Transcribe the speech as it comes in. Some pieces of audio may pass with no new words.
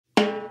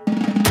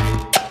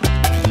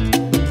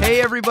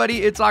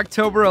everybody. It's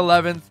October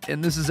 11th,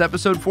 and this is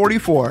episode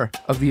 44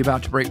 of the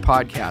About to Break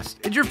podcast.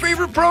 It's your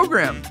favorite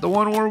program, the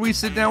one where we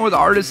sit down with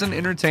artists and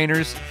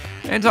entertainers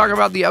and talk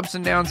about the ups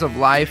and downs of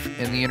life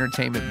in the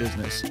entertainment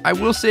business. I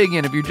will say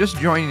again, if you're just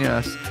joining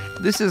us,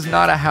 this is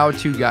not a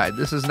how-to guide.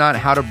 This is not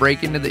how to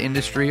break into the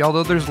industry,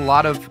 although there's a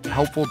lot of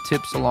helpful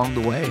tips along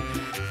the way.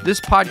 This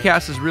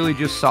podcast is really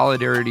just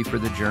solidarity for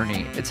the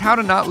journey. It's how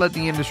to not let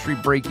the industry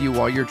break you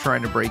while you're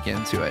trying to break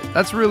into it.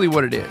 That's really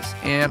what it is.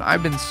 And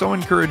I've been so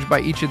encouraged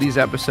by each of these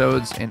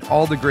episodes and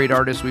all the great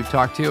artists we've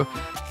talked to.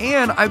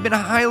 And I've been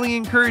highly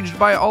encouraged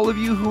by all of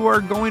you who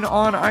are going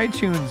on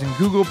iTunes and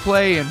Google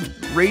Play and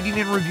rating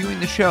and reviewing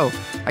the show.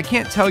 I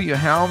can't tell you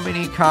how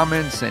many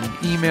comments and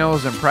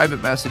emails and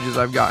private messages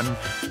I've gotten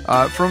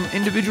from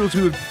individuals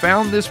who have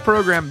found this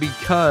program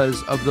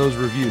because of those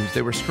reviews.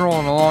 They were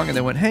scrolling along and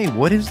they went, hey,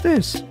 what is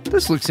this?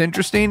 This looks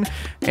interesting.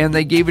 And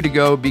they gave it a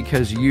go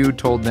because you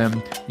told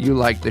them you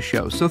liked the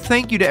show. So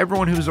thank you to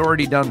everyone who's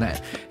already done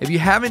that. If you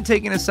haven't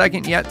taken a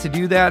second yet to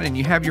do that and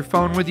you have your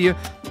phone with you,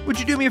 would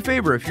you do me a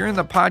favor? If you're in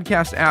the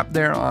podcast app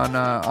there on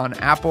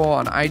Apple,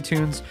 on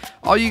iTunes,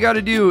 all you got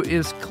to do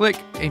is click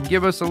and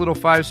give us a little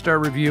 5-star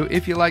review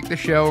if you like the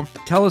show.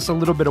 Tell us a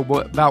little bit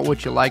about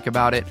what you like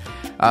about it.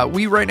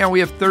 Right now we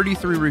have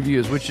 33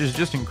 reviews, which is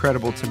just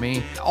incredible to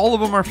me. All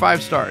of them are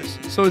 5 stars.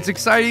 So it's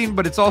exciting,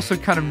 but it's also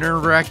kind of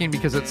nerve-wracking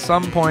because at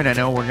some point I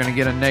know we're going to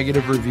get a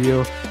negative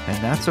review,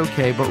 and that's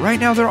okay. But right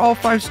now they're all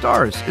 5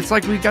 stars. It's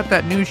like we got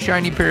that new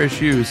shiny pair of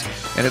shoes,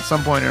 and at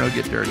some point it'll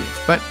get dirty.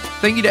 But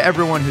thank you to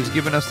everyone who's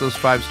given us those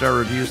 5-star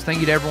reviews. Thank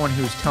you to everyone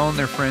who's telling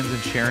their friends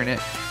and sharing it.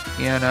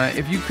 And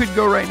if you could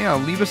go right now,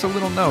 leave us a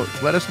little note.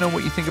 Let us know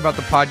what you think about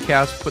the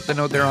podcast. Put the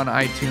note there on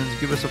iTunes.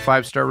 Give us a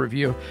 5-star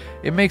review.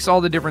 It makes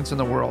all the difference in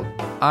the world.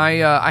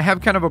 I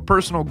have kind of a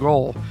personal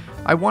goal.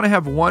 I want to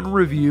have one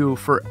review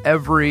for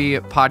every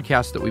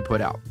podcast that we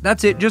put out.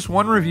 That's it. Just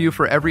one review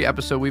for every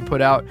episode we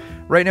put out.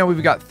 Right now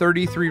we've got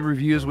 33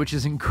 reviews, which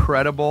is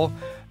incredible.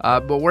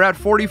 But we're at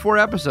 44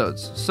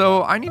 episodes.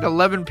 So I need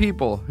 11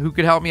 people who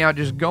could help me out.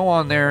 Just go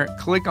on there,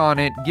 click on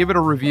it, give it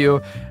a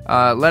review.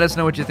 Let us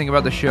know what you think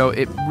about the show.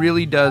 It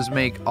really does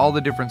make all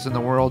the difference in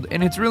the world.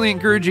 And it's really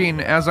encouraging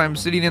as I'm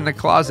sitting in the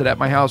closet at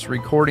my house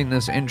recording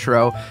this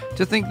intro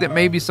to think that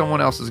maybe someone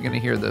else is going to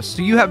hear this.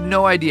 So you have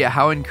no idea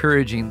how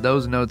encouraging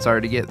those notes are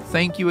to get.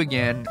 Thank you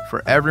again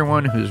for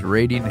everyone who's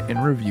rating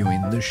and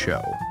reviewing the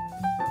show.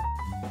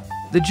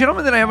 The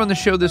gentleman that I have on the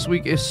show this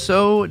week is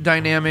so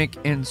dynamic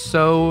and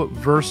so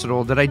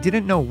versatile that I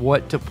didn't know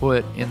what to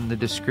put in the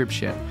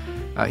description.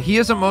 He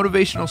is a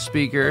motivational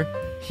speaker.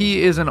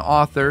 He is an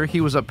author. He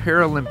was a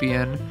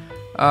Paralympian.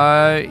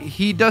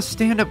 He does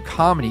stand-up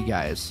comedy,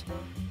 guys.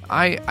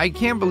 I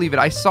can't believe it.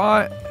 I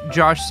saw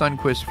Josh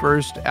Sundquist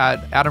first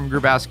at Adam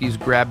Grabowski's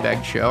Grab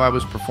Bag show. I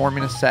was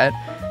performing a set,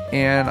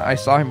 and I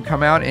saw him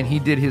come out, and he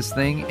did his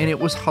thing, and it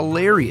was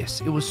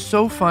hilarious. It was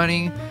so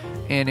funny.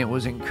 And it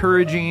was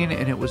encouraging,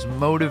 and it was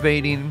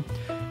motivating.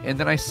 And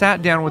then I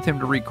sat down with him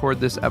to record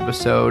this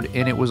episode,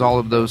 and it was all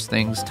of those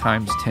things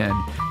times 10.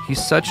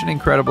 He's such an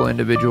incredible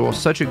individual,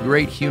 such a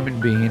great human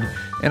being,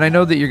 and I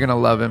know that you're going to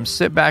love him.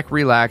 Sit back,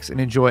 relax,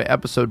 and enjoy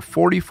episode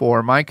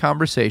 44, my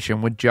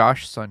conversation with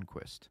Josh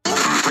Sundquist.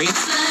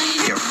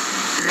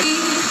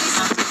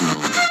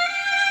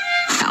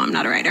 No, I'm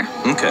not a writer.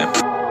 Okay.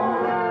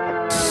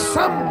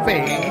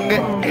 Something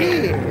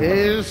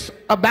is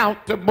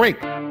about to break.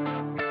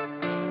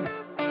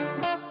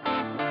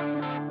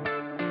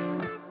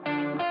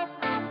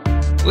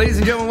 Ladies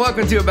and gentlemen,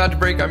 welcome to About to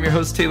Break. I'm your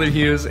host, Taylor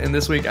Hughes, and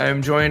this week I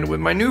am joined with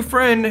my new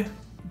friend,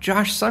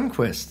 Josh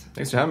Sundquist.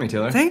 Thanks for having me,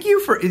 Taylor. Thank you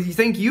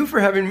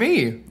for having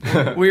me.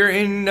 We're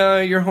in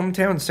your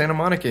hometown, Santa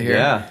Monica here.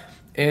 Yeah.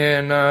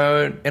 In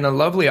a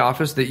lovely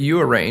office that you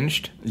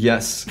arranged.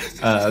 Yes.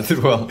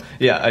 Well,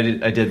 yeah, I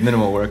did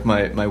minimal work.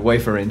 My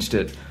wife arranged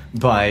it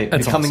by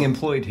becoming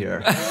employed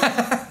here.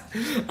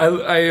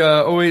 I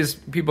always,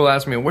 people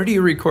ask me, where do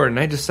you record? And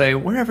I just say,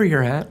 wherever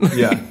you're at.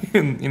 Yeah.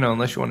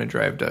 Unless you want to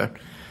drive to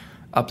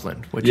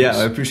Upland, which is...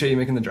 I appreciate you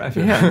making the drive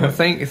here. Yeah,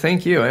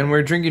 thank you. And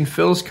we're drinking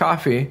Phil's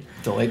coffee.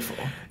 Delightful.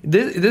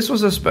 This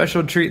was a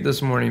special treat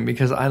this morning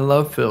because I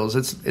love Phil's.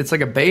 It's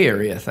like a Bay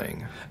Area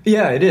thing.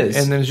 Yeah, it is.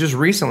 And then it's just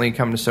recently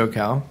come to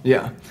SoCal.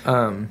 Yeah.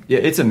 Yeah,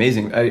 it's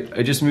amazing.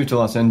 I just moved to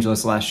Los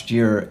Angeles last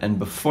year, and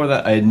before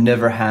that I had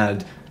never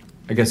had,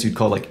 I guess you'd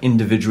call like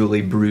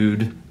individually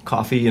brewed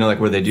coffee, like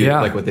where they do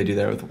like what they do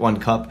there with one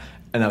cup.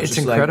 And I was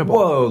just incredible.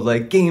 Like, whoa,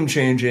 like game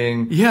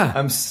changing.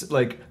 Yeah.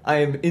 I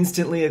am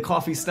instantly a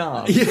coffee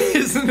snob. Yeah,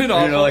 isn't it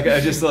awful? I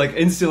just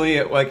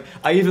instantly,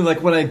 I even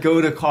when I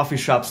go to coffee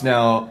shops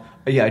now,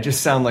 I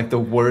just sound like the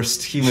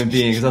worst human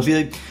being. Because I'll be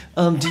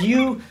like, do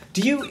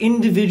you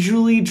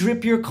individually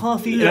drip your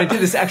coffee? Yeah. And I did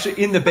this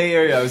actually in the Bay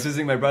Area. I was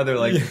visiting my brother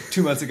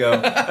 2 months ago.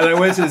 And I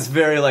went to this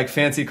very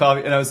fancy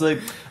coffee. And I was like,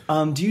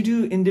 do you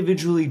do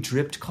individually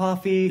dripped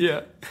coffee?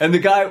 Yeah. And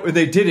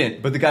they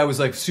didn't. But the guy was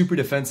super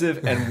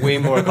defensive and way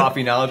more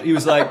coffee knowledge. He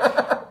was like...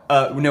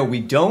 No, we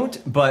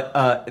don't, but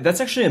that's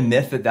actually a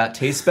myth that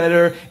tastes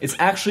better. It's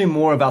actually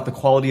more about the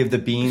quality of the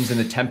beans and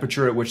the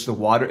temperature at which the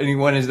water, and he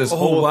went into this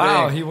whole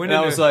thing. He went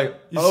and I was like,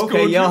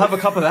 okay, yeah, I'll have a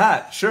cup of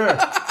that, sure.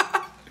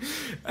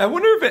 I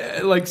wonder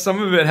if it,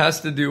 some of it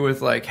has to do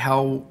with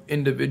how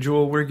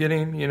individual we're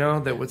getting,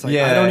 that was I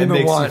don't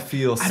even want,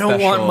 feel I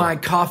don't want my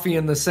coffee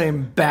in the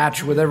same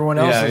batch with everyone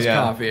else's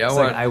coffee.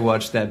 I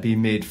watched that be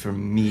made for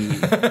me.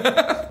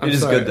 It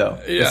is good though.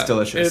 Yeah, it's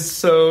delicious. It's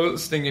so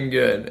stinking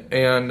good.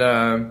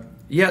 And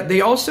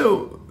they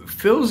also,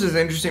 Phil's is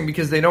interesting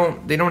because they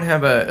don't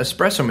have a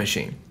espresso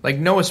machine,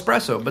 no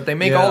espresso, but they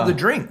make all the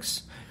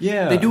drinks.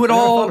 Yeah, they do it I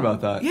never all. Thought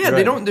about that. Yeah,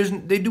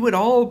 right. they do it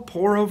all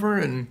pour over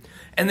and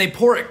they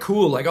pour it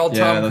cool, all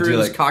Tom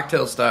Cruise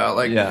cocktail style.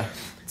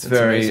 It's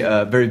very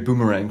very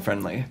boomerang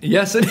friendly.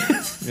 Yes, it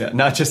is. Yeah,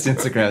 not just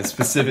Instagram,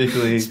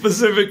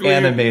 specifically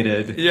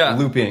animated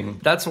looping.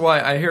 That's why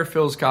I hear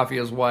Phil's Coffee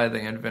is why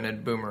they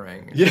invented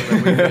boomerang. So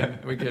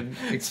that we could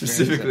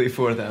specifically it.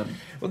 for them.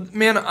 Well,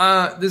 man,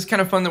 this is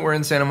kind of fun that we're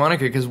in Santa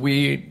Monica because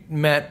we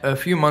met a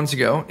few months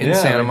ago in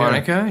Santa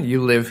Monica.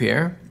 You live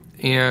here.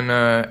 And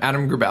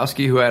Adam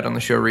Grabowski, who I had on the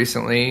show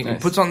recently,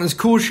 puts on this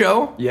cool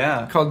show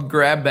called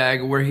Grab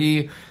Bag, where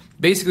he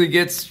basically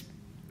gets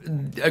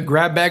a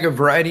grab bag of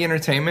variety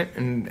entertainment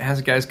and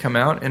has guys come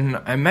out. And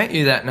I met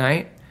you that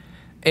night,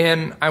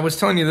 and I was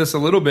telling you this a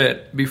little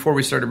bit before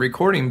we started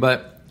recording,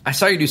 but I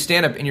saw you do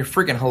stand-up, and you're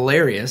freaking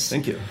hilarious.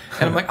 Thank you.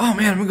 And I'm like, oh,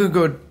 man, I'm going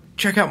to go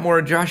check out more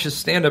of Josh's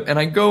stand-up. And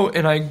I go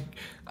and I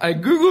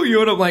Google you,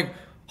 and I'm like,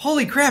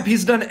 holy crap,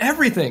 he's done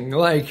everything.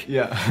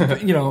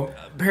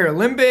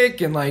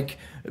 Paralympic and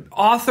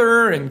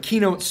author and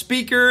keynote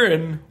speaker.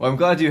 And well, I'm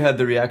glad you had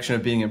the reaction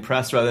of being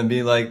impressed rather than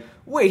being like,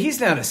 wait, he's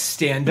not a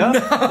stand-up.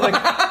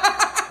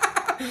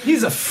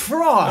 He's a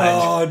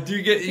fraud. Oh,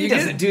 he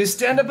doesn't do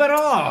stand-up at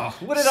all.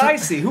 What did I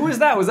see? Who was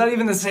that? Was that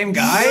even the same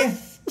guy?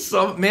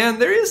 So, man,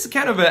 there is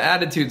kind of an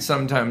attitude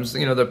sometimes,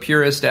 the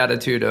purist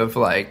attitude of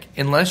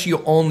unless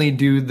you only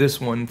do this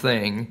one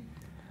thing.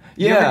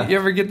 Yeah. You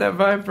ever get that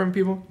vibe from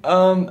people?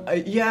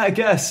 Yeah, I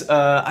guess.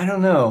 I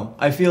don't know.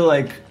 I feel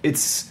like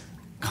it's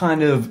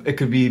it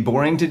could be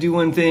boring to do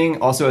one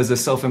thing. Also, as a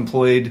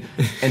self-employed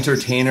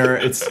entertainer,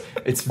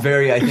 it's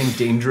very, I think,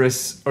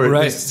 dangerous, or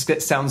at least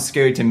it sounds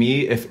scary to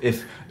me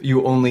if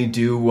you only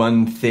do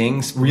one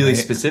thing really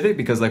specific,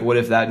 because what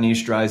if that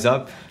niche dries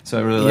up? So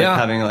I really like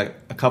having a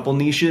couple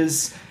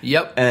niches.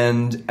 Yep.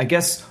 And I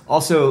guess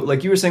also,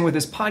 like you were saying with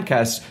this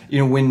podcast,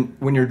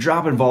 when your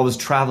job involves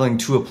traveling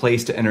to a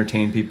place to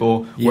entertain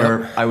people,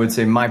 where I would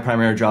say my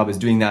primary job is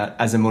doing that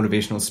as a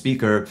motivational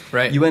speaker,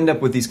 you end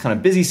up with these kind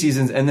of busy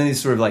seasons and then these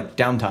sort of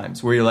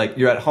downtimes where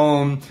you're at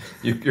home,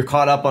 you're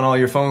caught up on all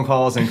your phone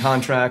calls and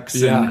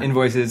contracts and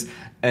invoices,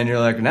 and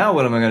you're like, now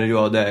what am I going to do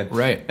all day?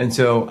 Right. And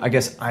so I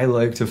guess I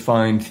like to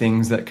find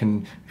things that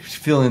can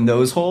fill in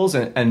those holes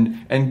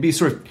and be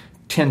sort of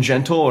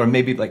tangential, or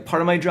maybe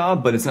part of my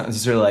job, but it's not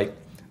necessarily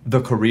the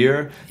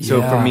career.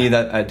 So for me,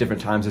 that at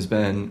different times has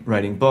been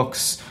writing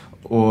books,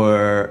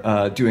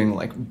 or doing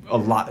a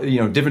lot,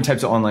 different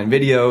types of online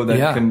video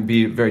that can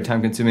be very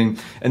time consuming.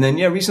 And then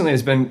recently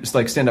it's been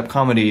just stand-up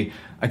comedy.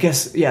 I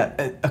guess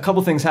a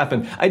couple things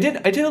happened. I did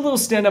a little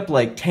stand-up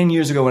 10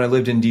 years ago when I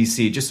lived in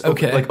DC, just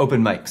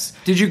open mics.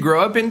 Did you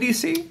grow up in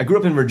DC? I grew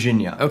up in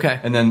Virginia. Okay.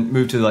 And then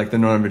moved to the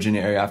Northern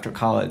Virginia area after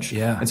college.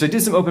 Yeah. And so I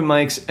did some open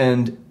mics,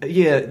 and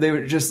they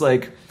were just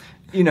open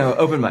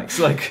mics.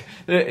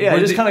 I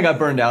just kind of got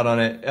burned out on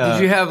it.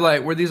 Did you have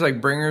were these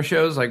bringer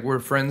shows, where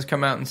friends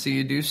come out and see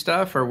you do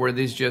stuff, or were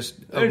these just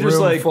a room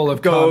just full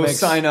of go comics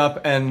sign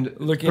up and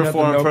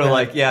perform for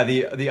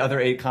the other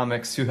 8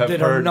 comics who have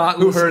heard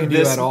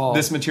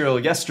this material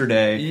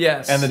yesterday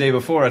and the day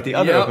before at the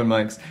other open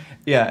mics.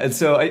 Yeah, and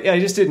so I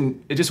just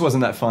didn't. It just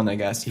wasn't that fun, I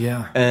guess.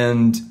 Yeah,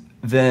 and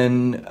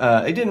then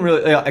I didn't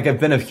really I've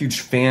been a huge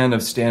fan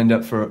of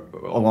stand-up for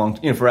a long,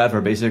 forever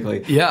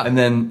basically. Yeah. And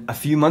then a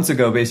few months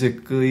ago,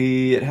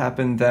 basically, it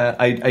happened that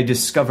I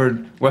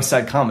discovered West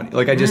Side Comedy.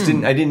 I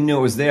didn't know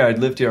it was there. I'd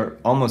lived here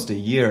almost a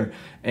year,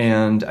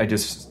 and I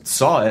just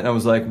saw it, and I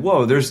was like,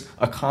 whoa, there's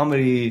a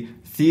comedy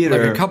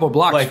theater a couple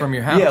blocks from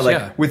your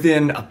house.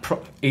 Within a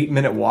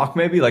 8-minute walk,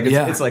 maybe.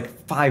 It's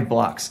 5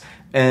 blocks,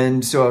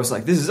 and so I was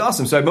like, this is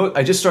awesome. So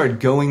I just started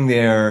going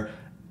there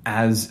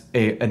as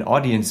an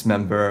audience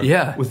member,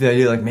 with the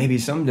idea maybe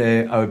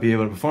someday I would be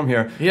able to perform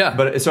here.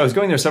 But so I was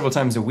going there several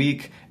times a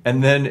week,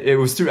 and then it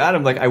was through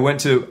Adam. I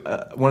went to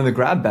one of the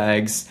grab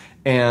bags,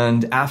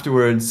 and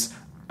afterwards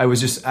I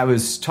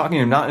was talking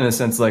to him, not in a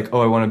sense I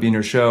want to be in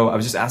your show. I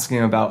was just asking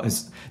him about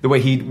the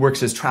way he works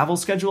his travel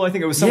schedule. I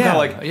think it was some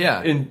kind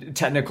of in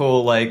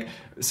technical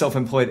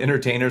self-employed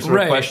entertainer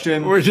sort of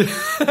question, which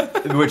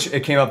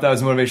it came up that I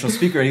was a motivational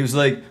speaker, and he was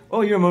like,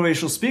 "Oh, you're a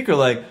motivational speaker,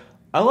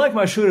 I like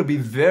my show to be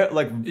very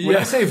when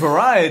I say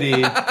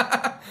variety,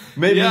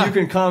 maybe you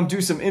can come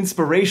do some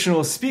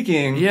inspirational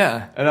speaking.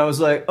 Yeah. And I was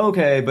like,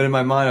 okay. But in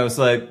my mind, I was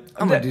like,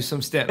 I'm going to do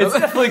some stand-up. It's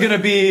definitely going to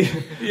be,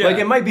 like,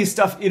 it might be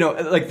stuff, you know,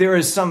 like there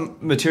is some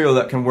material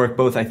that can work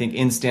both, I think,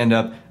 in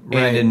stand-up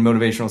and in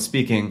motivational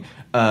speaking.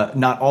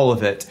 Not all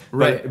of it.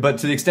 Right. But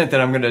to the extent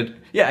that I'm going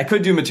to, I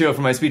could do material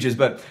for my speeches,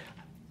 but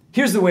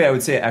here's the way I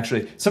would say it,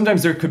 actually.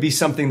 Sometimes there could be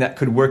something that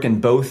could work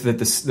in both, that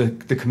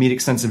the comedic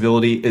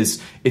sensibility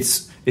is,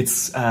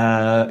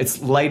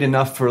 it's light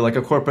enough for like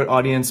a corporate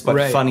audience,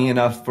 but funny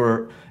enough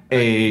for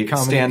a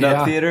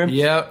stand-up theater.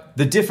 Yep.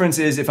 The difference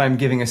is if I'm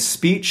giving a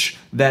speech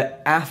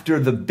that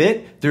after the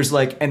bit, there's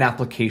like an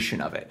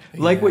application of it.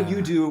 Like what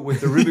you do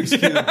with the Rubik's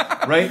Cube,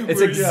 right? It's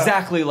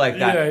exactly like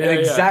that. And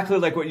exactly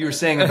like what you were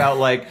saying about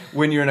like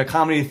when you're in a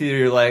comedy theater,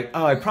 you're like,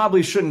 oh, I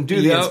probably shouldn't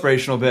do the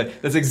inspirational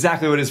bit. That's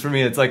exactly what it is for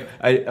me. It's like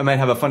I might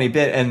have a funny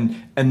bit and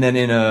then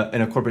in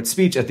a corporate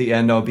speech at the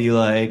end, I'll be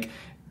like,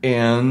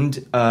 and,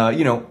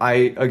 you know,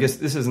 I guess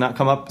this has not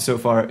come up so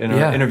far in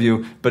our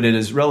interview, but it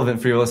is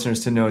relevant for your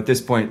listeners to know at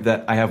this point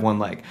that I have one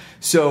leg.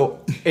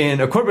 So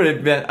in a corporate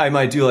event, I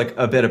might do like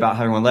a bit about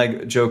having one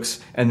leg jokes.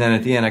 And then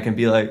at the end I can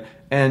be like,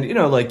 and you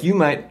know, like you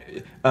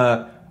might,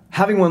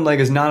 having one leg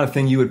is not a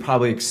thing you would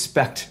probably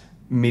expect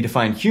me to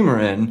find humor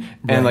in.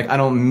 And like, I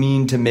don't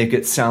mean to make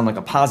it sound like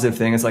a positive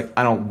thing. It's like,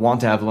 I don't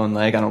want to have one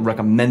leg. I don't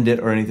recommend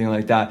it or anything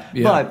like that.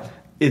 But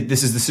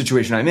this is the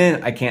situation I'm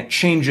in. I can't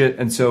change it.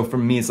 And so for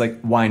me, it's like,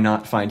 why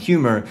not find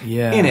humor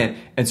in it?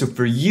 And so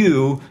for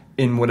you,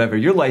 in whatever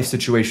your life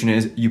situation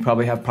is, you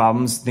probably have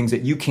problems, things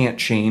that you can't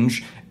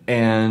change.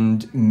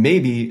 And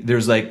maybe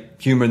there's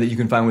like humor that you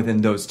can find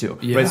within those two.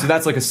 Right? So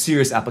that's like a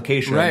serious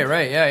application.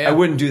 Right. Yeah. I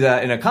wouldn't do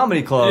that in a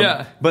comedy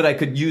club, but I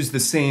could use the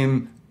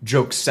same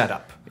joke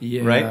setup.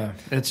 Right?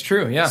 That's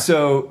true. Yeah.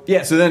 So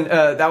then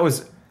that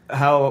was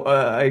how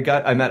I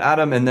met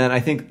Adam. And then I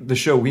think the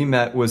show we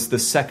met was the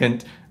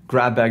second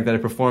grab bag that I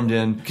performed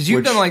in, because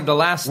you've done like the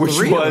last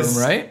three of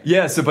them, right?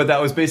 Yeah. So, but that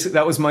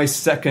was my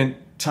second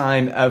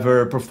time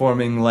ever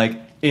performing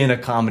like in a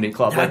comedy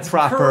club, that's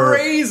like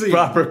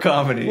proper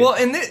comedy. Well,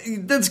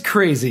 and that's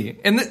crazy.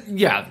 And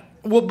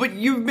well, but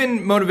you've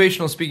been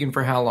motivational speaking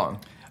for how long?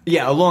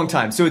 Yeah, a long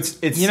time. So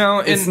it's you know,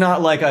 it's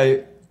not like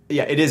it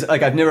is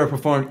like I've never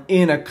performed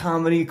in a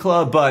comedy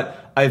club,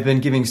 but I've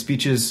been giving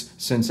speeches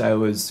since I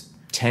was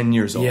 10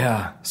 years old.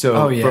 Yeah. So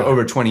for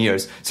over 20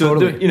 years. So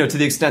you know, to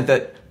the extent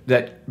that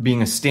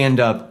being a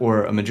stand-up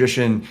or a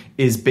magician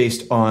is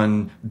based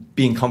on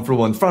being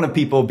comfortable in front of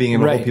people, being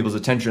able to hold people's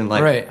attention.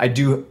 Like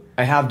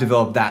I have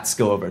developed that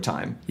skill over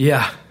time.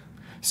 Yeah.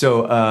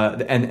 So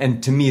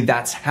and to me,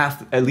 that's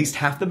at least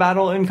half the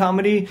battle in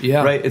comedy.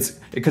 Yeah. Right. It's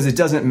because it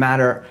doesn't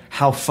matter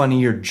how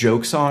funny your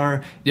jokes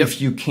are if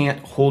you can't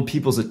hold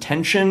people's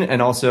attention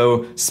and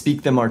also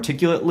speak them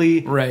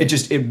articulately. Right.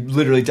 It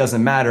literally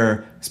doesn't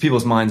matter because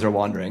people's minds are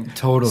wandering.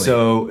 Totally.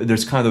 So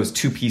there's kind of those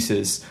two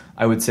pieces,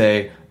 I would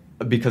say.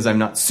 Because I'm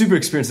not super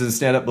experienced as a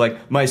stand-up,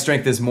 like my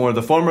strength is more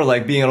the former,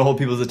 like being able to hold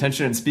people's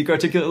attention and speak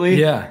articulately.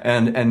 Yeah.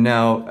 And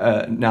now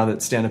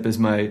that stand-up is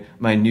my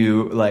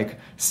new like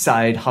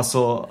side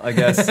hustle, I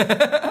guess.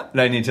 that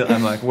I need to.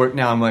 I'm working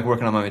on my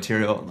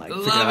material. And, like,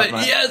 love it.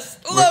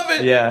 Love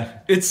it. Yeah.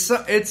 It's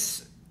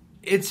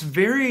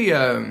very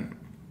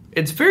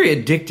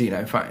addicting,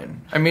 I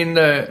find. I mean,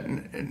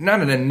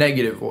 not in a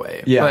negative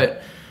way. Yeah.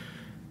 But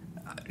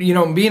you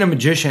know, being a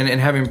magician and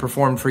having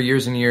performed for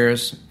years and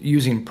years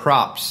using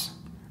props,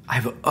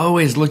 I've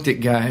always looked at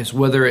guys,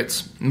 whether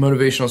it's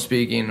motivational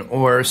speaking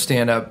or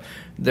stand-up,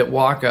 that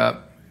walk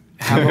up,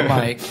 have a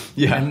mic,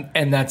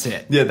 and that's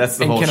it. Yeah, that's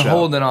the whole show. And can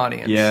hold an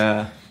audience.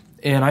 Yeah.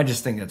 And I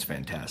just think that's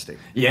fantastic.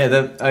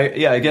 Yeah,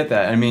 I get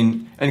that. I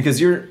mean, and because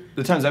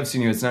the times I've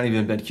seen you, it's not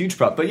even been huge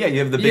prop, but you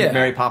have the big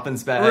Mary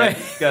Poppins bag. Right.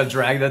 You gotta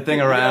drag that thing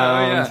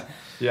around.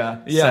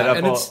 Yeah.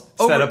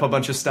 Set up a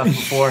bunch of stuff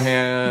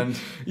beforehand.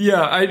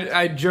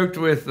 I joked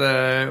with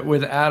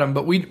Adam,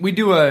 but we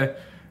do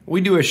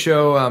a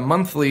show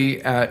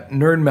monthly at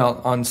Nerd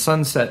Melt on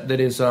Sunset that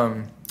is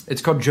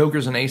it's called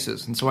Jokers and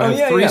Aces, and so I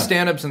have 3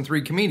 stand-ups and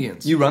 3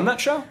 comedians. You run that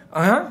show?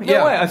 No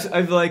way.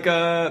 I've like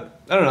I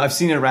don't know. I've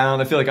seen it around.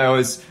 I feel like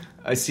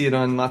I see it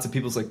on lots of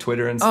people's like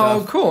Twitter and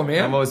stuff. Oh, cool,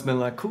 man! I've always been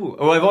like, cool.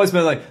 Or I've always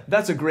been like,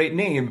 that's a great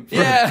name.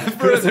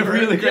 It's a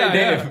really great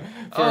name.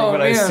 For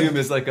what I assume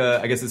is like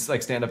I guess it's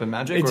like stand-up and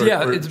magic.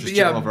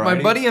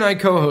 My buddy and I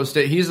co-host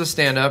it. He's a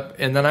stand-up,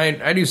 and then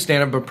I do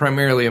stand-up, but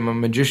primarily I'm a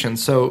magician.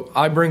 So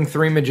I bring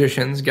 3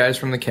 magicians, guys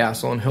from the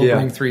castle, and he'll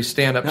bring 3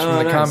 stand-ups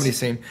from the comedy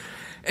scene.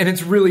 And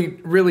it's really,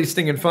 really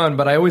stinking fun.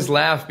 But I always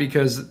laugh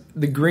because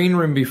the green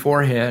room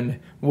beforehand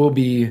will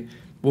be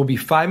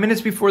 5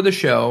 minutes before the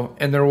show,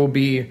 and there will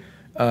be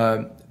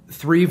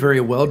 3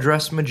 very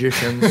well-dressed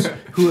magicians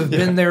who have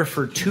been there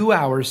for 2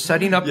 hours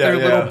setting up their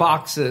little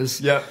boxes.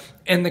 Yep.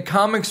 And the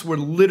comics would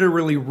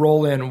literally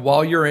roll in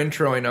while you're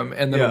introing them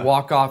and then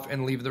walk off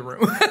and leave the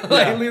room.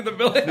 Leave the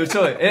building. No,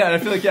 totally. Yeah, and I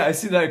feel like, I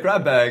see that at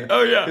Grab Bag.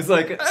 Oh, yeah. It's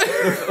like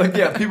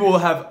people will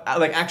have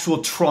like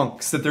actual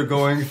trunks that they're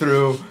going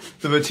through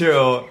the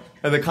material,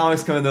 and the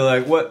comics come in, they're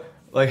like, what,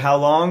 like how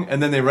long?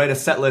 And then they write a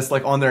set list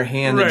like on their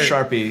hand in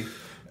Sharpie.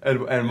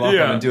 and walk on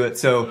and do it.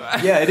 So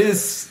yeah, it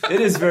is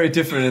very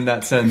different in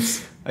that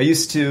sense. I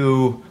used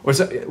to,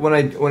 when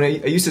I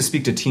used to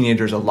speak to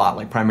teenagers a lot,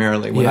 like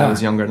primarily when I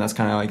was younger, and that's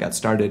kind of how I got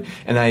started.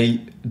 And I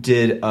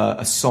did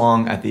a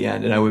song at the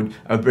end, and I would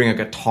bring a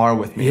guitar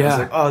with me. I was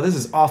like, oh, this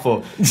is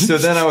awful. So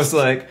then I was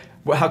like,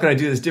 well, how can I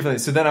do this differently?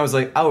 So then I was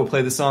like, I would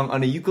play the song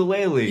on a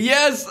ukulele.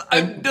 Yes,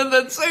 I've done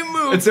that same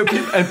move. And so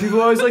people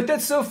are always like,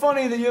 that's so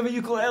funny that you have a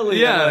ukulele.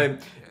 Yeah.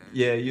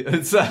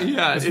 It's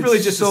really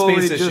just a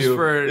space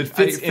issue. It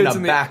fits in a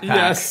backpack.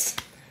 Yes.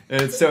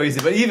 And it's so easy.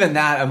 But even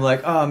that, I'm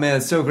like, oh man,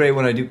 it's so great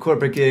when I do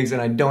corporate gigs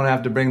and I don't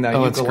have to bring that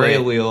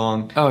ukulele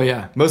along. Oh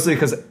yeah. Mostly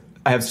because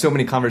I have so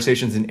many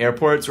conversations in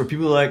airports where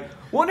people are like,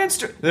 what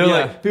instrument?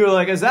 People are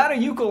like, is that a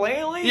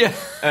ukulele? Yeah.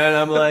 And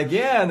I'm like,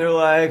 yeah. And they're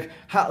like,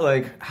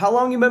 how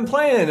long you been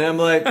playing? And I'm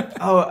like,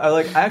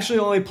 I actually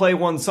only play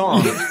one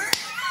song.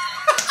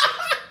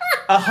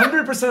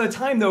 100% of the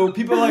time, though,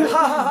 people are like,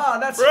 ha ha ha,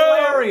 that's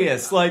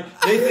hilarious. Like,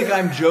 they think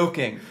I'm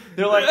joking.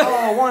 They're like,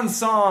 oh, one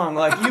song.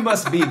 Like, you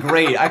must be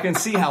great. I can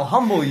see how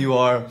humble you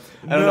are.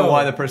 I don't know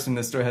why the person in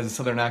this story has a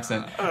southern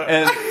accent.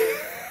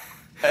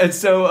 And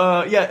so,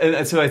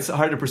 and so it's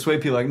hard to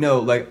persuade people. Like, no,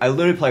 like, I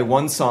literally play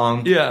one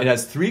song. Yeah. It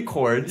has 3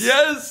 chords.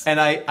 Yes. And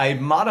I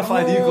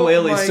modify the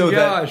ukulele so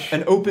that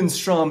an open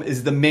strum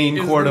is the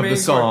main chord of the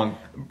song.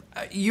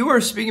 You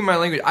are speaking my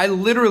language. I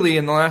literally,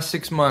 in the last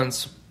 6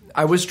 months,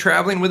 I was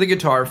traveling with a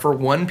guitar for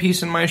one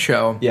piece in my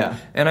show. Yeah.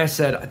 And I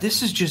said,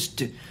 this is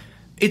just...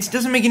 It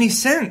doesn't make any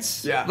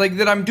sense. Yeah. Like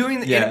that I'm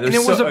doing. Yeah. And it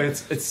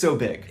was it's so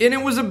big. And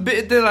it was a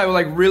bit that I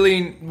like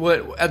really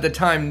at the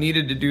time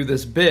needed to do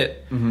this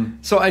bit. Mm-hmm.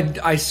 So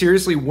I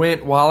seriously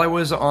went while I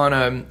was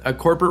on a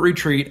corporate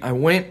retreat. I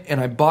went and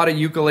I bought a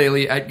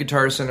ukulele at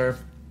Guitar Center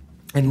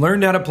and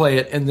learned how to play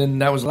it. And then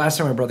that was the last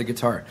time I brought the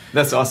guitar.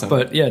 That's awesome.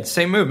 But yeah,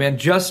 same move, man.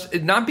 Just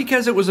not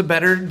because it was a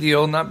better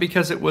deal, not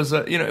because it was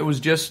it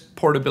was just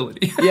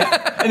portability.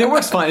 Yeah, and it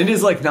works fine. It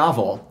is like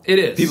novel. It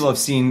is. People have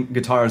seen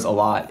guitars a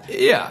lot.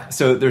 Yeah.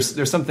 So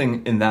there's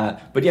something in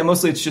that. But yeah,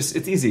 mostly it's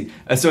easy.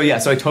 So I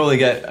totally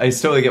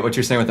get what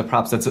you're saying with the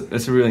props. That's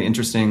a really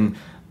interesting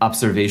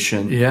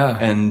observation. Yeah.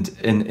 And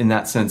in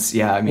that sense,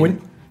 yeah, I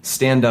mean,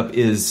 stand up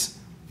is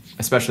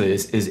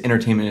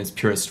entertainment in its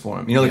purest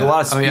form. You know, like a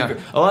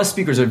lot of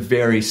speakers are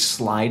very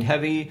slide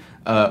heavy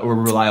or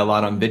rely a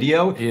lot on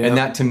video, and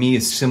that to me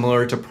is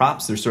similar to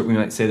props. We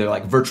might say they're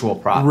like virtual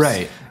props,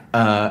 right?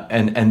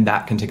 And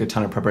that can take a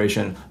ton of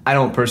preparation. I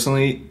don't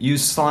personally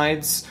use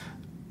slides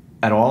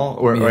at all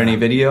or any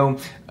video,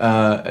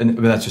 but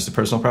that's just a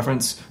personal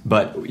preference.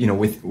 But you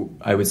know,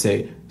 I would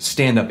say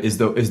stand up is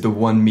the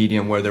one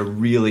medium where there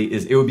really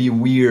is. It would be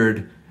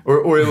weird.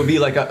 Or it would be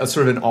like a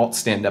sort of an alt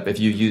stand-up if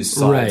you use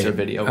slides or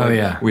video.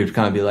 We'd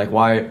kind of be like,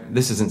 why,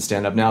 this isn't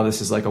stand-up now,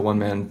 this is like a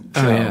one-man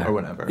show or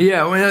whatever.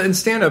 Yeah, well, in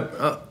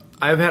stand-up,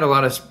 I've had a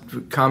lot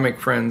of comic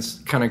friends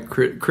kind of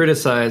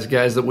criticize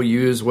guys that will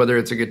use, whether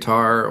it's a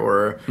guitar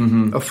or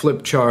a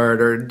flip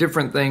chart or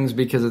different things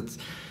because it's,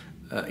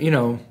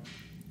 and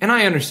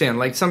I understand,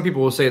 like some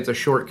people will say it's a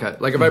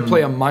shortcut. Like if I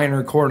play a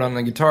minor chord on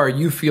the guitar,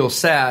 you feel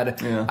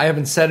sad. Yeah. I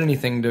haven't said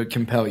anything to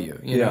compel you,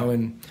 you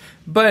know,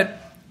 but...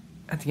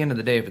 At the end of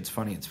the day, if it's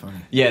funny, it's funny.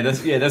 Yeah,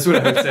 that's what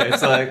I would say.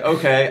 It's like,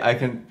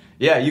 okay,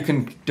 you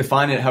can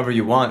define it however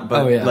you want,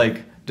 but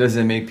like, does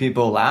it make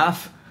people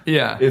laugh?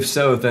 Yeah. If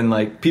so, then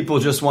like, people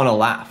just want to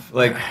laugh.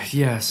 Like,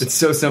 yes, it's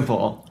so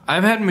simple.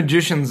 I've had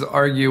magicians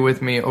argue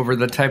with me over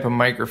the type of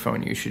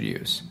microphone you should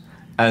use.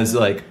 As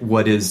like,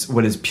 what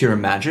is pure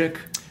magic?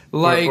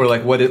 Like, or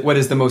like, what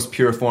is the most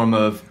pure form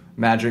of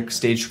magic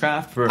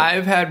stagecraft?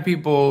 I've had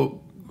people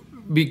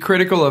be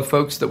critical of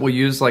folks that will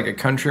use like a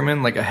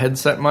Countryman, like a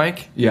headset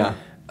mic. Yeah.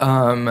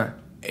 And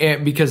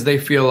because they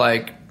feel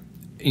like,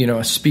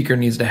 a speaker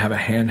needs to have a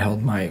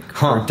handheld mic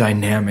for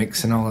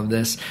dynamics and all of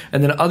this.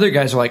 And then other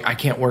guys are like, I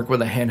can't work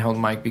with a handheld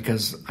mic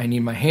because I need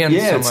my hands so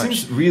much. Yeah, it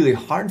seems really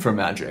hard for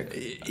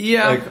magic.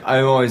 Yeah. Like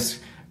I always,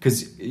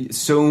 because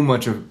so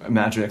much of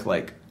magic,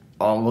 like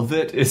all of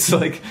it is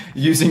like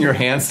using your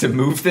hands to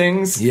move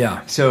things.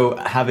 Yeah. So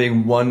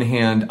having one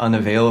hand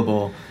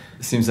unavailable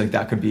seems like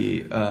that could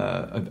be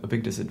a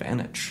big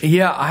disadvantage.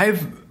 Yeah,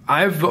 I've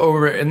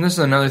and this is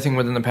another thing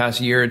within the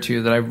past year or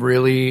two that I've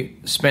really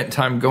spent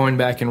time going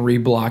back and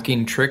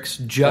reblocking tricks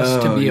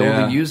just to be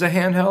able to use a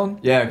handheld.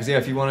 Yeah, because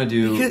if you want to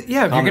do if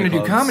you're going to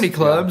do comedy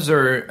clubs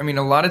or, I mean,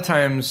 a lot of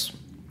times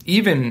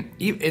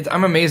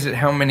I'm amazed at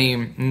how many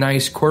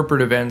nice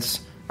corporate events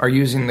are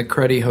using the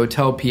cruddy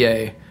hotel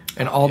PA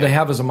and all they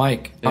have is a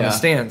mic on the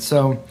stand.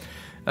 So,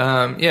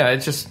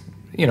 it's just...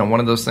 one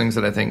of those things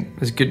that I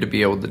think is good to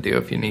be able to do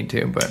if you need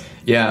to. But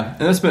yeah,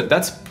 and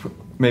that's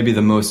maybe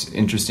the most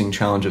interesting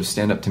challenge of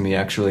stand-up to me.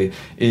 Actually,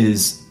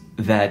 is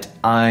that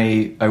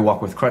I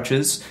walk with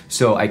crutches,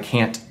 so I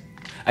can't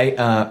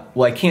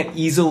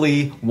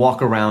easily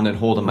walk around and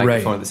hold a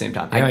microphone at the same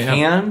time. I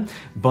can,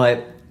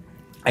 but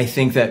I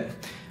think that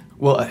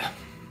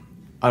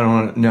I don't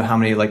want to know how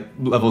many like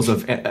levels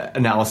of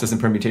analysis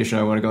and permutation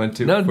I want to go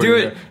into. No, do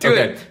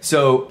it.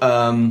 So.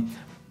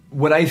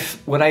 what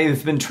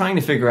I've been trying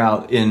to figure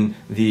out in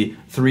the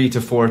 3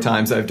 to 4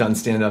 times I've done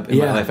stand-up in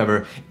my life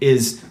ever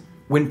is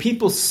when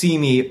people see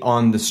me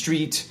on the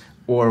street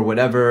or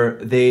whatever,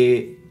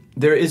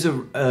 there is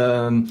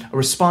a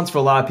response for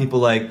a lot of people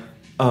like,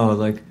 oh,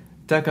 like,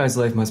 that guy's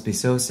life must be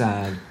so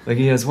sad. Like,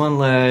 he has one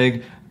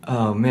leg.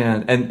 Oh,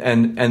 man.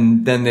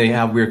 And then they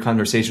have weird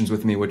conversations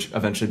with me, which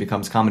eventually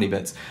becomes comedy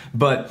bits.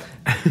 But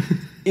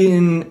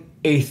in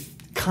a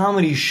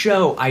comedy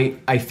show,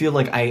 I feel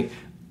like I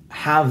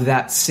have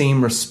that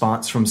same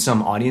response from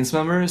some audience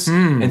members.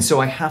 And so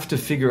I have to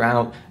figure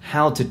out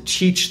how to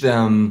teach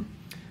them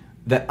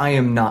that I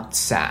am not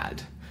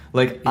sad.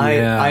 Like,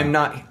 I'm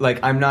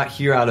not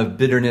here out of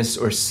bitterness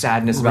or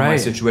sadness about my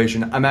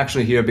situation. I'm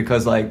actually here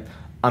because, like,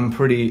 I'm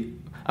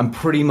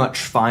pretty much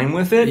fine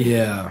with it.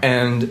 Yeah.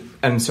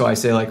 And so I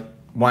say, like,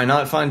 why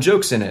not find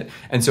jokes in it?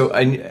 And so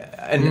I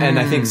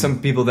think some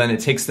people, then it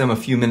takes them a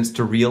few minutes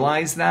to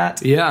realize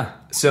that. Yeah.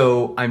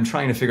 So I'm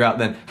trying to figure out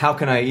then how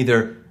can I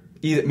either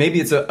maybe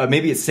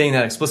it's saying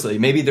that explicitly.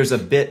 Maybe there's a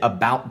bit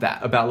about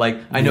that, about, like,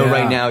 I know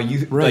right now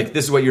like,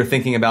 this is what you're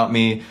thinking about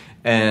me.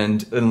 And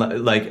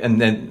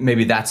then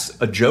maybe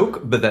that's a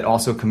joke, but that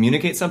also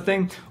communicates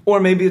something. Or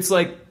maybe it's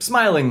like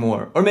smiling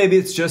more. Or maybe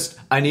it's just,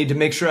 I need to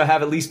make sure I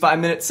have at least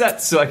 5-minute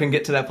sets so I can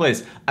get to that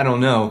place. I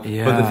don't know.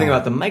 Yeah. But the thing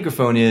about the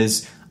microphone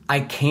is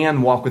I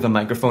can walk with a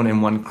microphone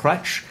in one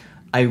crutch.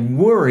 I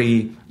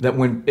worry that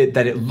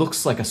that it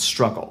looks like a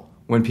struggle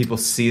when people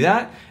see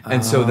that.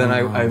 And so then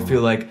I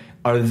feel like,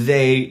 are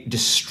they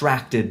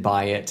distracted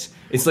by it?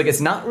 It's like,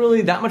 it's not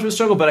really that much of a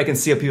struggle, but I can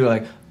see how people are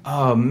like,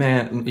 oh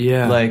man,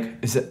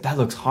 like, that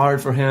looks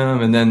hard for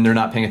him, and then they're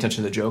not paying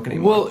attention to the joke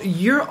anymore. Well,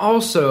 you're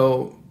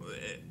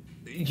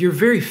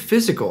very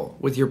physical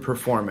with your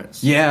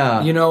performance.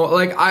 Yeah. You know,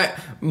 like,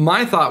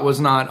 my thought was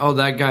not, oh,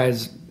 that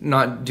guy's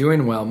not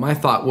doing well. My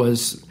thought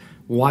was,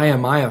 why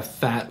am I a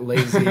fat,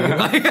 lazy,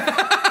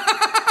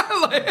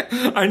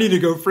 I need to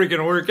go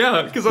freaking work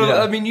out. Because,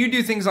 I mean, you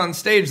do things on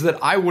stage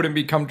that I wouldn't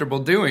be comfortable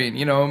doing,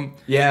 you know,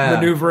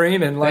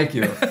 maneuvering and, like...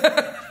 Thank you.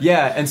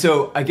 Yeah, and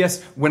so I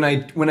guess when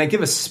I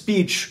give a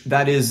speech,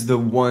 that is the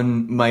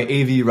one, my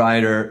AV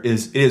rider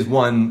is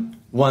one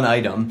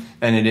item,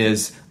 and it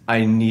is,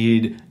 I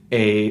need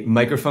a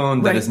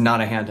microphone that is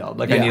not a handheld.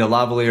 Like, I need a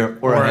lavalier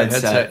or a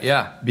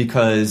headset,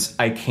 because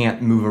I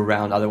can't move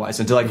around otherwise.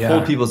 And to, like,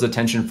 hold people's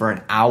attention for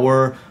an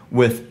hour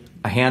with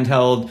a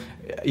handheld,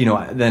 you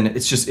know, then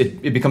it's just,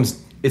 it becomes,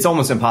 it's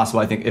almost impossible,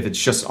 I think, if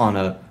it's just on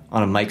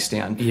a mic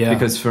stand. Yeah.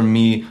 Because for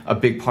me, a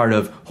big part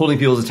of holding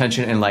people's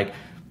attention and, like,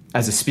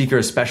 as a speaker,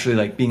 especially,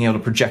 like, being able to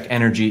project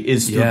energy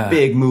is through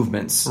big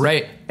movements.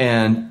 Right.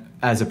 And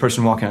as a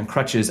person walking on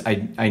crutches,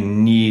 I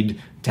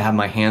need to have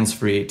my hands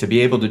free to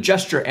be able to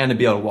gesture and to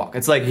be able to walk.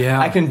 It's like,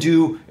 I can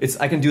do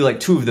like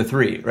 2 of the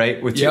 3,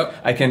 right? With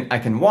I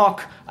can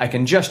walk, I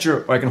can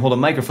gesture, or I can hold a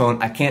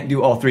microphone. I can't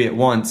do all 3 at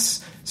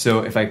once.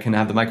 So if I can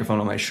have the microphone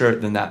on my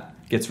shirt, then that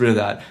gets rid of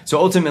that. So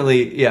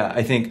ultimately,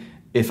 I think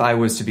if I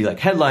was to be, like,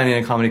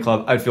 headlining a comedy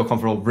club, I'd feel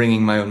comfortable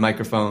bringing my own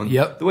microphone.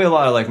 Yep. The way a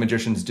lot of, like,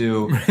 magicians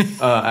do,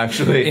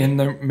 actually. In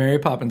the Mary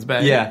Poppins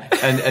bag. Yeah,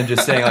 and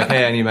just saying, like,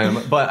 hey, I need my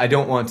own... But I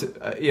don't want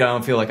to... I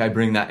don't feel like I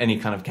bring that any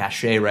kind of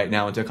cachet right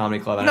now into a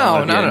comedy club.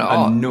 No, not at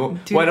all.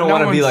 I don't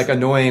want to be, like,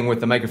 annoying with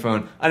the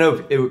microphone. I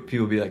know people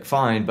would be, like,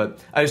 fine, but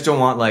I just don't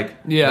want,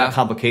 like, that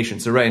complication.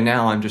 So right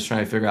now, I'm just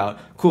trying to figure out,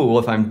 cool,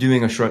 well, if I'm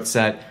doing a short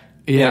set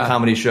in a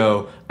comedy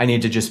show, I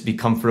need to just be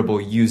comfortable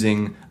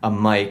using a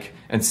mic.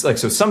 And, like,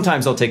 so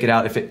sometimes I'll take it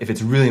out if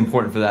it's really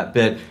important for that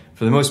bit.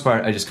 For the most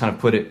part, I just kind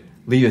of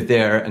leave it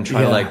there and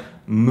try to, like,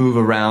 move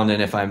around. And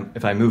if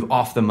I move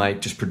off the mic,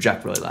 just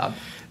project really loud.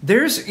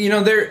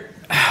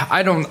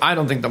 I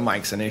don't think the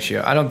mic's an issue.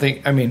 I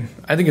think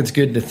it's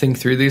good to think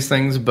through these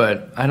things,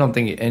 but I don't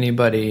think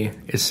anybody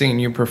is seeing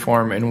you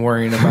perform and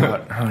worrying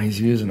about how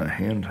he's using a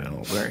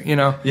handheld, or, you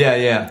know?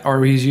 Yeah.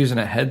 Or he's using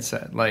a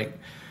headset. Like,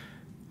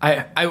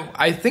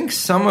 I think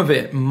some of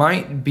it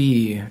might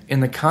be in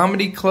the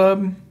comedy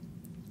club.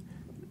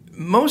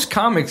 Most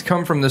comics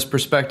come from this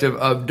perspective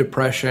of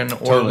depression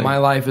or my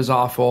life is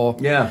awful.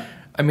 Yeah.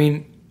 I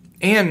mean,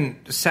 and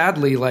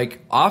sadly,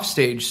 like,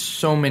 offstage,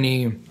 so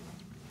many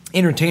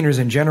entertainers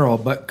in general,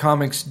 but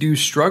comics do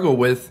struggle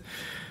with,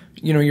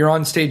 you know, you're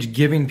on stage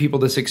giving people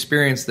this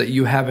experience that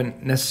you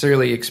haven't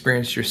necessarily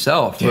experienced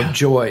yourself of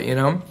joy, you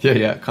know?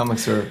 Yeah.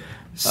 Comics are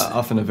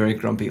often a very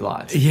grumpy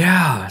lot.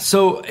 Yeah.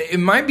 So it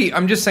might be,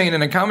 I'm just saying,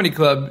 in a comedy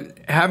club,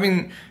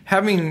 having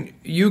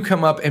you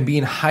come up and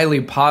being highly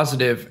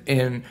positive,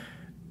 and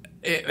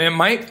it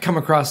might come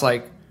across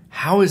like,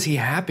 how is he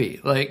happy?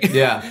 Like,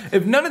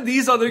 if none of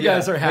these other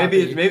guys are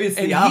happy, maybe it's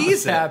the opposite.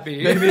 He's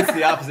happy. Maybe it's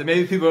the opposite.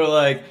 Maybe people are,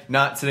 like,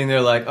 not sitting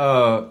there like,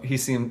 oh,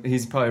 he's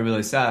probably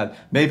really sad.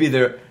 Maybe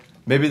they're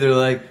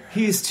like,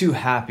 he's too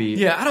happy.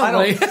 Yeah, I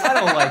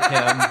don't like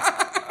him.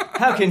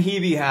 How can he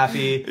be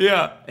happy?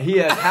 Yeah, he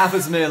has half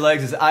as many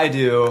legs as I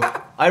do.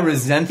 I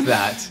resent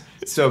that.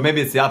 So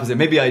maybe it's the opposite.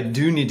 Maybe I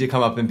do need to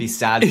come up and be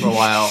sad for a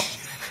while.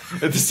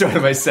 At the start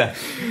of my set.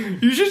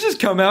 You should just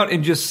come out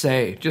and just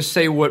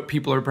say what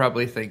people are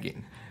probably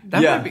thinking.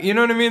 That might be, you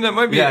know what I mean? That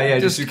might be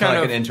just kind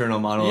of like an internal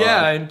monologue.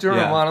 Yeah,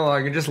 internal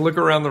monologue, and just look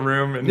around the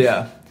room. And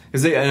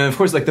and of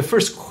course, like the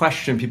first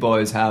question people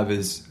always have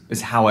is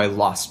how I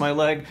lost my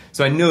leg.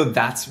 So I know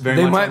that's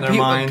very much on their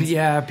minds.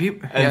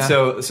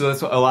 So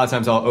that's what, a lot of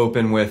times I'll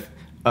open with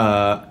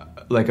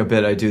like a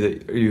bit I do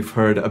that you've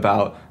heard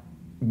about.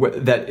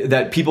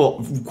 That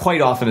people quite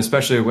often,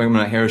 especially when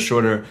my hair is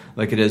shorter,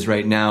 like it is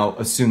right now,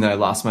 assume that I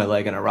lost my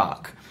leg in a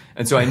rock.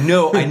 And so I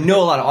know a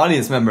lot of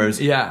audience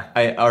members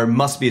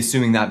must be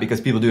assuming that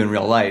because people do in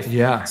real life.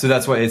 Yeah. So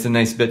that's why it's a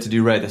nice bit to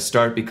do right at the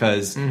start,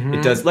 because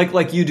it does,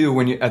 like you do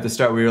when you at the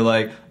start where you're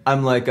like,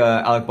 I'm like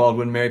Alec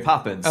Baldwin, Mary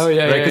Poppins. Oh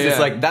yeah, right? Because it's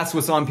like that's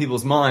what's on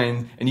people's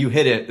mind, and you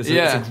hit it. It's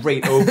a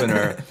great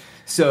opener.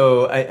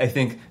 So I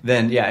think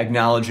then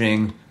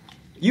acknowledging.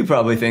 You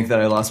probably think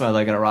that I lost my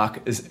leg in a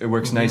rock. It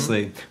works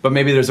nicely, but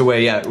maybe there's a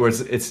way, where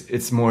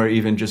it's more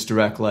even just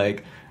direct,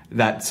 like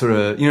that sort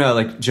of,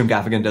 like Jim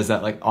Gaffigan does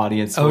that, like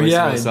audience. Oh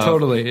yeah,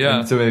 totally, yeah.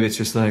 And so maybe it's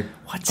just like,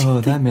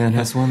 that man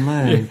has one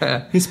leg.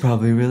 Yeah. He's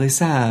probably really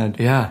sad.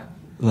 Yeah.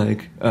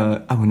 Like,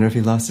 I wonder if he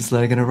lost his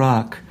leg in a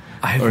rock.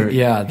 He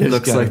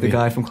looks like the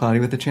guy from Cloudy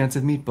with a Chance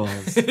of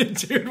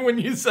Meatballs. Dude, when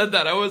you said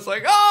that, I was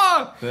like,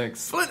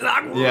 thanks.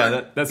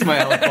 Yeah, that's my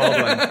Alec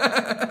Baldwin.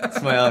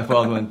 That's my Alec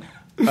Baldwin.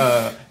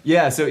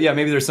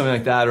 Maybe there's something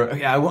like that, or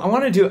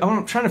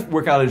I'm trying to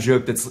work out a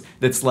joke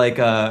that's like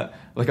a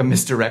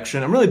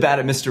misdirection. I'm really bad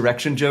at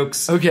misdirection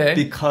jokes. Okay.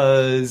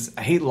 Because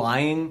I hate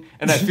lying,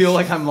 and I feel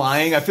like I'm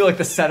lying. I feel like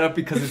the setup,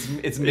 because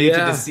it's made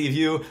to deceive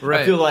you. Right.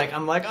 I feel like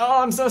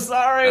I'm so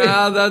sorry.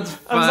 That's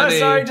funny. I'm so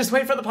sorry. Just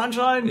wait for the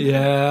punchline.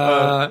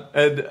 Yeah.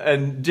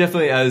 And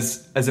definitely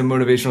as a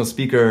motivational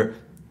speaker,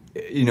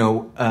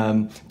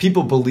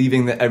 people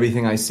believing that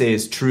everything I say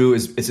is true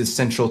is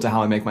essential to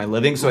how I make my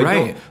living. So I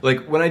don't,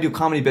 like when I do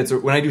comedy bits or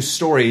when I do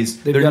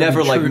stories, they're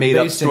never like made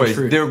up stories.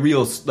 They're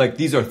real. Like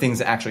these are things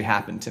that actually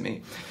happened to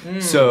me.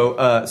 So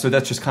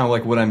that's just kind of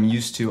like what I'm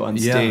used to on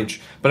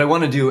stage. But I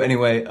want to do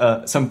anyway,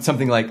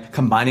 something like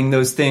combining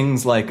those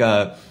things,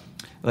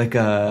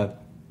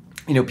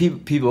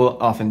 people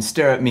often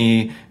stare at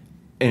me.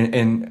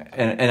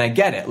 And I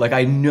get it. Like,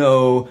 I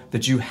know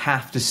that you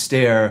have to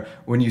stare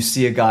when you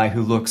see a guy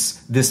who looks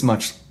this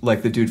much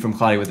like the dude from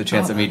Cloudy with a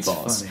Chance of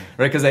Meatballs. Funny.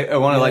 Right? Because I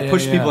want to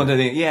push people into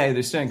thinking,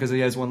 they're staring because he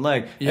has one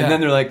leg. Yeah. And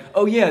then they're like,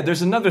 oh yeah,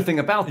 there's another thing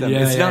about them.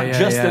 It's not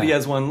just that he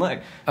has one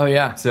leg. Oh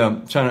yeah.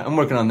 So I'm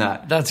working on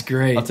that. That's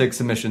great. I'll take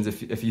submissions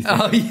if you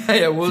think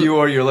if you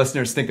or your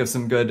listeners think of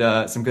some good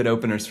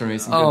openers for me.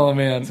 Some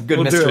good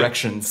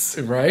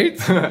misdirections. Right?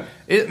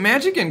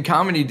 Magic and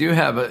comedy do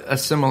have a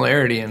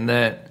similarity in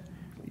that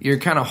you're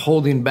kind of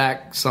holding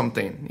back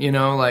something,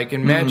 like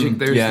in magic,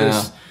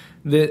 there's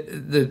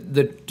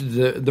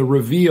the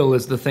reveal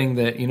is the thing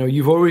that,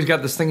 you've always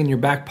got this thing in your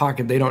back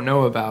pocket they don't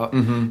know about.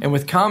 And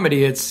with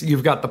comedy,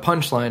 you've got the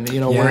punchline,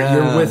 where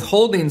you're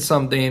withholding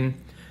something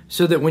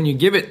so that when you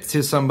give it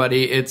to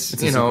somebody, it's a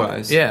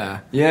surprise.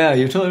 Yeah. Yeah,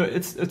 you're totally,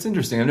 it's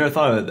interesting. I've never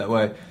thought of it that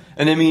way.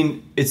 And I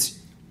mean, it's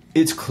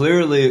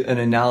clearly an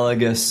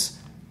analogous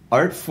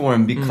art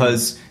form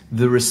because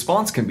the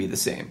response can be the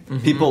same.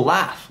 People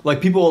laugh.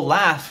 People will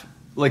laugh,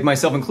 like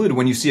myself included,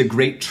 when you see a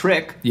great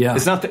trick. Yeah.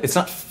 It's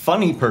not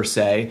funny per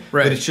se,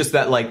 but it's just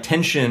that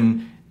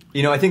tension.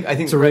 I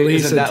think to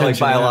release isn't that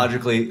tension,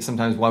 biologically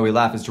sometimes why we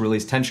laugh is to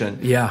release tension.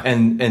 Yeah.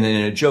 And in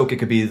a joke it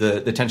could be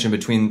the tension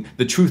between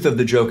the truth of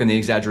the joke and the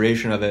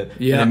exaggeration of it.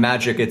 Yeah. And in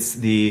magic it's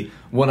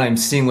what I'm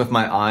seeing with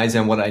my eyes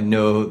and what I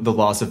know the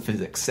laws of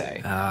physics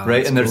say.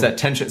 Right? And there's that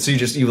tension. So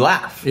you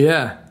laugh.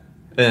 Yeah.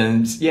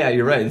 And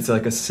you're right. It's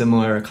like a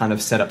similar kind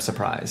of setup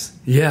surprise.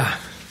 Yeah.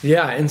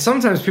 Yeah. And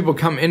sometimes people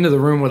come into the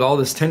room with all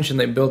this tension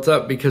they built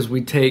up because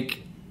we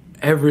take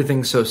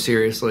everything so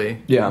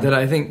seriously. Yeah. That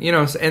I think,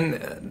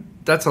 and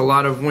that's a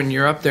lot of when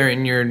you're up there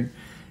and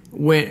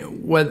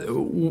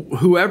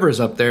whoever's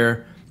up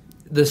there,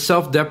 the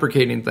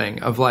self-deprecating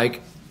thing of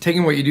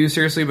taking what you do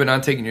seriously but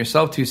not taking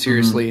yourself too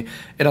seriously,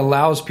 it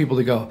allows people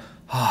to go,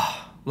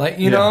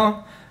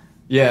 know?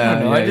 Yeah. I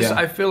don't know.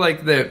 I feel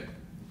like that.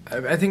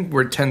 I think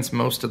we're tense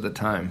most of the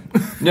time.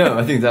 No,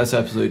 I think that's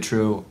absolutely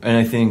true. And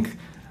I think,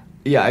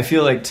 I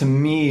feel like to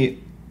me,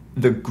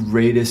 the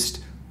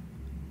greatest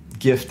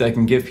gift I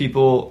can give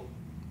people,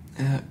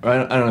 I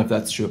don't know if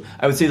that's true.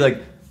 I would say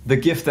the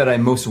gift that I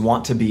most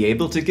want to be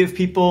able to give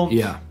people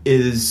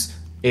is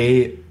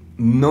a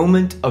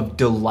moment of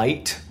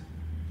delight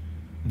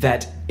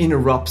that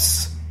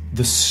interrupts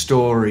the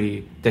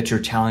story that you're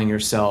telling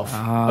yourself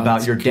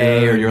about your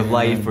day or your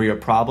life or your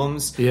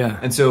problems. Yeah.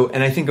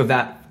 And I think of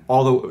that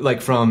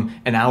from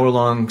an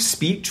hour-long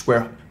speech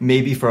where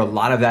maybe for a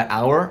lot of that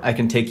hour I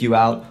can take you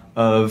out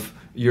of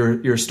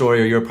your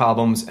story or your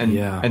problems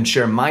and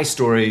share my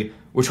story,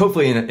 which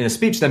hopefully in a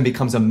speech then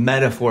becomes a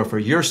metaphor for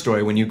your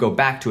story when you go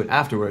back to it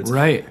afterwards.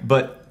 Right.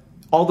 But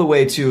all the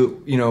way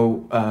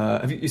to,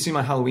 have you seen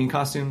my Halloween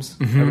costumes?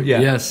 Mm-hmm.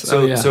 Yeah. Yes.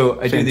 So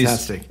I do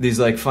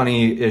these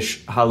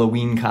funny-ish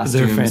Halloween costumes.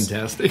 They're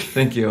fantastic.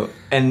 Thank you.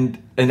 And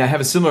I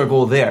have a similar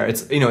goal there.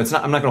 It's it's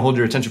not. I'm not going to hold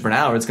your attention for an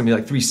hour. It's going to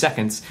be 3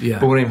 seconds. Yeah.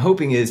 But what I'm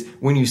hoping is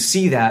when you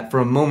see that for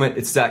a moment,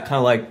 it's that kind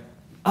of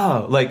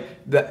oh, like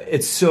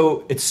it's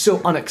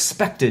so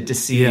unexpected to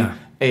see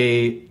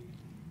a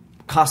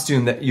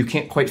costume that you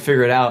can't quite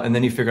figure it out, and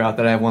then you figure out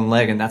that I have one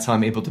leg, and that's how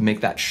I'm able to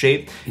make that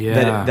shape.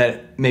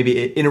 That maybe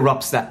it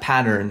interrupts that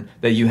pattern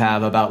that you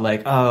have about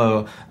like,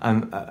 oh,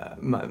 I'm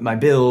my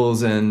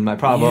bills and my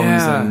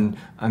problems, and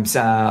I'm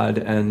sad,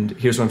 and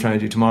here's what I'm trying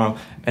to do tomorrow,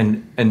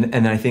 and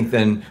I think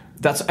then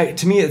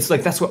to me it's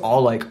like that's what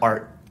all like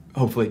art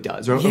hopefully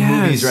does, or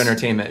movies or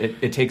entertainment.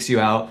 It takes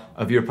you out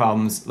of your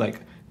problems, like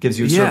gives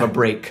you sort of a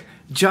break.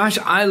 Josh,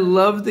 I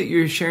love that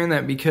you're sharing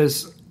that,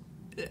 because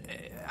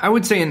I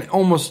would say in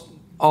almost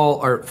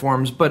all art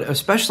forms, but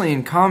especially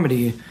in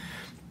comedy,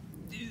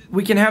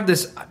 we can have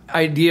this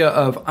idea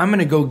of, I'm going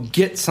to go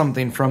get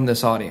something from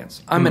this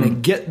audience. I'm going to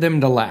get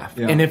them to laugh.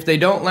 Yeah. And if they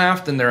don't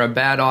laugh, then they're a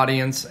bad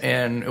audience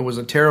and it was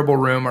a terrible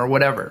room or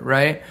whatever,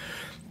 right?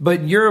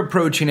 But you're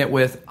approaching it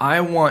with,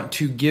 I want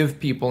to give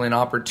people an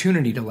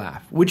opportunity to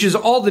laugh, which is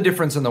all the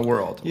difference in the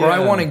world. Yeah. Or I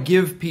want to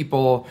give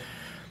people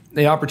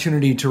the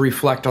opportunity to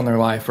reflect on their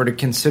life or to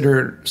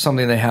consider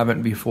something they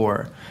haven't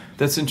before.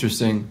 That's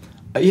interesting.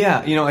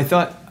 I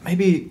thought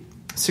maybe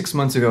 6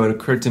 months ago it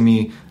occurred to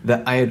me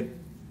that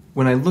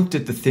when I looked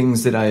at the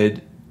things that I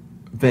had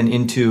been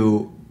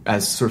into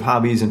as sort of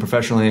hobbies and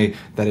professionally,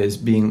 that is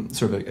being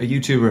sort of a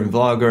YouTuber and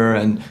vlogger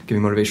and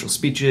giving motivational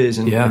speeches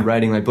and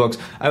writing my books,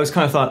 I was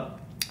kind of thought,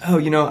 I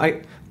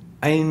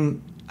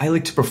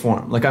like to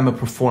perform. Like I'm a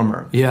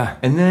performer. Yeah.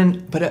 And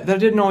then, but that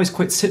didn't always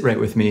quite sit right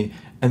with me.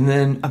 And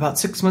then about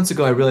 6 months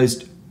ago, I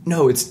realized,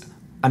 no,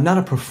 I'm not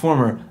a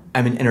performer.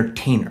 I'm an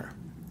entertainer.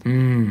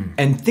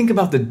 And think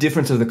about the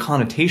difference of the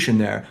connotation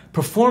there.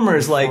 Performer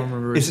is like,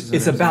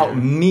 it's about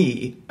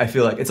me, I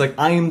feel like. It's like,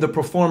 I am the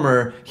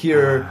performer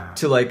here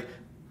to like,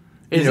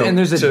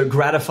 to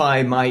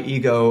gratify my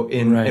ego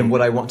in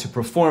what I want to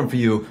perform for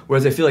you.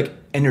 Whereas I feel like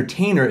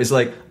entertainer is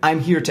like, I'm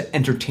here to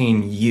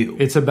entertain you.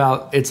 It's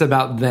about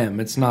them.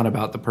 It's not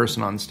about the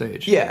person on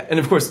stage. Yeah, and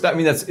of course,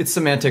 it's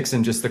semantics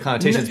and just the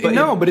connotations.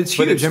 But it's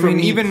huge. I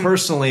mean, even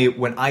personally,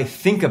 when I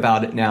think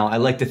about it now, I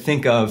like to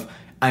think of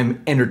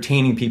I'm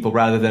entertaining people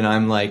rather than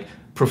I'm like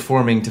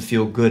performing to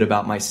feel good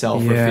about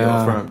myself or feel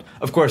affirmed.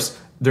 Of course,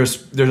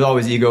 there's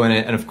always ego in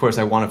it, and of course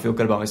I want to feel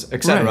good about myself,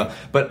 etc. Right.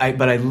 But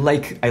I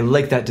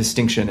like that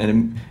distinction,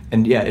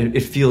 and it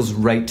feels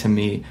right to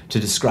me to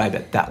describe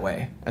it that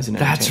way as an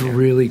entertainer. That's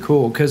really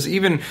cool, because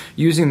even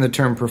using the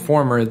term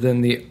performer, then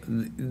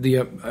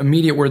the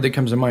immediate word that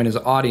comes to mind is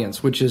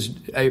audience, which is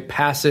a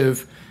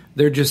passive.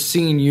 They're just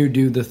seeing you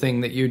do the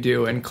thing that you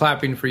do and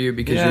clapping for you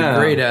because you're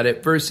great at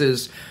it,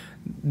 versus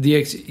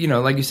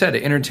like you said,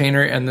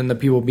 entertainer, and then the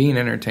people being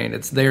entertained.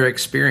 It's their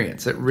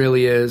experience. It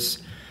really is.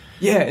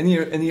 Yeah, and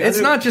it's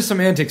not just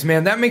semantics,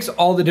 man. That makes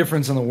all the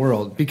difference in the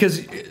world.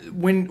 Because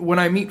when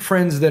I meet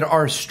friends that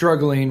are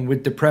struggling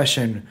with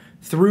depression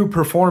through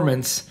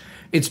performance,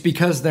 it's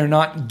because they're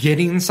not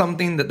getting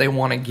something that they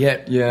want to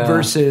get,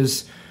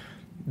 versus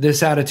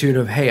this attitude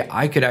of, hey,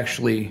 I could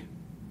actually,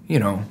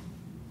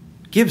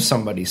 give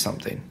somebody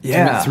something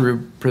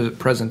through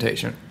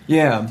presentation.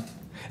 Yeah.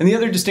 And the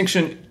other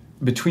distinction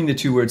between the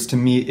two words to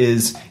me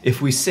is,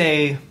 if we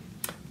say,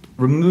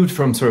 removed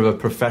from sort of a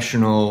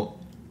professional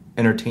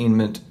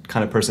entertainment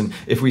kind of person,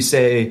 if we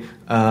say,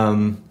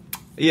 I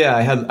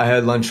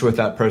had lunch with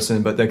that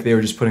person, but like they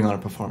were just putting on a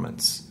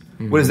performance.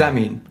 What does that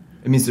mean?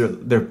 It means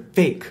they're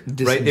fake,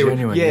 right? They were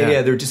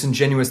they're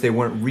disingenuous. They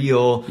weren't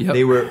real. Yep.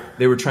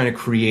 They were trying to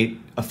create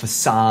a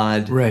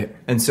facade, right?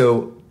 And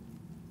so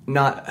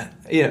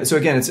so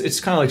again, it's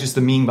kind of like just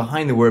the meaning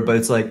behind the word, but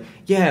it's like,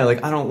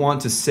 like I don't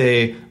want to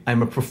say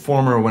I'm a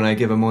performer when I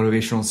give a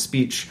motivational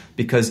speech,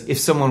 because if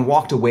someone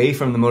walked away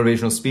from the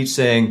motivational speech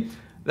saying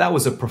that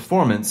was a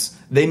performance,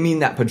 they mean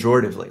that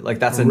pejoratively, like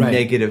that's a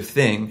negative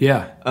thing.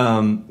 Yeah.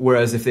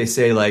 Whereas if they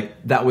say like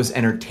that was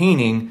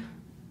entertaining,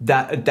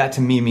 that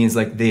to me means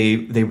like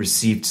they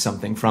received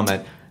something from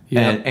it,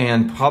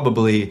 and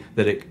probably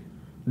that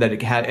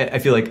it had. I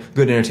feel like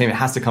good entertainment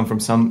has to come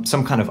from some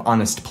kind of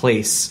honest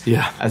place,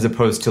 as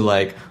opposed to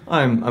like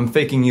I'm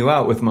faking you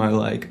out with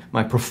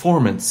my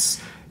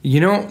performance. I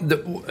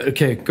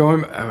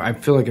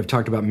feel like I've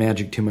talked about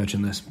magic too much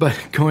in this, but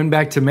going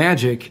back to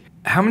magic,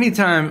 how many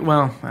times?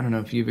 Well, I don't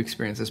know if you've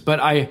experienced this, but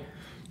I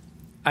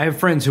have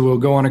friends who will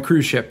go on a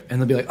cruise ship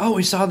and they'll be like, "Oh,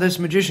 we saw this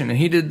magician and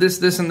he did this,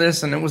 this, and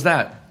this, and it was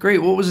that.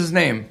 Great. What was his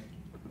name?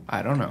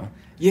 I don't know."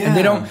 Yeah.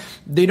 And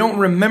they don't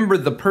remember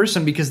the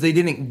person because they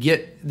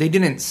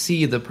didn't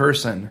see the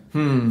person.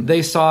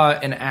 They saw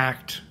an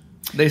act.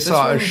 They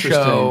saw a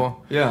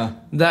show. Yeah.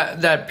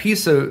 That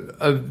piece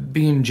of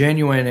being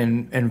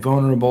genuine and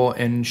vulnerable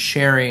and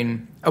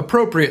sharing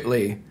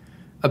appropriately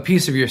a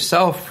piece of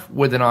yourself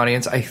with an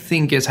audience, I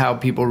think, is how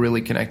people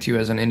really connect to you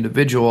as an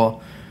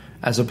individual,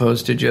 as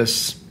opposed to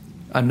just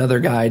another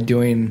guy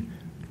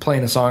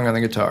playing a song on the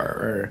guitar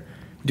or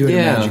doing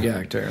a magic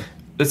act.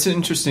 That's an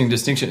interesting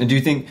distinction. And do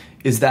you think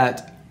is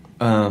that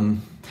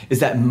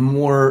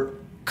more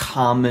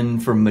common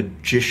for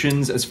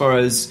magicians, as far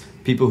as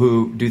people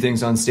who do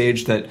things on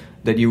stage, that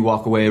you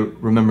walk away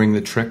remembering the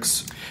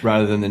tricks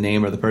rather than the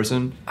name or the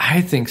person?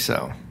 I think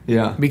so.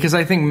 Yeah. Because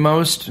I think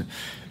most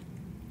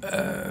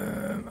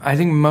I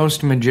think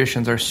most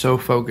magicians are so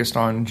focused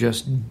on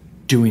just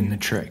doing the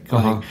trick.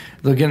 Like,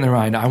 they'll get in their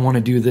mind, I want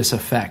to do this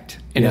effect.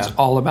 And it's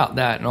all about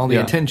that and all the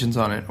attention's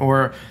on it.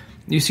 Or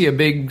you see a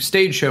big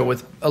stage show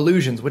with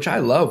illusions, which I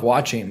love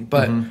watching.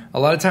 But a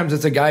lot of times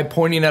it's a guy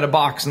pointing at a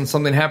box and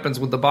something happens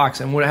with the box.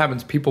 And what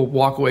happens? People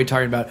walk away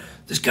talking about,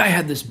 this guy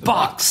had this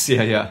box.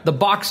 The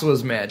box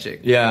was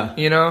magic.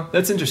 You know?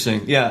 That's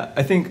interesting. Yeah.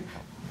 I think,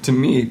 to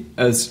me,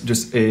 as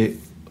just a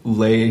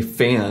lay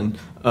fan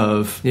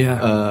of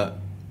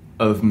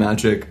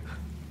magic,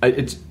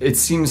 it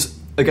seems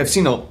like I've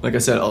seen, like I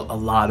said, a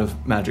lot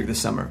of magic this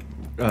summer.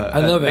 I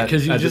love it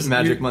because you've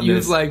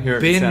like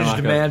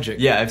binged magic.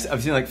 Yeah,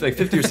 I've seen like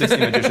 50 or 60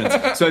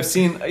 magicians. So I've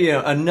seen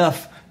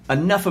enough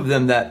of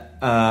them that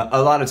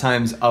a lot of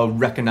times I'll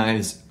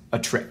recognize a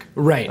trick.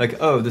 Right.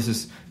 Like, oh, this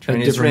is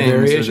Chinese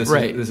rings, or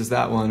this is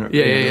that one, or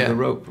the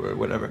rope, or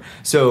whatever.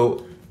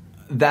 So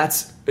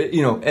that's, I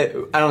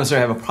don't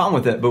necessarily have a problem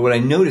with it, but what I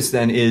notice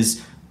then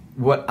is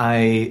what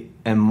I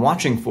am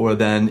watching for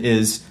then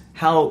is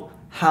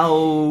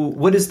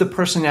what is the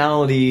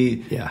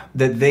personality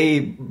that they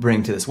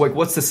bring to this?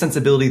 What's the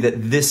sensibility that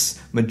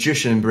this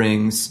magician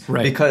brings?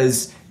 Right.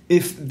 Because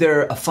if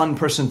they're a fun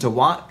person to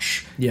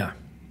watch,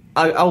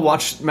 I'll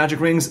watch Magic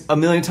Rings a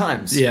million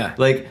times. Yeah.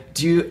 Like,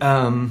 do you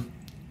know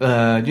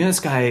this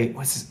guy?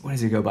 What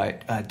does he go by?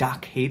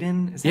 Doc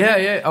Hayden? Is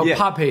that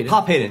Pop Hayden.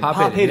 Pop Hayden.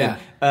 Yeah.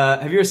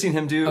 Have you ever seen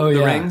him do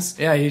the rings?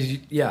 Yeah,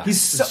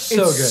 he's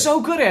so good.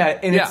 So good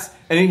at it.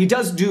 And he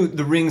does do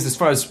the rings as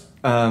far as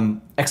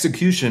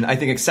execution, I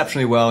think,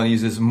 exceptionally well, and he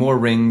uses more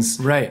rings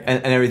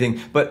and everything.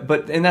 But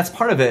that's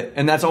part of it,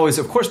 and that's always,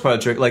 of course, part of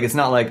the trick. Like, it's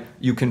not like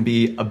you can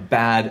be a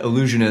bad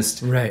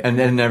illusionist and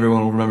then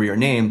everyone will remember your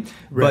name.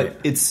 But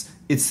it's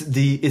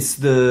the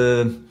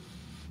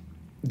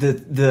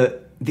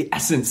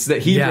essence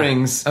that he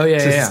brings to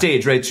the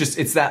stage, right?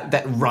 It's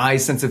that wry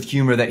sense of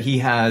humor that he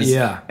has,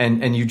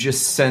 and you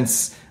just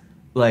sense,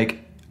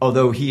 like,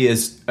 although he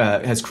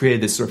has created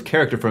this sort of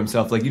character for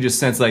himself, like, you just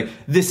sense, like,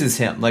 this is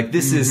him, like,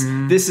 this is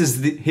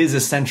his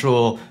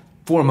essential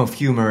form of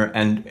humor,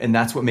 and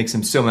that's what makes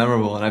him so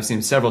memorable. And I've seen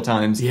him several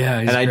times,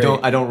 and I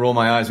don't roll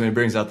my eyes when he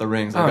brings out the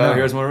rings. Like,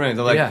 here's more rings.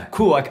 I'm like,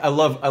 cool. I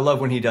love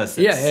when he does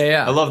this.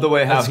 I love the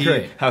way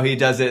how he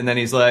does it, and then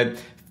he's like,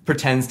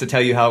 pretends to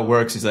tell you how it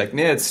works. He's like,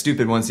 it's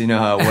stupid once you know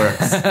how it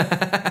works.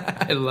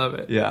 I love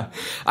it. Yeah.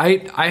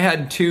 I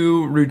had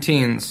 2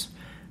 routines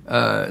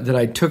that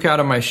I took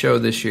out of my show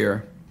this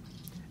year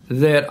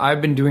that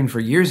I've been doing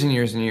for years and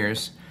years and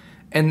years.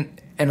 And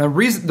the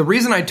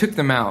reason I took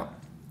them out,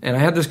 and I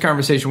had this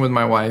conversation with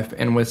my wife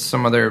and with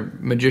some other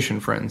magician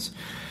friends,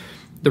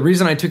 the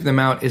reason I took them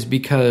out is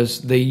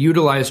because they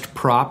utilized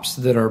props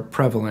that are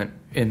prevalent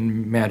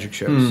in magic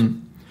shows.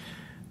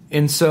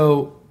 And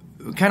so,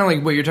 kind of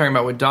like what you're talking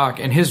about with Doc,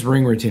 and his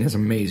ring routine is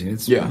amazing.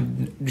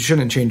 You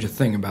shouldn't change a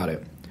thing about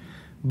it.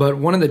 But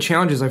one of the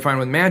challenges I find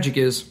with magic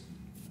is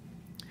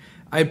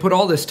I put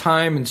all this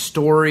time and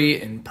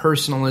story and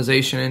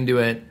personalization into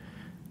it,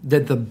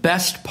 that the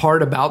best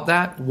part about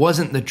that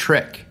wasn't the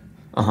trick.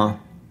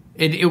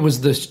 It was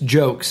the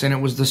jokes, and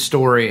it was the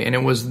story, and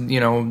it was,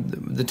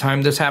 the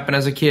time this happened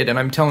as a kid, and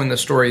I'm telling the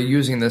story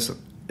using this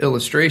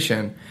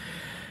illustration.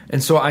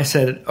 And so I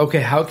said,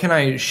 okay, how can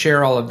I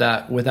share all of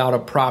that without a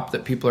prop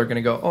that people are going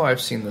to go, oh,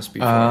 I've seen this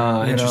before.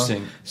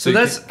 Interesting. So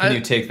that's can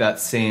you take that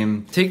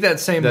same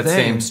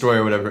same story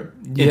or whatever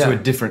into a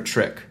different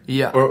trick,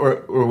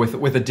 or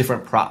with a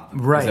different prop,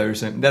 right? Is that what you're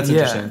saying? That's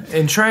interesting.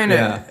 And trying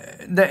to,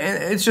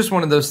 it's just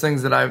one of those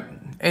things that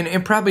and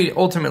it probably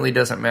ultimately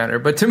doesn't matter,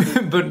 but to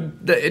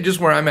me, just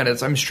where I'm at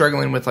is I'm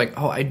struggling with, like,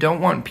 I don't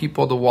want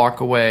people to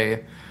walk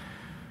away.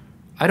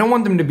 I don't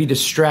want them to be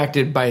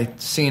distracted by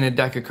seeing a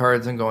deck of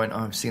cards and going, oh,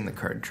 I've seen the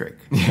card trick.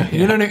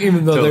 You know what I mean?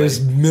 Even though there's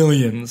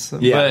millions.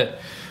 But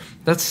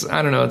that's,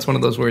 I don't know, it's one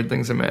of those weird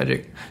things in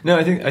magic. No,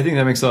 I think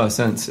that makes a lot of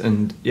sense.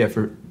 And if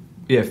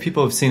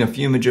people have seen a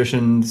few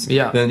magicians,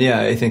 then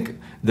I think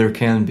there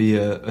can be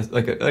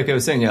like I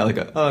was saying,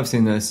 oh, I've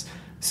seen this.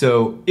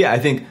 So I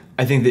think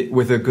that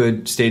with a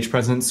good stage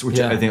presence, which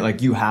I think,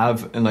 like, you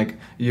have, and, like,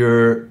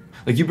 you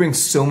bring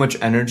so much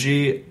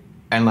energy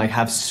and, like,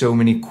 have so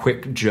many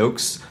quick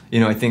jokes.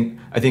 I think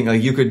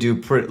like you could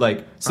do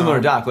similar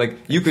to Doc. Like,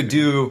 you could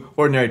do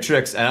ordinary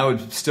tricks, and I would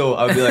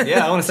be like,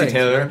 I want to see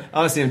Taylor. I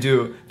want to see him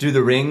do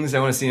the rings. I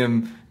want to see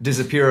him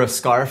disappear a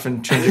scarf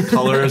and change the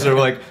colors or,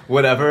 like,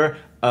 whatever.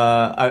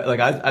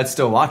 I'd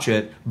still watch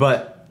it,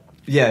 but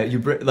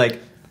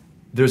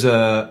there's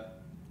a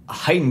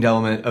heightened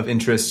element of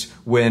interest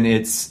when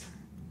it's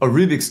a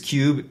Rubik's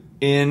Cube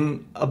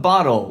in a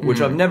bottle,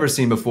 which I've never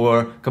seen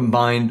before,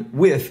 combined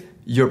with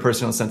your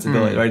personal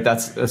sensibility, right?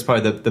 That's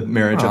probably the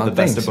marriage of the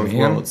best of both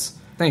worlds.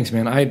 Thanks,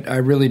 man. I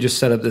really just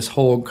set up this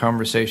whole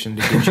conversation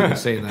to get you to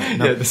say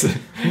that.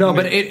 No,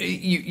 but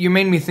you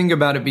made me think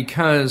about it,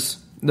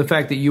 because the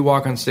fact that you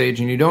walk on stage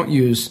and you're not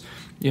using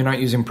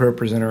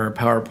ProPresenter or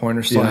PowerPoint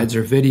or slides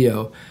or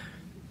video,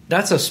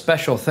 That's a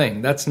special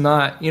thing. That's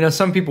not,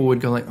 some people would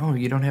go like, oh,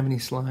 you don't have any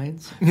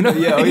slides?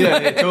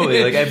 Yeah,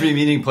 totally. Like every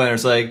meeting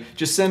planner's like,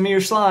 just send me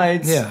your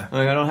slides. Yeah. I'm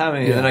like, I don't have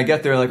any. Yeah. And then I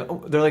get there,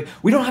 like, they're like,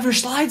 we don't have your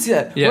slides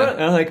yet. Yeah. What?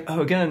 And I'm like,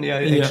 oh, again,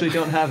 I actually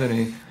don't have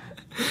any.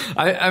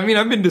 I mean,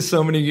 I've been to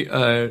so many,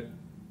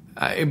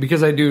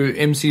 because I do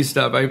MC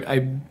stuff,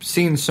 I've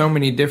seen so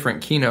many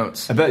different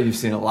keynotes. I bet you've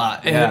seen a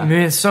lot. And Yeah.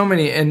 man, so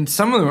many, and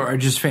some of them are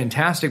just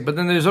fantastic. But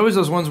then there's always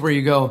those ones where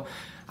you go,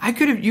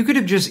 you could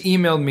have just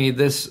emailed me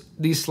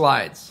these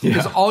slides,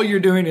 because all you're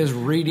doing is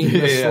reading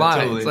the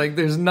slides. Totally. Like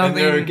there's nothing.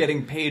 And they're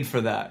getting paid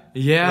for that.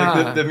 Yeah.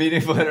 Like the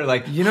meeting planner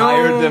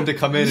hired them to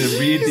come in and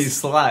read these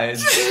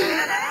slides.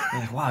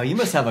 Like, wow, you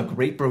must have a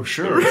great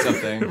brochure or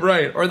something.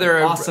 Right. Or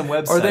they're awesome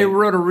website. Or they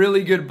wrote a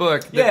really good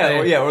book.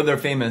 Or they're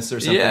famous or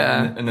something.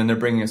 Yeah. And then they're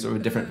bringing a sort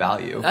of different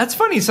value. That's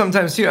funny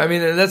sometimes too. I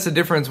mean, that's the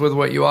difference with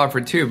what you offer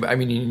too. I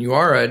mean, you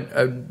are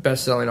a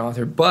best-selling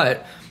author,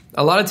 but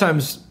a lot of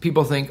times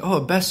people think, oh,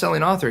 a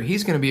best-selling author,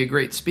 he's going to be a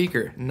great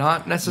speaker.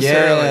 Not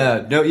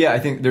necessarily. I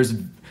think there's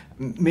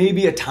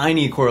maybe a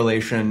tiny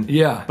correlation.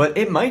 Yeah. But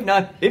it might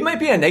not. It might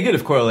be a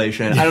negative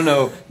correlation. I don't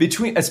know.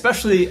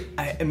 Especially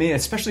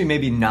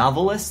maybe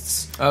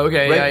novelists.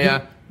 Okay, right?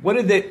 yeah. What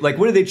did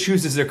they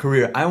choose as their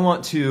career? I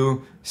want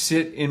to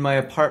sit in my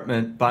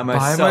apartment by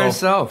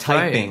myself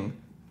typing. Right.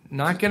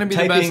 Not going to be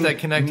the best at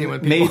connecting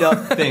with people. Made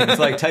up things,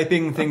 like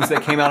typing things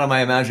that came out of my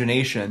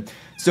imagination.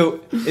 So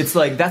it's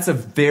like that's a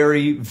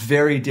very,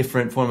 very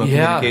different form of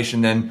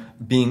communication than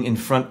being in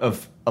front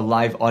of a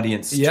live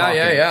audience talking.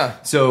 Yeah.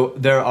 So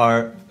there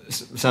are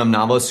some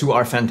novelists who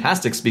are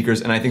fantastic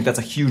speakers, and I think that's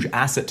a huge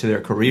asset to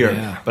their career.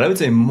 Yeah. But I would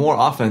say more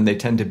often they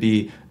tend to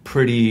be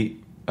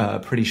pretty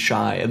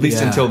shy, at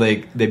least until they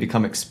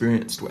become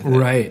experienced with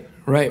it.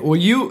 Right. Well,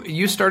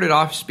 you started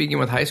off speaking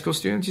with high school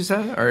students, you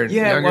said? Or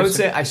I would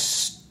say I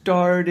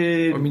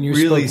started. I mean, you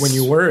really spoke when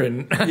you were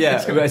in.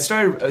 I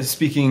started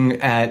speaking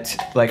at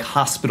like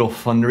hospital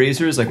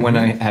fundraisers, like when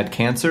I had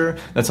cancer.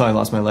 That's how I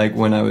lost my leg,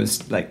 when I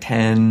was like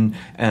 10,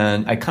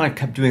 and I kind of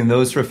kept doing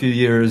those for a few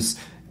years.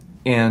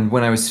 And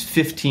when I was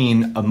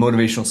 15, a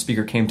motivational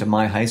speaker came to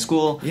my high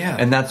school,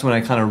 and that's when I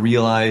kind of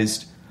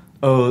realized,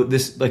 oh,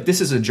 this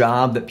is a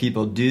job that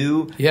people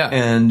do,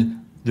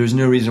 and there's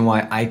no reason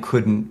why I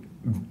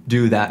couldn't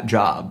do that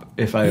job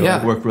if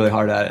I worked really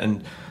hard at it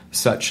and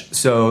such.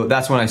 So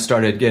that's when I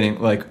started getting,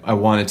 like, I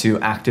wanted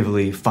to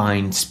actively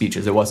find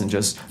speeches. It wasn't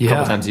just a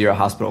couple times a year a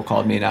hospital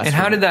called me and asked. And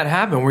how did that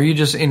happen? Were you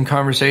just in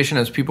conversation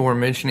as people were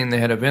mentioning they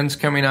had events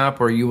coming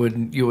up, or you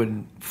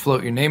would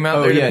float your name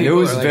out there? Yeah, to people?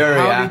 it was very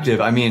active.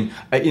 I mean,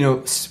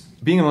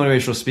 being a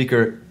motivational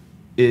speaker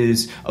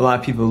is, a lot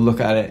of people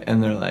look at it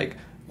and they're like,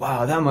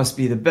 wow, that must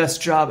be the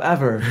best job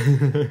ever.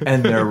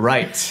 And they're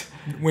right.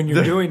 When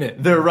you're doing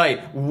it, they're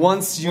right.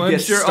 Once you get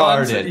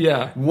started,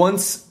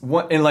 once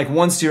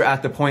you're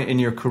at the point in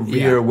your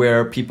career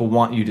where people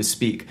want you to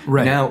speak,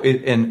 now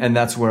and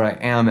that's where I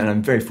am, and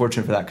I'm very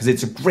fortunate for that, because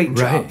it's a great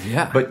job.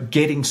 But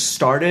getting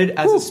started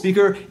as a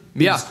speaker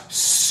is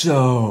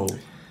so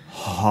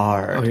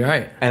hard. Oh, you're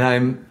right.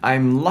 And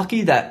I'm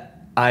lucky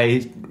that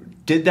I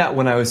did that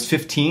when I was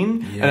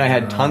 15, and I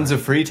had tons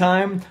of free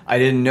time. I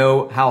didn't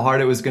know how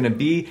hard it was going to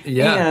be,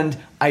 and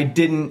I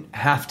didn't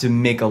have to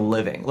make a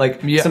living.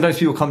 Like sometimes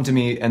people come to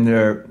me and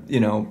they're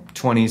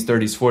 20s,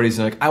 30s, 40s, and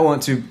like, I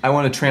want to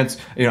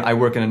I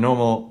work in a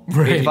normal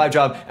 8 to 5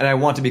 job, and I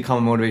want to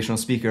become a motivational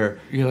speaker.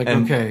 You're like,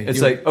 and okay,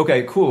 it's like,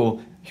 okay,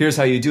 cool. Here's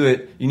how you do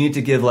it. You need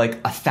to give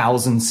like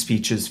 1,000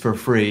 speeches for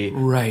free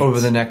over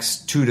the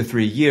next 2 to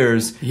 3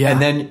 years,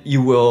 and then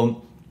you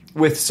will,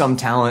 with some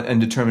talent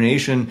and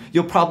determination,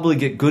 you'll probably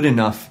get good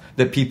enough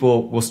that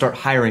people will start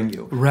hiring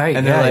you.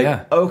 And they're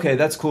like, okay,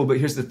 that's cool, but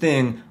here's the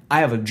thing. I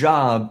have a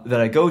job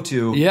that I go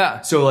to.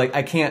 So like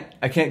I can't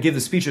give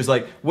the speeches.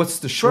 Like, what's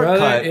the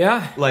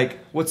shortcut? Like,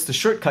 what's the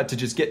shortcut to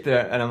just get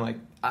there? And I'm like,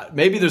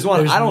 maybe there's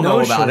one. I don't know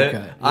about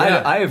it.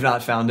 I have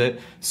not found it.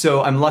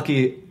 So I'm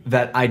lucky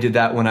that I did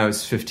that when I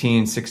was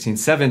 15, 16,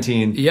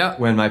 17,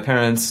 when my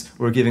parents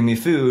were giving me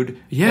food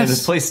and a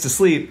place to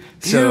sleep.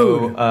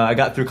 So I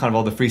got through kind of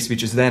all the free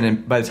speeches then,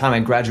 and by the time I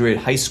graduated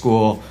high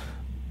school,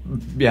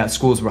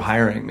 schools were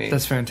hiring me.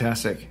 That's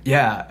fantastic.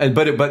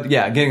 But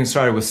getting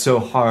started was so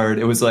hard.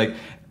 It was like,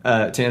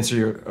 to answer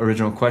your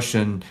original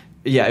question,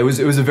 it was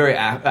a very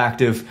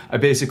active. I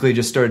basically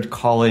just started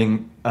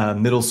calling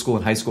middle school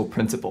and high school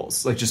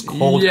principals, like just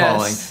cold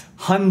calling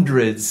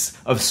hundreds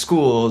of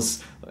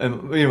schools.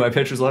 And my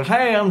pitch was like,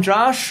 "Hey, I'm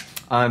Josh.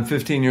 I'm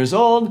 15 years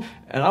old,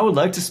 and I would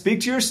like to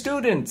speak to your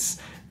students."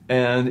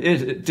 And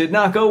it did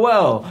not go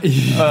well.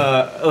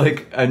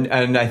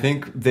 And I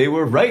think they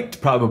were right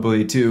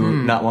probably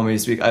to not want me to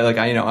speak. I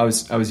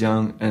was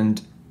young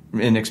and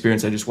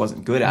inexperienced. I just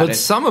wasn't good at it. But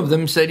some of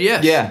them said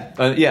yes.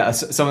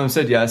 Some of them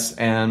said yes,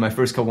 and my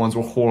first couple ones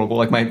were horrible.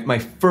 Like my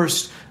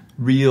first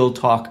real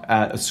talk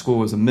at a school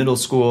was a middle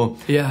school,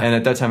 and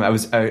at that time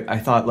I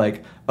thought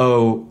like,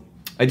 oh,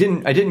 I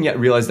didn't yet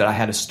realize that I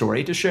had a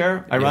story to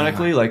share.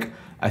 Ironically, like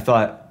I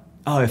thought,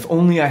 oh, if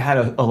only I had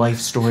a life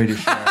story to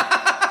share.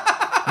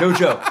 No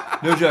joke.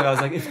 No joke. I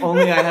was like, if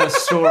only I had a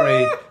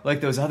story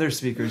like those other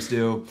speakers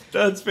do.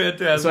 That's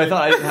fantastic. So I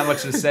thought I didn't have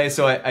much to say.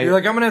 So you're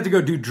like, I'm gonna have to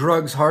go do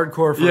drugs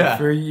hardcore for a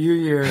few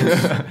years.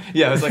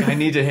 Yeah, I was like, I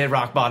need to hit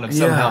rock bottom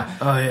somehow.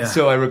 Oh yeah.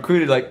 So I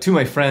recruited like 2 of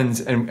my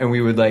friends, and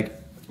we would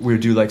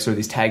do like sort of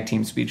these tag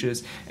team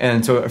speeches.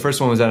 And so our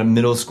first one was at a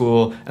middle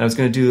school, and I was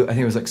going to do, I think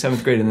it was like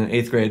 7th grade and then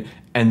 8th grade.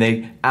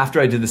 And after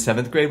I did the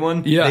 7th grade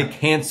one, they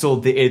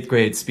canceled the 8th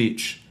grade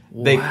speech.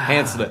 Wow. They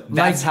canceled it.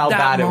 That's how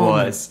bad it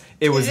was.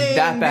 It was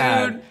that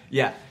bad. Dude.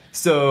 Yeah.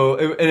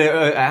 So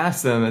I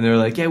asked them, and they were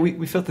like, yeah,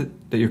 we felt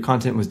that your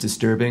content was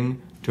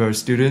disturbing to our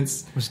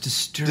students. Was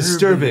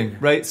disturbing,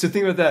 right? So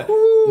think about that.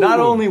 Ooh. Not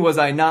only was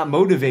I not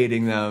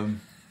motivating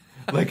them,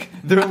 like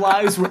their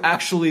lives were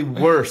actually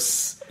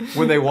worse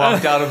when they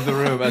walked out of the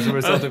room as a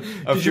result of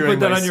Did you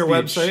put that on your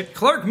website?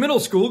 Clark Middle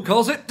School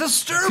calls it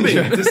disturbing.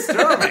 Yeah,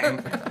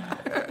 disturbing.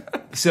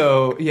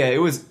 So yeah, it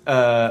was.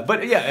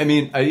 But yeah, I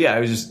mean,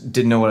 I just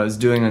didn't know what I was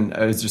doing, and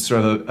I was just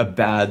sort of a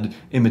bad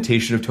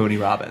imitation of Tony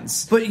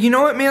Robbins. But you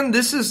know what, man?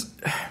 This is.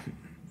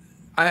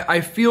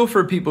 I feel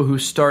for people who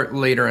start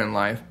later in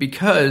life,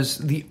 because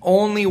the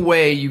only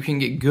way you can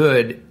get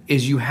good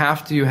is you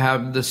have to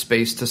have the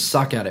space to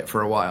suck at it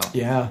for a while.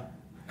 Yeah.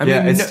 I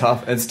mean, it's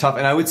tough. It's tough.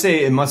 And I would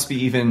say it must be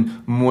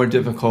even more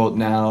difficult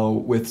now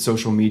with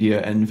social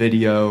media and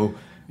video.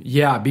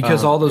 Yeah,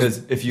 because all those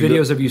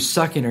videos of you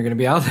sucking are going to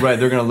be out there. Right,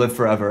 they're going to live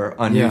forever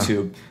on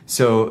YouTube.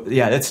 So,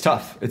 yeah, it's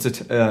tough. It's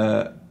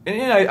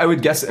and I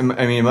would guess, I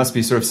mean, it must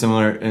be sort of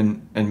similar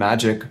in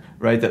magic,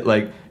 right? That,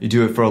 like, you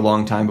do it for a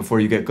long time before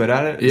you get good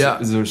at it. Yeah.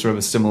 Is there sort of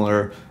a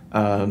similar,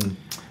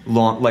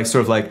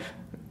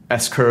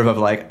 S-curve of,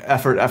 like,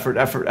 effort,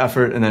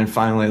 and then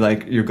finally,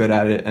 like, you're good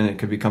at it and it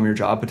could become your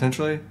job,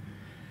 potentially?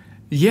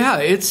 Yeah,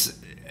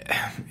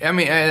 I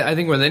mean, I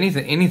think with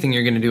anything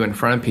you're going to do in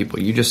front of people,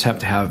 you just have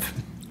to have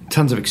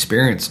tons of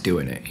experience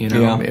doing it, you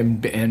know?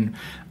 Yeah. And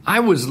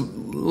I was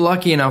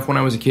lucky enough when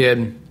I was a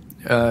kid,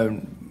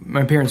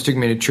 my parents took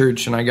me to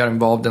church, and I got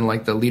involved in,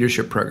 like, the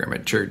leadership program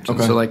at church. Okay.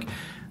 And so, like,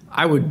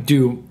 I would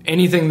do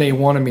anything they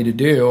wanted me to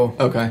do.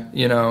 Okay.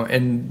 You know,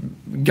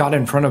 and got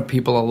in front of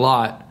people a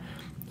lot.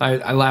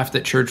 I laughed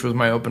that church was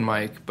my open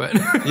mic, but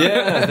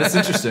yeah, that's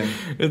interesting.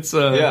 It's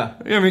I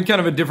mean,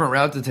 kind of a different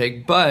route to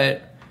take,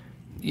 but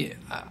yeah,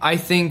 I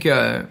think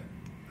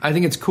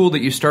it's cool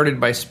that you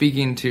started by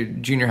speaking to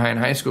junior high and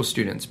high school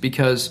students,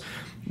 because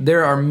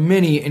there are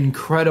many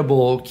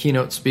incredible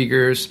keynote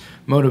speakers,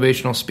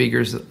 motivational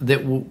speakers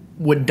that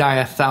would die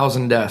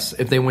 1,000 deaths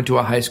if they went to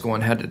a high school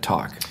and had to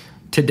talk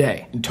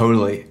today.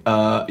 Totally.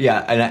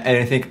 Yeah, and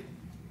I think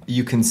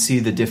you can see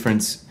the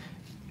difference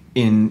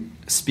in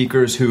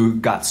speakers who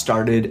got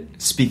started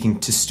speaking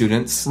to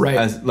students, right,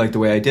 as like the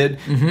way I did,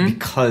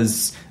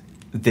 because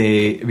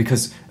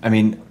I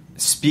mean,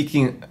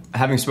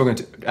 having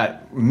spoken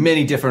at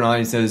many different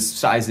audiences,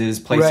 sizes,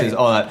 places, right,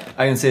 all that,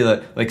 I can say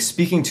that, like,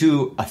 speaking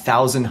to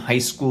 1,000 high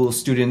school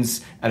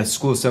students at a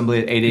school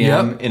assembly at 8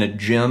 a.m. in a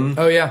gym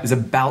is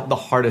about the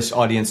hardest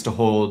audience to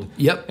hold.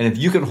 Yep. And if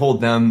you can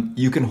hold them,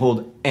 you can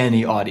hold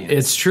any audience.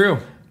 It's true.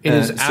 It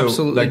is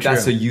absolutely true.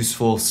 That's a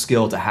useful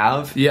skill to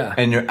have. Yeah.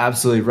 And you're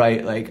absolutely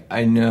right. Like,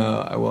 I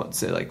know, I won't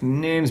say, like,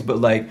 names,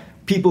 but, like,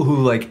 people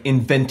who, like,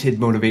 invented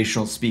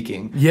motivational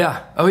speaking.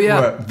 Yeah. Oh,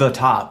 yeah. Who are the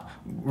top,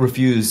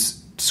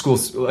 refuse school,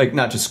 like,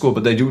 not just school,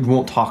 but they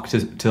won't talk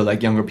to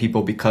like, younger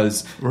people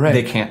because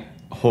they can't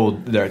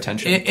hold their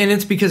attention. And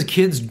it's because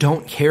kids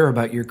don't care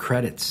about your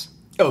credits.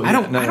 Oh, I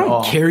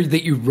don't care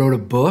that you wrote a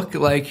book.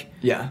 Like,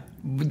 yeah.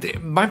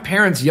 My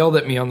parents yelled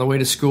at me on the way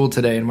to school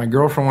today, and my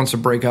girlfriend wants to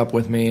break up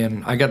with me,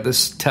 and I got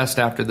this test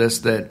after this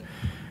that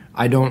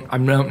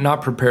I'm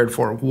not prepared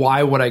for.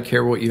 Why would I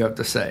care what you have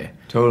to say?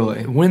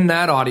 Totally. Win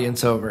that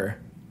audience over,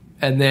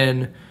 and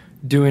then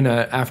doing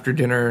a after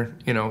dinner,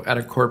 you know, at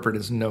a corporate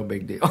is no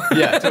big deal.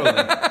 Yeah,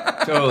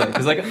 totally.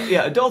 Because, like,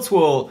 yeah, adults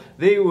will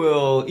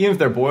even if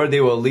they're bored,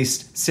 they will at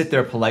least sit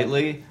there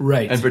politely,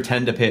 right, and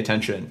pretend to pay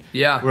attention.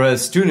 Yeah.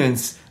 Whereas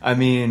students, I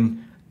mean,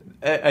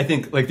 I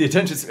think, like, the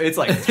attention, it's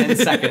like a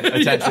 10-second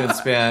attention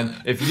span.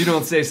 If you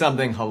don't say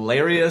something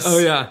hilarious,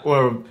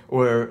 or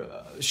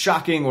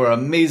shocking or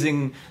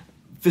amazing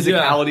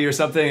physicality or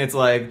something, it's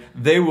like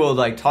they will,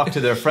 like, talk to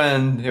their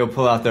friend, they'll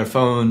pull out their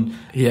phone,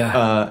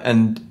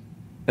 and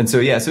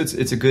so so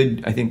it's a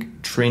good, I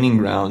think, training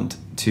ground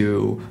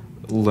to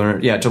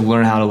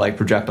learn how to, like,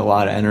 project a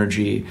lot of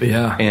energy,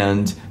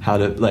 and how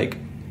to, like,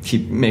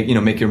 make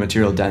your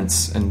material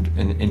dense and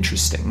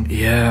interesting.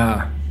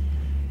 Yeah.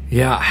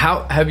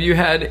 How have you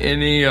had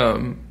any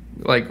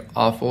like,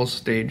 awful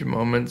stage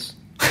moments?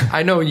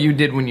 I know you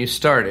did when you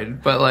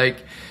started, but, like,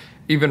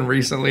 even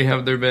recently,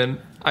 have there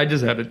been? I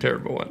just had a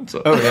terrible one.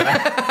 So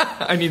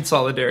I need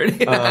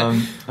solidarity.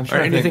 I'm or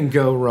anything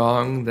go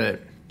wrong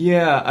that?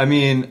 Yeah, I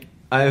mean,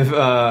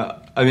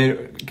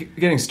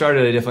 getting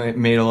started, I definitely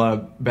made a lot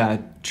of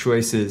bad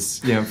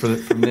choices, you know, for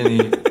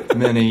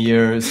many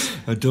years.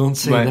 Don't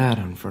say that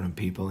in front of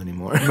people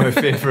anymore. My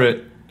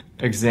favorite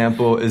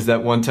example is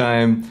that one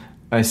time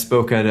I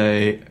spoke at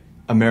a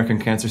American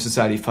Cancer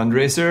Society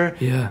fundraiser.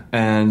 Yeah.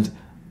 And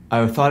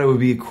I thought it would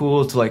be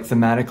cool to like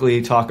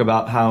thematically talk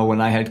about how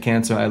when I had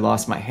cancer, I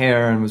lost my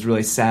hair and was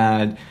really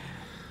sad.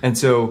 And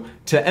so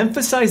to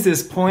emphasize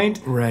this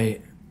point,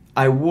 right,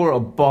 I wore a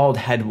bald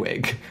head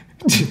wig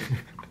to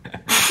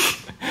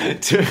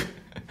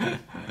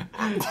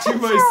my speech.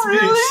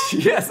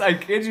 Really? Yes, I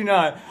kid you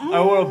not. I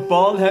wore a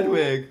bald head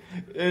wig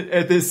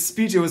at this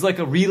speech. It was like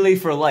a relay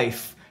for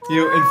life.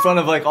 In front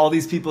of like all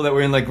these people that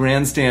were in like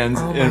grandstands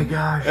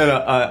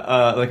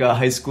at a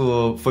high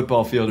school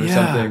football field or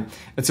something.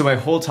 And so my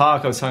whole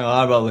talk, I was talking a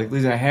lot about like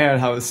losing my hair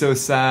and how it was so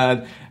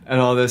sad and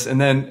all this.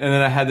 And then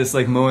I had this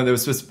like moment that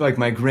was supposed to be like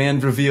my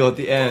grand reveal at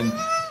the end.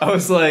 I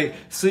was like,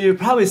 so you're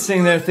probably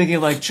sitting there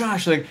thinking like,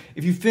 Josh, like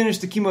if you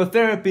finished the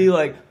chemotherapy,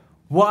 like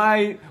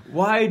why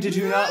did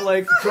you not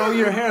like grow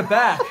your hair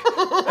back?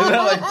 And then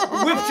I like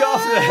whipped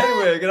off the head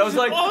wig, and I was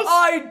like,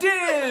 I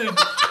did.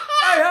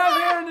 I have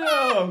hair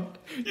now.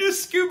 You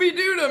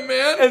Scooby-Dooed him,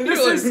 man. And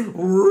this is,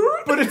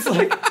 but it's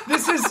like,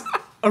 this is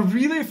a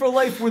relay for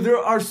life where there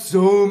are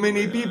so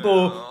many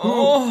people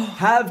who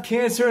have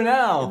cancer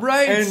now.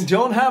 Right. And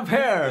don't have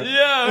hair.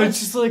 Yeah. And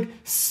it's just like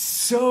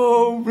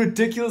so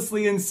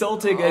ridiculously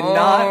insulting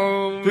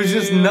and there's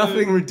just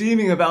nothing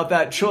redeeming about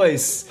that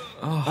choice.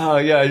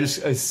 I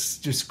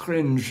just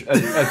cringe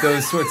at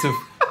those sorts of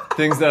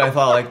things that I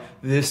thought like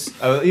this,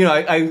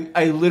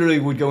 I literally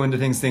would go into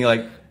things thinking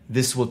like,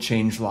 this will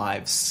change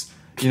lives.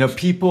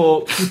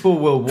 People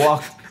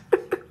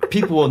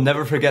will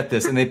never forget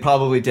this, and they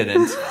probably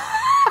didn't.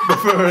 But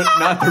for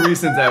not the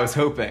reasons I was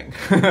hoping.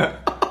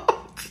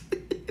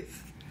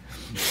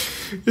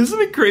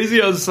 Isn't it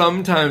crazy how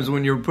sometimes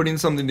when you're putting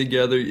something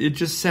together, it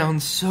just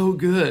sounds so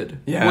good?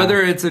 Yeah.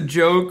 Whether it's a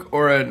joke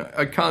or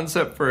a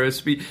concept for a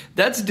speech.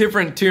 That's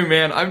different too,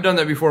 man. I've done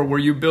that before where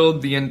you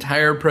build the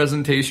entire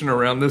presentation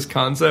around this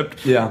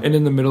concept. Yeah. And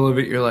in the middle of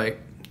it, you're like,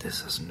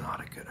 this is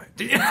not a good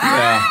idea.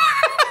 Yeah.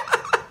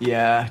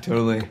 Yeah,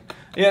 totally.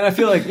 Yeah, and I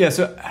feel like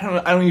so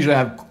I don't usually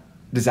have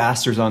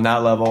disasters on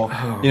that level.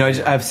 I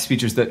have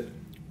speeches that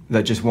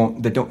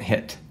don't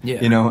hit. Yeah.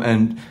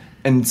 And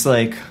it's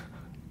like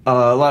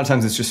a lot of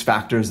times it's just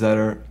factors that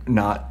are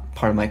not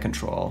part of my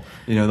control.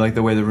 Like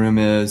the way the room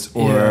is,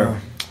 or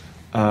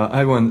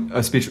I had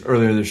a speech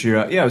earlier this year.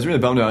 I was really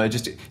bummed out.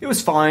 It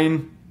was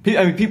fine.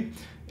 I mean, people,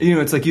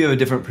 it's like you have a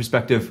different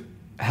perspective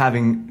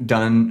having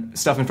done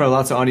stuff in front of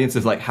lots of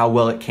audiences, like how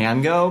well it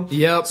can go.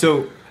 Yep.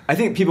 So I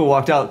think people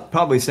walked out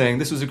probably saying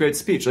this was a great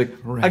speech. Like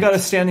I got a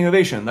standing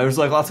ovation. There was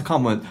like lots of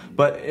compliments,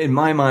 but in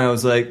my mind I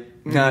was like,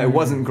 nah, it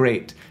wasn't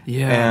great.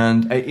 Yeah.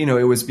 And it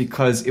was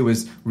because it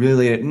was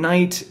really late at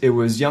night. It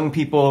was young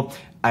people.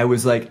 I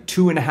was like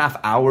 2.5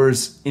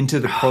 hours into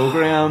the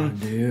program.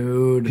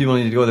 Dude. People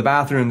needed to go to the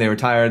bathroom. They were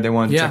tired. They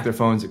wanted to check their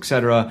phones,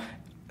 etc.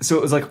 So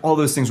it was like all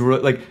those things were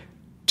like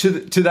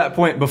to that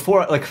point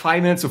before, like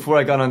 5 minutes before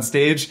I got on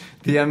stage,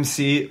 the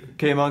MC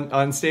came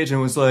on stage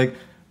and was like,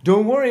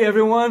 don't worry,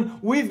 everyone.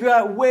 We've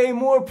got way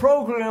more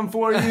program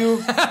for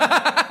you.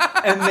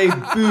 And they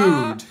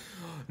booed.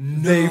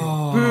 They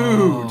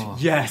booed.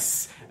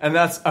 Yes. And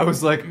I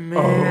was like, Man.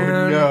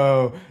 Oh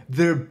no.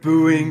 They're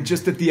booing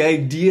just at the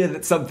idea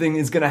that something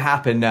is going to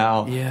happen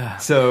now. Yeah.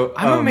 So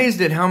I'm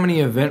amazed at how many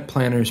event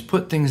planners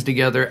put things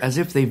together as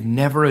if they've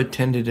never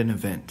attended an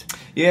event.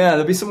 Yeah,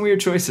 there'll be some weird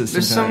choices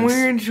There's sometimes.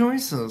 some weird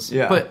choices.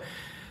 Yeah. But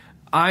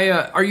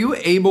are you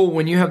able,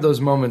 when you have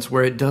those moments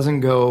where it doesn't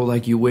go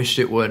like you wished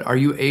it would, are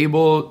you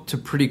able to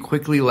pretty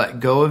quickly let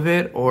go of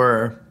it,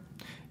 or?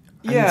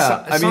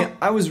 Yeah, I mean,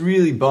 I was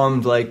really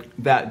bummed like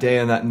that day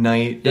and that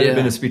night. That had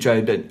been a speech I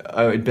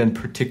had been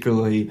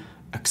particularly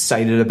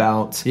excited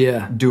about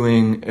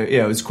doing.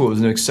 It was cool. It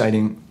was an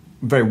exciting,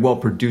 very well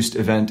produced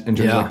event in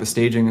terms of like the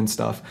staging and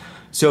stuff.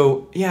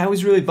 So I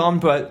was really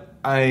bummed, but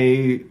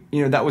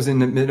that was in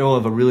the middle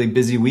of a really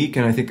busy week,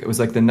 and I think it was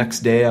like the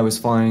next day I was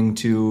flying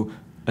to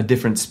a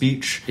different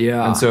speech.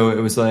 Yeah. And so it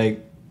was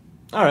like,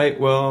 all right,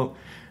 well,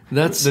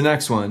 that's the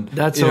next one.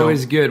 That's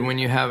always good when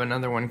you have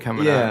another one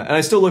coming up. Yeah, and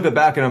I still look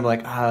back and I'm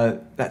like,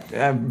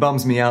 that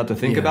bums me out to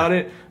think about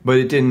it, but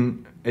it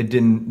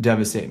didn't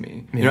devastate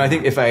me. I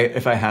think if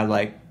I had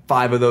like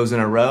 5 of those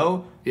in a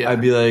row,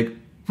 I'd be like,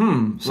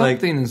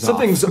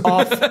 something's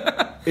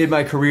off in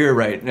my career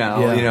right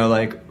now. Yeah.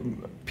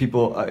 Like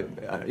people,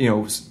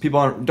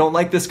 people don't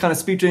like this kind of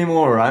speech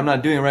anymore, or I'm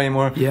not doing it right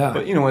anymore. Yeah.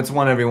 But it's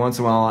one every once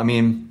in a while. I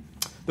mean,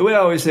 the way I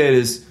always say it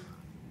is,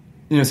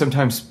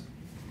 sometimes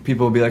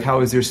people will be like, how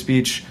was your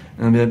speech?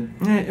 And I'll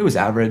be like, it was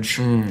average.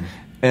 And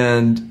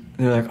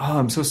they're like, oh,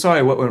 I'm so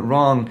sorry, what went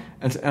wrong?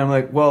 And I'm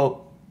like,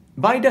 well,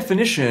 by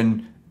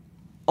definition,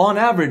 on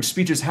average,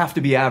 speeches have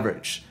to be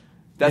average.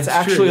 That's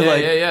actually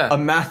a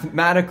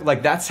mathematic,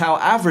 like that's how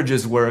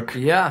averages work.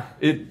 Yeah.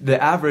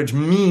 The average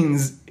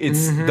means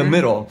it's the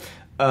middle.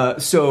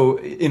 So,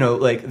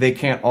 like they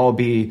can't all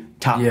be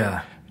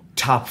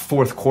top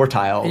fourth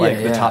quartile,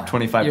 the top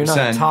 25%. You're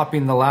not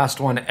topping the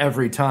last one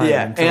every time.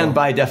 Yeah, and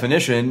by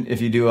definition,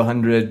 if you do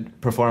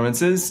 100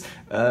 performances,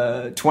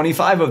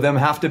 25 of them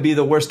have to be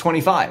the worst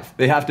 25.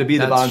 They have to be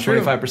the bottom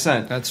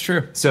 25%. That's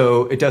true.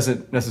 So it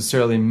doesn't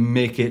necessarily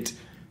make it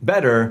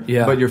better,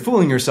 but you're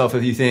fooling yourself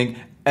if you think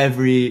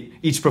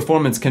each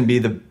performance can be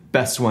the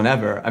best one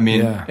ever. I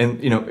mean, Yeah.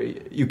 and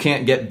you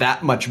can't get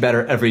that much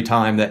better every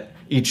time that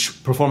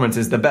each performance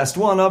is the best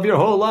one of your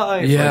whole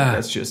life. Yeah. Like,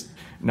 that's just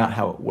not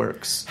how it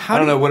works. How I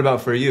don't do know. you- What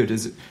about for you?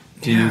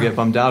 Do you get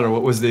bummed out, or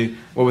what was the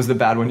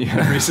bad one you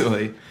had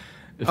recently?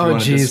 If you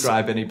want to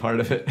describe any part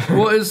of it.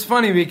 Well, it's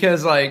funny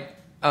because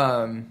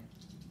I'm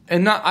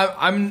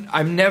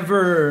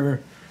never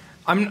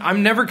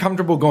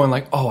comfortable going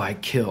like, oh, I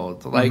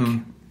killed, like,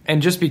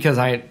 and just because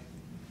I've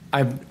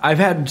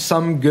had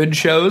some good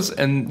shows,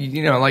 and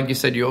like you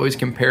said, you always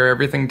compare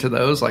everything to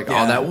those, like,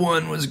 oh, that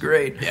one was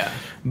great. Yeah.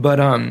 But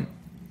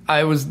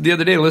I was the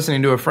other day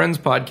listening to a friend's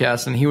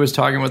podcast, and he was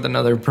talking with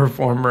another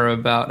performer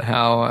about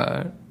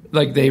how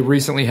like they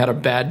recently had a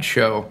bad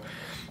show.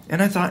 And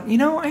I thought,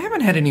 I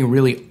haven't had any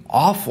really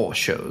awful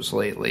shows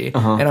lately.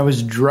 And I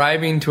was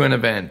driving to an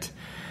event,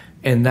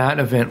 and that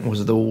event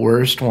was the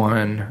worst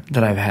one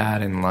that I've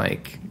had in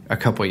like a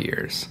couple of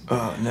years.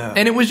 Oh no!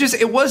 And it was just,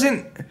 it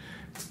wasn't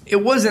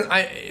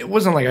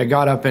like I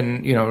got up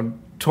and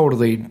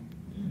totally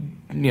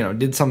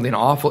did something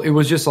awful. It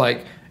was just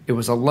like, it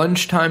was a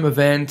lunchtime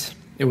event.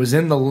 It was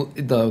in the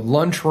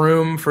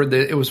lunchroom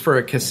it was for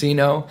a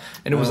casino,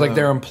 and it was like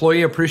their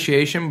employee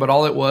appreciation, but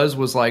all it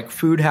was like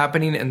food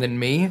happening and then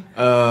me.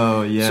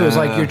 Oh, yeah. So it's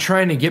like you're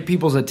trying to get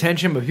people's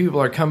attention, but people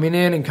are coming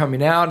in and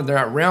coming out, and they're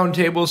at round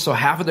tables, so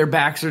half of their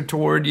backs are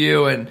toward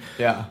you, and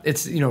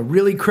it's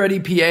really cruddy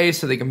PA,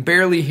 so they can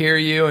barely hear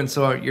you, and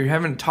so you're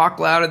having to talk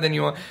louder than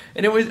you want.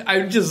 And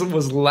I just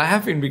was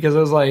laughing because I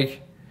was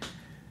like,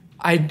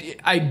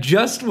 I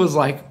just was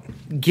like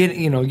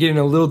getting a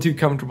little too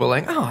comfortable,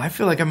 like, oh, I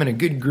feel like I'm in a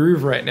good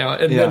groove right now,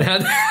 and then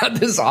had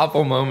this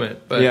awful moment.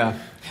 But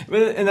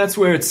and that's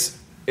where it's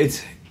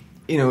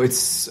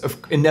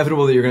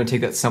inevitable that you're going to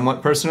take that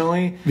somewhat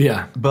personally.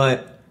 Yeah.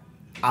 But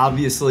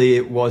obviously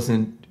it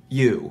wasn't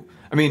you.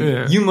 I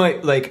mean, you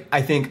might, like,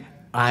 I think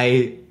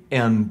I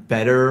am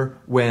better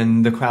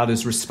when the crowd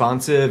is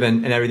responsive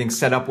and everything's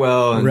set up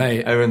well, and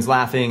everyone's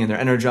laughing and they're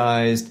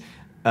energized.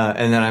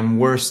 And then I'm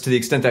worse to the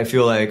extent that I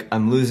feel like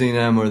I'm losing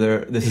them, or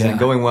this isn't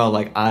going well.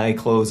 Like, I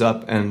close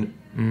up and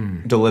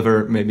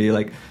deliver maybe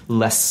like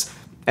less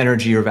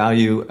energy or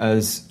value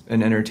as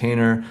an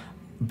entertainer.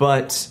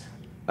 But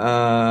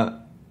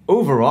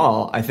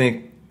overall, I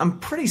think I'm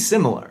pretty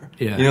similar.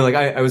 Yeah. Like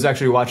I was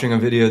actually watching a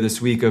video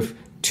this week of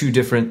 2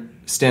 different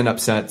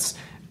stand-up sets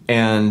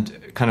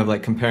and kind of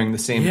like comparing the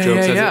same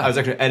jokes. I was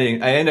actually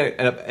editing. I ended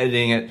up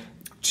editing it.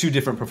 2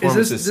 different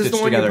performances Is this stitched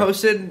the one together. you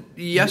posted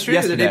yesterday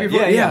or the day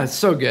before? Yeah, it's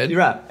so good. You're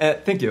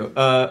right. Thank you.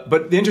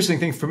 But the interesting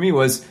thing for me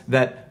was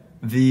that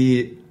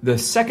the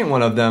second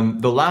one of them,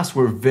 the laughs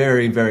were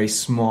very, very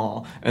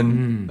small,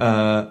 and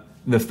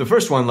the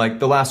first one, like,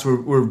 the laughs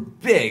were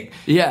big.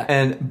 Yeah.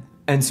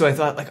 And so I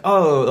thought, like,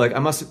 oh, like, I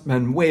must have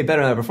been way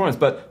better in that performance.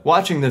 But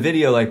watching the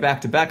video, like, back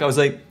to back, I was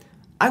like,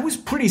 I was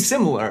pretty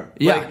similar.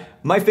 Yeah. Like,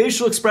 my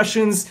facial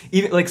expressions,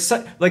 even like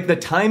the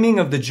timing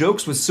of the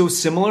jokes was so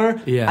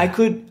similar. Yeah.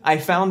 I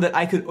found that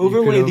I could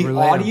overlay the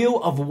audio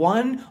of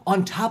one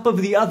on top of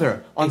the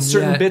other on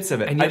certain bits of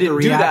it. I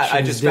didn't do that.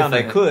 I just found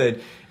I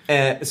could.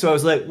 So I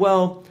was like,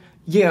 well,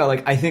 yeah,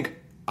 like, I think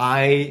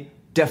I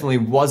definitely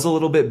was a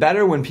little bit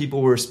better when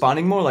people were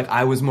responding more. Like,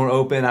 I was more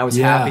open. I was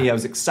happy. I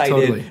was excited.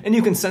 Totally. And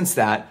you can sense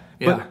that.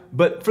 Yeah.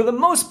 But for the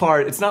most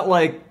part, it's not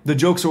like the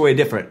jokes are way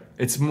different.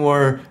 It's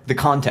more the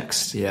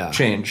context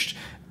changed.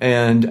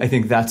 And I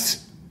think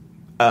that's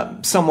a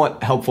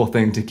somewhat helpful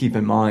thing to keep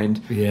in mind.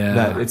 Yeah.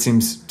 That it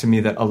seems to me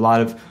that a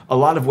lot of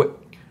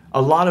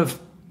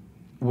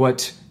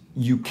what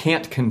you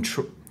can't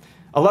control,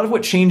 a lot of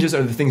what changes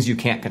are the things you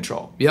can't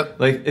control. Yep.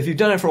 Like, if you've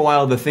done it for a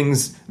while, the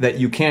things that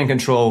you can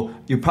control,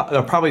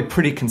 are probably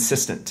pretty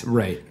consistent.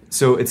 Right.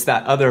 So it's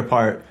that other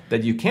part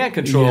that you can't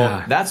control.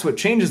 Yeah. That's what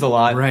changes a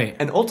lot. Right.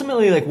 And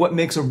ultimately, like, what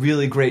makes a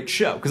really great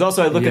show. Because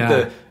also I look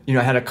at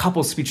I had a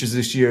couple speeches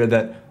this year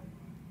that,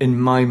 in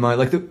my mind,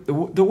 like,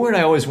 the word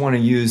I always want to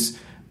use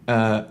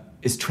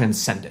is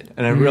transcended.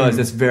 And I realize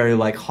that's very,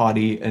 like,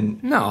 haughty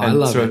and I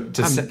love sort it.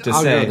 of to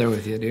I'll say. go there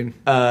with you, dude.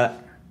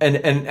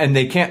 And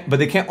they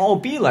can't all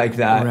be like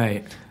that.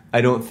 Right.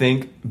 I don't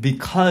think,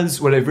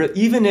 because what I've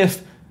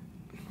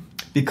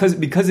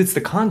because it's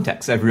the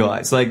context. I've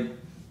realized, like,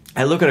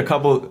 I look at a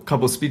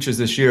couple speeches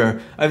this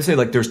year. I would say,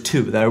 like, there's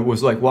 2 that I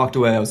was like, walked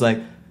away. I was like,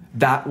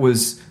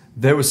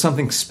 there was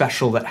something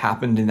special that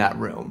happened in that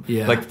room.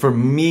 Yeah. Like, for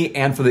me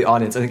and for the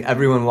audience, I think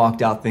everyone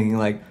walked out thinking,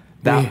 like,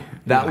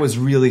 that was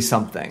really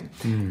something.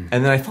 And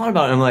then I thought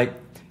about it, and I'm like,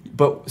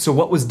 but so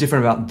what was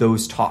different about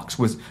those talks?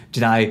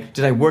 Did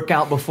I work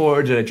out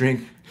before? Did I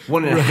drink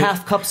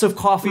 1.5 cups of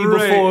coffee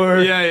before?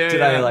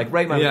 Did I, like,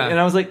 write my? And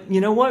I was like,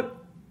 you know what?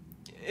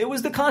 It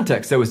was the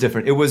context that was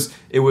different. It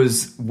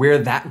was where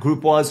that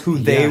group was, who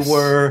they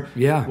were,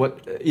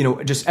 what,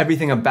 just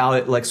everything about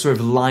it, like, sort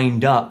of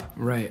lined up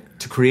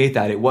to create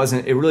that. It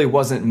really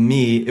wasn't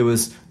me. It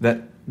was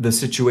that the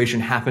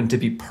situation happened to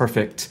be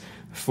perfect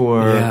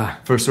for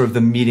sort of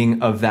the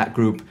meeting of that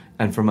group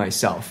and for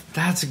myself.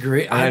 That's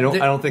great. And I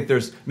don't think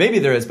maybe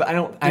there is, but I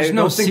don't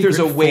think there's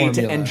a way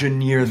to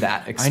engineer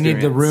that experience. I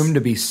need the room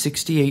to be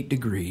 68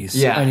 degrees.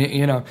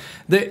 Yeah.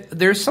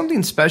 There's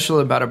something special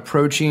about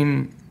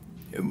approaching,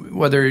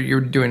 whether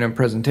you're doing a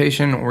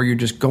presentation or you're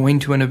just going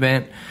to an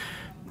event.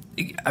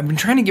 I've been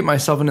trying to get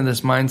myself into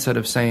this mindset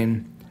of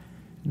saying,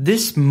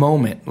 this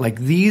moment, like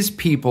these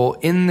people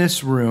in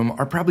this room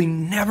are probably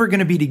never going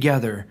to be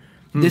together.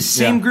 This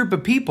same group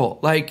of people,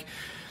 like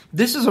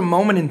this is a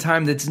moment in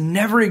time that's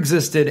never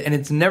existed and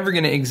it's never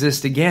going to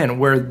exist again,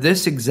 where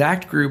this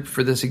exact group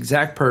for this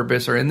exact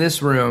purpose are in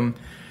this room.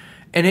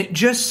 And it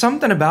just,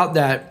 something about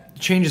that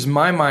changes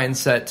my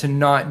mindset to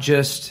not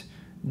just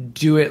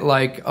do it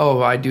like,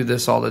 oh, I do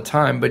this all the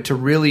time, but to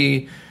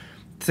really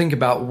think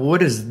about,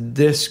 what does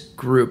this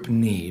group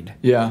need?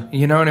 Yeah.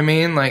 You know what I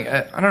mean? Like,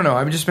 I don't know.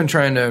 I've just been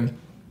trying to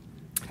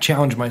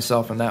challenge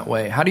myself in that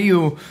way. How do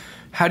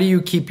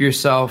you keep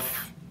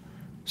yourself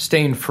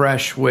staying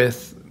fresh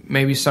with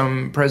maybe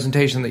some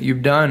presentation that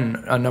you've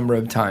done a number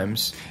of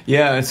times?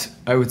 Yeah,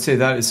 I would say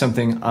that is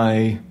something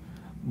I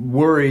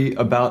worry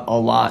about a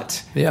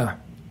lot. Yeah.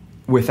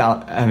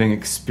 Without having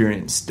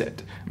experienced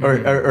it.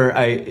 Or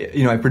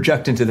I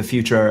project into the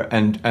future,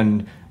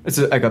 and it's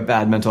like a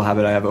bad mental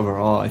habit I have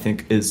overall, I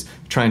think, is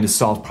trying to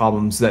solve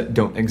problems that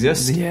don't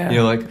exist.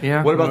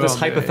 Yeah. What about this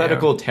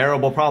hypothetical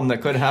terrible problem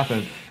that could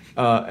happen?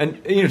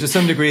 And to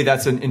some degree,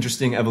 that's an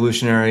interesting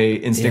evolutionary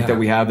instinct that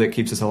we have that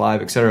keeps us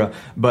alive, etc.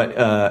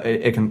 But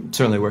it can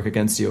certainly work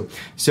against you.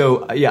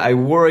 So I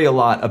worry a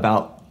lot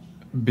about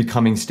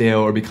becoming stale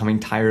or becoming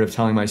tired of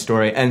telling my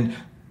story. And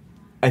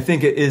I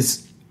think it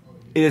is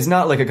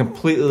not like a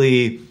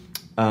completely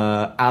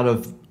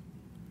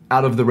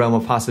out of the realm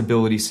of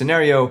possibility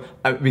scenario,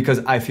 because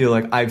I feel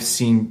like I've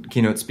seen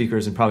keynote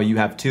speakers, and probably you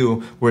have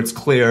too, where it's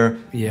clear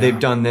they've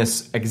done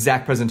this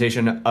exact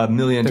presentation a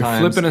million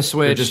times. They're flipping a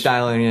switch. They're just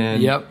dialing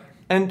in. Yep.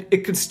 And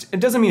it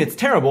doesn't mean it's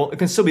terrible. It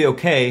can still be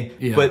okay,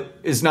 but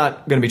it's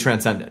not going to be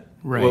transcendent.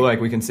 Right. Well,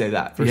 we can say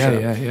that for sure.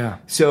 Yeah.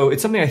 So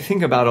it's something I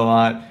think about a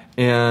lot,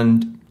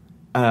 and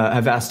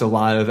I've asked a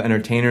lot of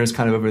entertainers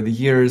kind of over the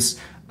years.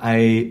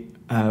 We're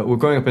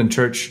growing up in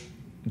church.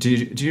 Do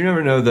you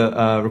ever know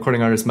the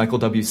recording artist Michael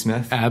W.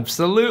 Smith?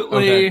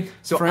 Absolutely. Okay.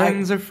 So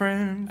friends are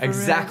friends.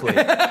 Exactly.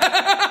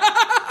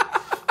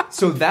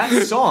 So that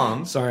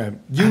song,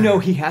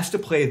 he has to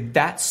play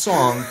that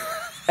song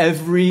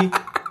every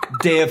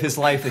day of his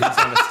life that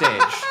he's on a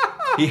stage.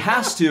 He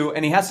has to,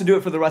 and he has to do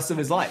it for the rest of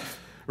his life.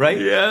 Right?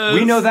 Yes.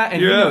 We know that,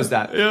 and he knows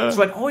that. Yeah.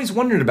 So I'd always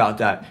wondered about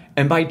that.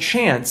 And by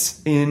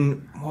chance,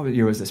 in, what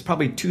year was this?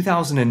 Probably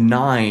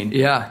 2009.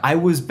 Yeah. I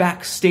was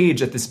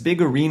backstage at this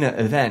big arena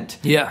event.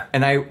 Yeah.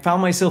 And I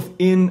found myself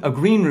in a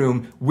green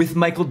room with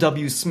Michael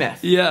W.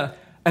 Smith. Yeah.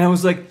 And I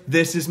was like,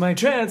 this is my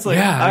chance. Like,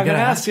 I'm going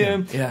to ask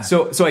him. Yeah.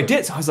 So I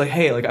did. So I was like,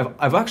 hey, like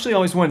I've actually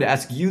always wanted to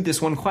ask you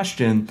this one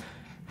question.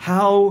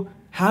 How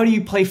do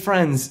you play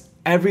Friends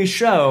every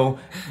show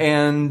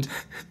and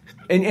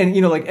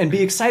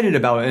be excited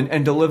about it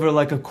and deliver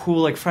like a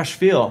cool, like fresh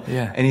feel?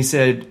 Yeah. And he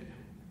said,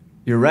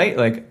 you're right.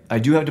 Like, I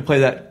do have to play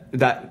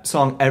that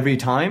song every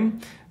time.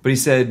 But he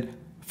said,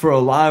 for a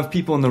lot of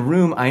people in the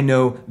room, I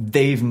know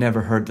they've never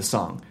heard the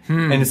song.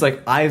 And it's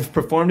like, I've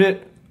performed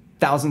it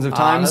thousands of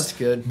times. That's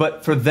good.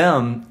 But for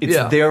them, it's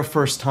their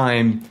first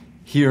time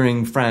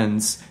hearing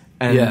Friends.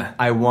 And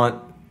I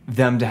want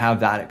them to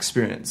have that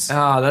experience.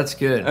 That's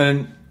good.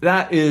 And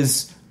that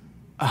is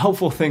a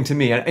helpful thing to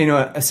me.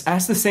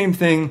 Ask the same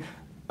thing.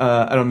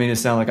 I don't mean to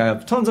sound like I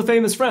have tons of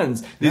famous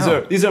friends.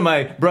 These are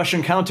my brush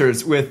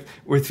encounters with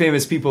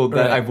famous people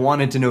that I've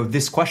wanted to know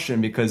this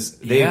question, because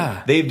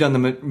they've done the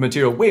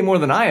material way more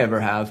than I ever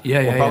have,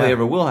 or probably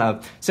ever will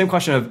have. Same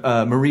question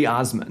of Marie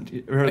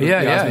Osmond.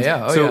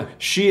 So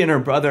she and her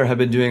brother have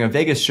been doing a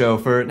Vegas show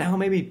for now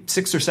maybe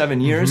 6 or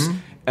 7 years.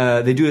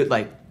 They do it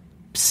like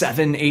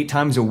 7-8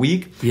 times a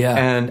week. Yeah.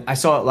 And I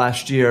saw it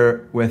last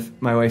year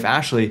with my wife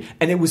Ashley,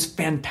 and it was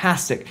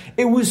fantastic.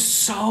 It was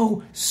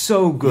so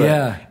good.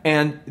 Yeah.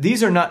 And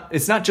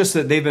it's not just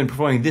that they've been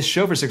performing this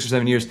show for 6 or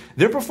 7 years.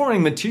 They're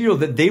performing material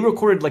that they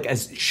recorded like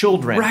as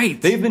children. Right.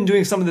 They've been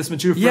doing some of this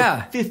material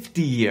for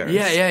 50 years.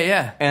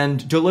 Yeah.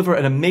 And deliver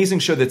an amazing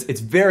show it's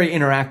very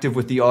interactive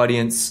with the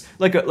audience,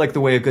 like the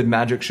way a good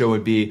magic show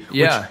would be.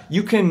 Yeah.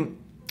 Which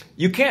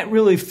you can't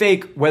really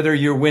fake whether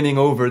you're winning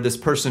over this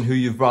person who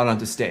you've brought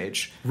onto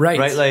stage.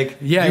 Right. Like,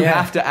 you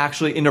have to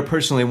actually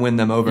interpersonally win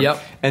them over.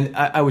 Yep. And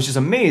I was just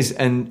amazed.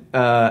 And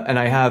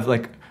I have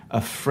like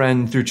a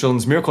friend through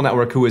Children's Miracle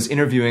Network who was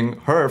interviewing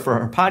her for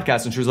her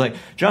podcast. And she was like,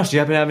 Josh, do you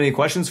happen to have any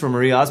questions for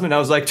Marie Osmond? And I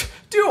was like,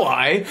 do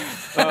I?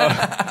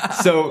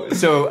 So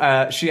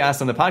she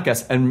asked on the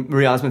podcast, and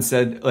Marie Osmond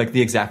said like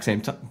the exact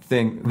same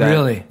thing. That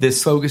really?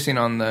 Focusing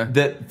on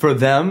that for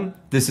them,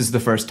 this is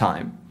the first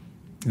time.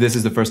 This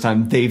is the first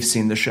time they've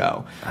seen the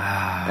show.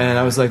 And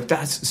I was like,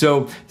 that's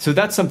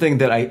something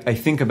that I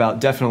think about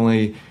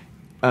definitely,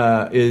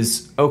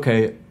 is,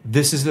 okay,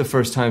 this is the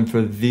first time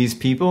for these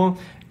people,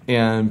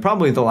 and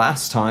probably the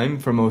last time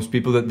for most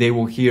people that they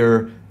will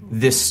hear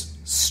this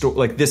story,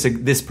 like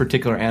this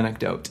particular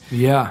anecdote.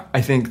 Yeah.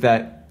 I think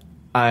that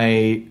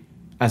I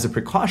as a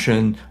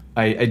precaution,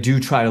 I do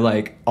try to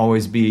like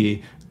always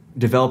be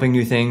developing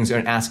new things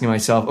and asking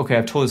myself, okay,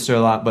 I've told this story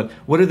a lot, but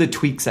what are the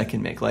tweaks I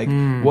can make? Like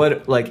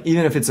what, like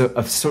even if it's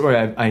a story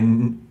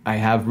I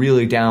have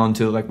really down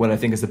to like what I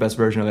think is the best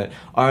version of it,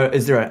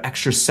 is there an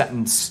extra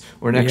sentence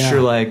or an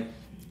extra like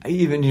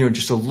even, you know,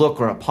 just a look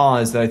or a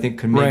pause that I think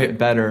could make it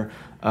better?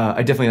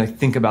 I definitely like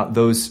think about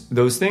those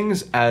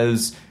things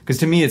as, because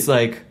to me it's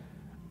like,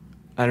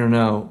 I don't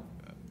know,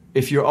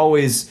 if you're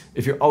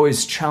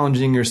always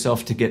challenging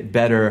yourself to get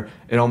better,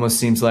 it almost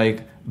seems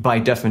like by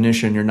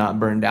definition you're not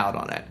burned out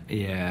on it.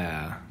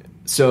 Yeah.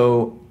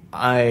 So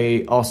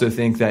I also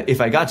think that if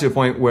I got to a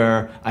point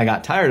where I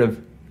got tired of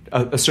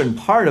a certain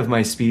part of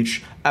my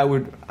speech, I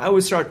would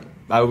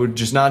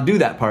just not do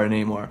that part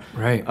anymore.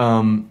 Right.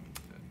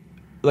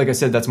 Like I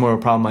said, that's more of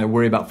a problem I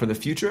worry about for the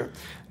future.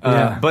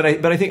 But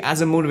I think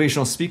as a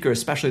motivational speaker,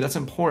 especially, that's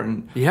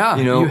important. Yeah.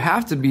 You know, you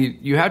have to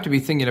be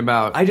thinking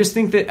about. I just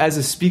think that as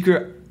a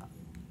speaker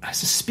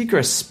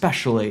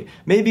especially,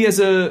 maybe as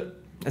a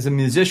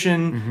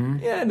musician,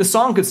 the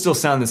song could still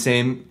sound the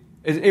same.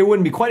 It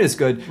wouldn't be quite as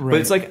good, but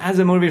it's like as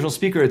a motivational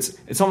speaker,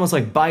 it's almost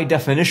like by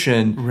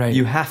definition,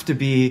 you have to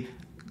be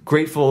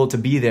grateful to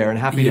be there and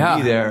happy to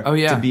be there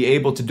to be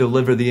able to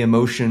deliver the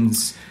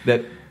emotions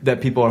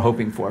that people are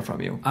hoping for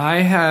from you. I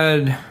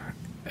had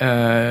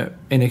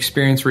an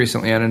experience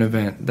recently at an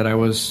event that I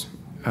was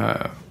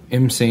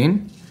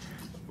emceeing,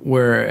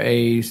 where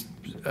a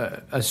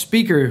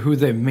speaker who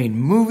they've made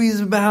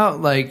movies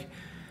about, like,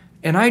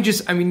 and I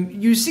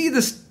mean, you see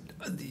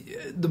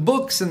the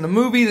books and the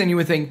movies, and you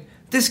would think,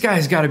 this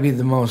guy's got to be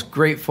the most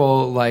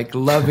grateful, like,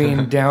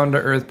 loving,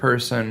 down-to-earth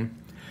person.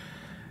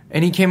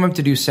 And he came up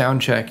to do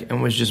sound check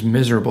and was just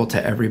miserable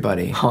to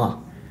everybody.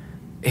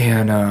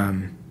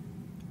 And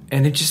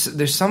it just,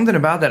 there's something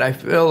about that. I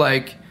feel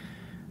like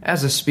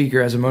as a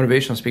speaker, as a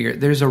motivational speaker,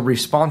 there's a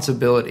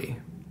responsibility.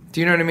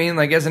 Do you know what I mean?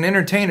 Like, as an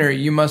entertainer,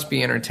 you must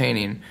be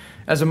entertaining.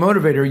 As a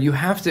motivator, you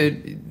have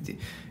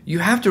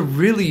to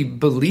really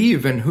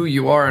believe in who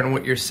you are and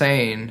what you're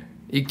saying.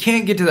 You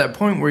can't get to that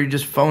point where you're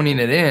just phoning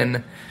it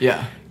in.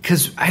 Yeah.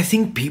 Because I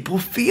think people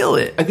feel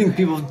it. I think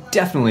people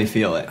definitely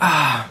feel it.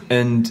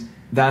 And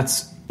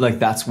that's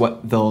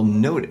what they'll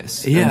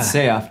notice and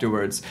say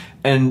afterwards.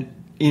 And,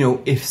 you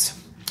know, if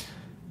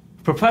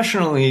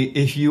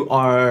you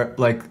are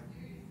like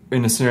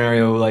in a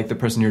scenario like the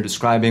person you're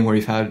describing where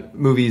you've had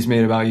movies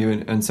made about you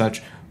and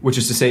such, which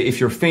is to say, if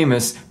you're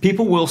famous,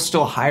 people will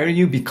still hire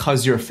you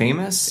because you're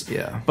famous.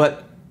 Yeah.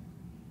 But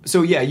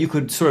so you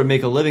could sort of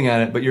make a living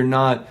at it, but you're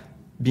not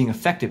being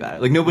effective at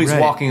it. Like nobody's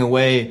walking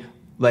away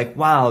like,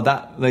 wow,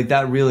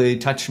 that really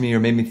touched me or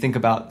made me think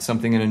about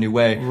something in a new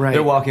way. Right.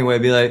 They're walking away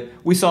and be like,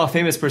 we saw a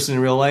famous person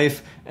in real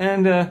life,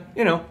 and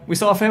we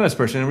saw a famous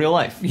person in real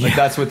life. Like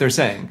that's what they're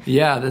saying.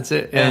 Yeah, that's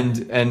it. Yeah.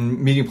 And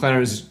meeting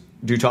planners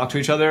do talk to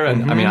each other,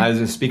 and I mean, I as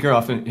a speaker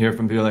often hear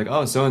from people like,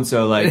 oh, so and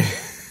so, like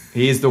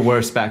he's the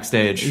worst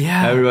backstage.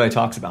 Yeah, everybody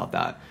talks about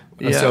that.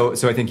 Yeah.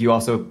 So I think you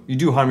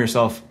do harm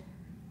yourself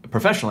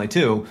professionally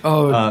too.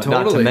 Oh,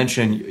 totally. Not to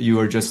mention you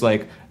are just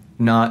like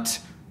not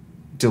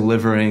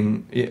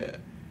delivering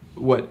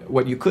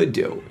what you could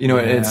do. You know,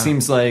 and it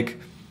seems like,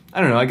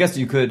 I don't know, I guess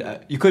you could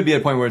be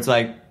at a point where it's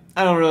like,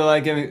 I don't really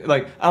like it,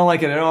 like I don't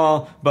like it at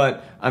all,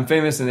 but I'm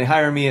famous and they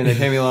hire me and they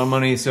pay me a lot of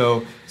money,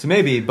 so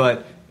maybe,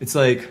 but it's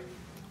like,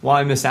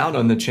 why miss out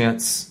on the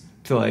chance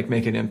to like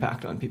make an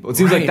impact on people? It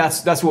seems like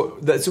that's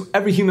what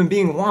every human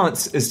being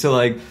wants, is to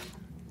like,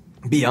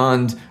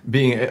 beyond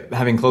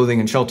having clothing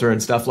and shelter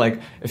and stuff, like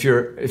if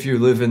you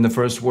live in the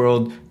first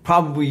world,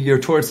 probably you're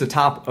towards the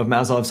top of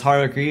Maslow's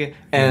hierarchy,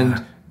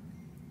 and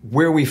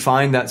where we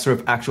find that sort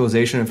of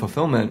actualization and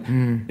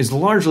fulfillment is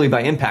largely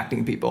by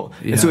impacting people.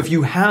 And so if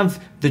you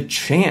have the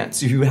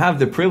chance, if you have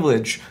the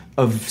privilege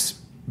of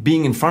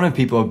being in front of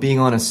people, of being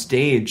on a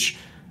stage,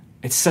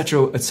 it's such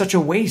a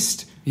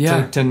waste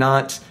to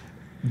not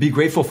be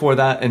grateful for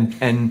that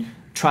and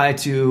try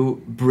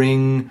to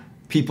bring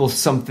people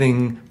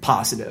something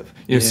positive,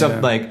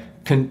 something like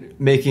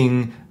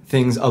making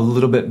things a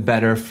little bit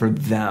better for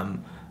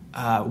them.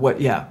 What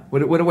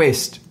a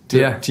waste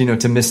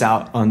to miss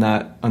out on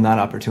that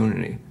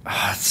opportunity.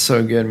 That's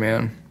so good,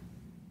 man.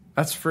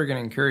 That's friggin'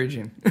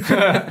 encouraging.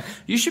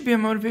 You should be a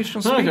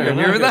motivational speaker. Have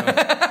you heard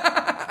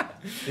that?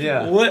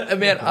 Yeah. What,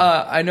 man?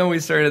 I know we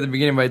started at the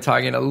beginning by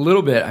talking a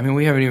little bit. I mean,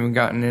 we haven't even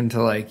gotten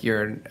into like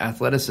your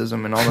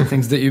athleticism and all the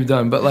things that you've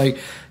done, but like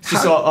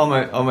just all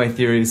my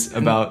theories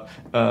about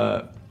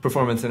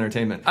performance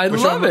entertainment. I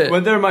love it.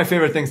 Well, they're my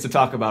favorite things to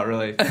talk about.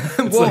 Really,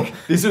 it's like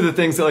these are the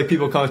things that like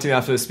people come up to me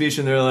after the speech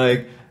and they're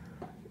like,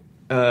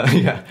 Well,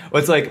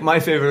 it's like my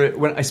favorite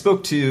when I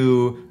spoke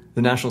to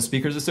the National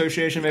Speakers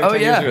Association maybe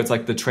 10 years ago. It's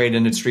like the trade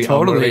industry of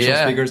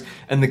motivational speakers.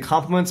 And the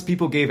compliments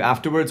people gave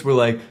afterwards were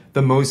like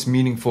the most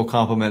meaningful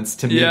compliments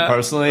to me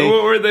personally.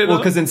 What were they? Well,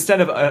 because instead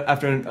of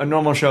after a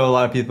normal show, a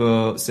lot of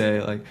people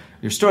say like,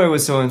 your story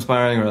was so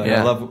inspiring, or like,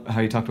 I love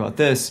how you talked about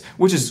this,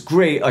 which is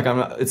great. Like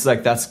it's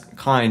like, that's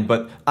kind,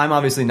 but I'm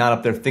obviously not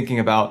up there thinking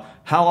about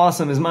how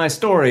awesome is my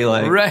story?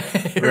 Like,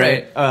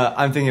 right.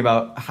 I'm thinking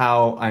about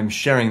how I'm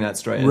sharing that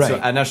story. And Right. so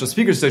at National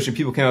Speaker Association,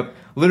 people came up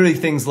literally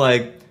things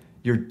like,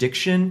 your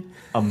diction,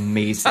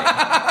 amazing.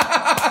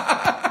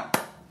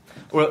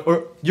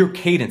 Or your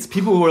cadence.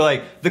 People were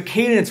like, the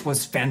cadence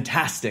was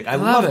fantastic. I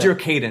loved your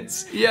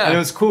cadence. Yeah. And it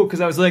was cool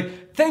because I was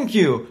like, thank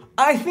you.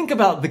 I think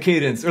about the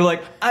cadence. Or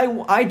like,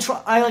 I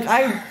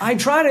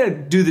try to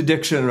do the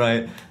diction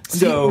right.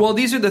 So well,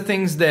 these are the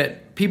things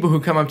that people who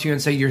come up to you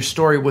and say your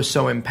story was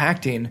so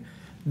impacting,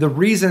 the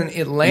reason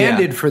it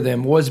landed for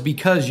them was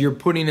because you're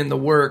putting in the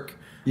work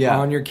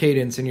on your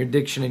cadence and your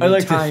diction and your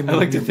time I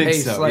like and to your think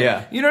pace. so, like,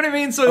 yeah. You know what I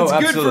mean? So it's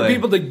good absolutely. for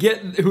people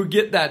to who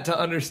get that to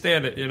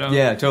understand it, you know?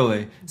 Yeah,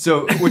 totally.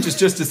 So, which is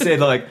just to say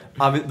that,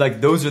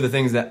 like those are the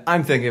things that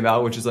I'm thinking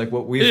about, which is like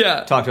what we've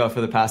talked about for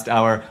the past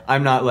hour.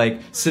 I'm not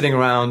like sitting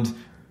around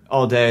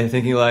all day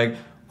thinking like,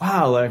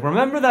 wow, like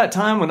remember that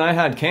time when I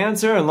had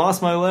cancer and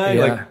lost my leg?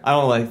 Yeah. Like I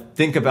don't like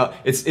think about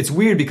it's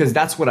weird because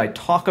that's what I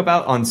talk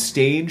about on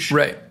stage.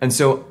 Right. And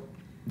so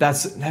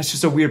that's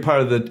just a weird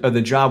part of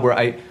the job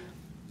where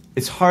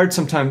it's hard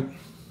sometimes.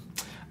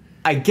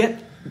 I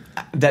get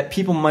that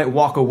people might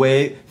walk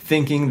away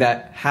thinking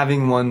that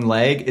having one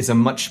leg is a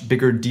much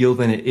bigger deal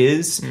than it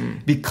is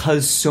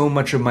because so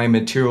much of my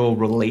material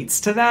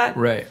relates to that.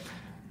 Right.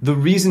 The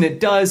reason it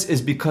does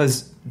is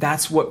because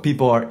that's what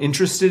people are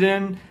interested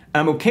in.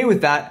 I'm okay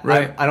with that.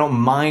 Right. I don't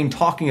mind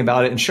talking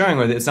about it and sharing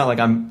with it. It's not like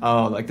I'm,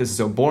 like this is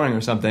so boring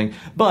or something.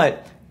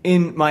 But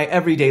in my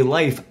everyday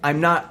life,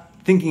 I'm not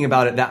thinking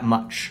about it that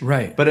much.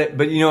 Right.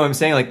 But you know what I'm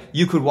saying? Like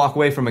you could walk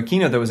away from a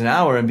keynote that was an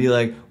hour and be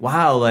like,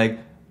 wow, like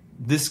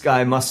this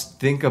guy must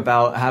think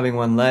about having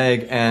one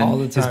leg and all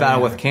the time, his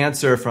battle with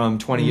cancer from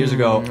 20 years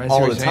ago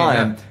all the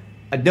time.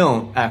 I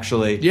don't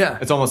actually. Yeah.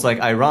 It's almost like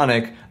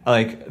ironic,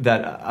 like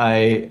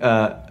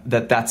that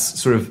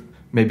that's sort of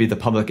maybe the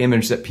public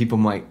image that people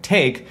might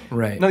take.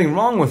 Right. Nothing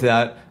wrong with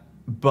that,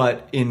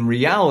 but in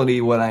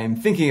reality, what I'm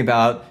thinking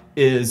about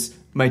is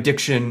my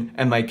diction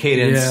and my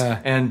cadence. Yeah.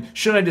 And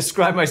should I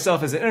describe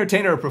myself as an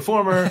entertainer or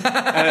performer?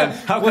 And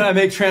how can I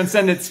make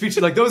transcendent speech?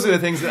 Like those are the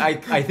things that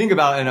I think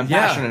about and I'm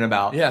passionate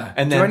about. Yeah.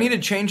 And then, do I need to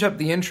change up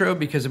the intro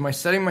because am I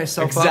setting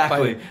myself up?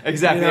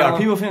 Exactly. You know? Are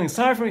people feeling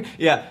sorry for me?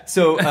 Yeah.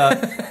 So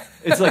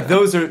it's like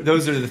those are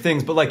the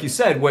things. But like you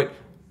said,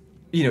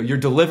 you're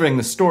delivering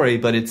the story,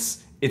 but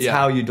it's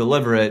how you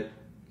deliver it.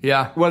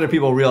 Yeah. Whether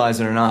people realize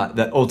it or not,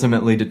 that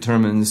ultimately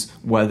determines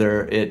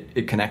whether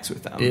it connects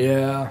with them.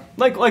 Yeah.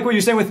 Like what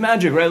you're saying with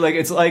magic, right? Like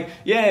it's like,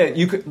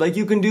 you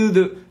can do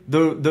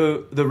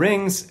the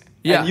rings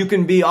and you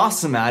can be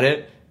awesome at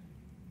it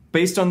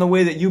based on the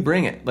way that you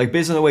bring it, like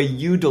based on the way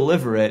you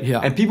deliver it.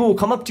 Yeah. And people will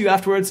come up to you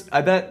afterwards,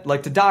 I bet,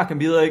 like to Doc and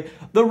be like,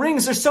 the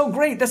rings are so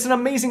great. That's an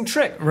amazing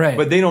trick. Right.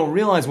 But they don't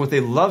realize what they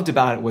loved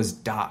about it was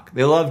Doc.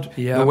 They loved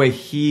the way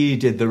he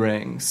did the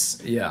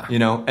rings. Yeah. You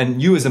know, and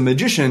you as a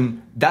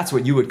magician, that's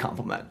what you would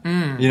compliment.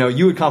 You know,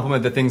 you would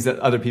compliment the things that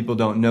other people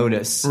don't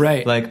notice.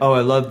 Right. Like, oh,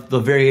 I love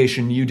the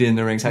variation you did in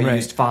the rings, how you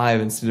used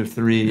 5 instead of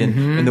 3.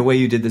 And the way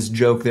you did this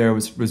joke there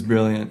was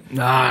brilliant.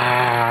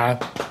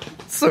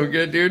 So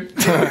good, dude.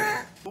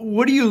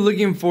 What are you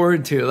looking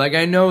forward to? Like,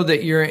 I know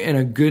that you're in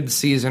a good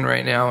season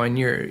right now, and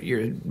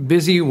you're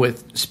busy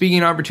with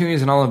speaking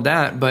opportunities and all of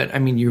that. But I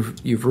mean,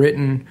 you've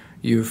written,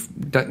 you're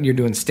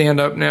doing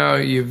stand up now.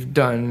 You've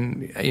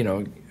done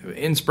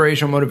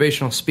inspirational,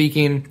 motivational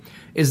speaking.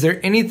 Is there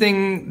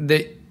anything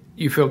that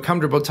you feel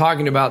comfortable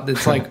talking about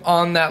that's like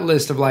on that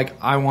list of like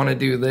I want to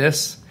do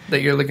this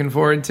that you're looking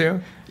forward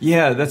to?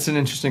 Yeah, that's an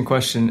interesting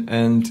question,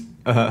 and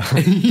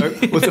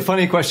it's a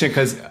funny question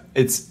because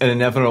it's an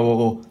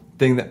inevitable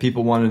thing that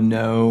people want to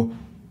know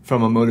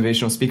from a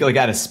motivational speaker, like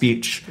at a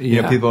speech.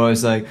 You know, people are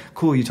always like,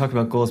 "Cool, you talk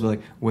about goals," but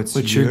like, "What's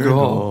your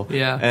goal?"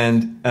 Yeah,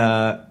 and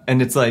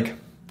it's like,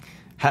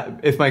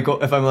 if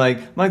I'm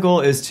like, my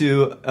goal is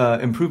to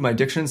improve my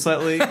diction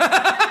slightly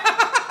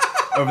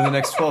over the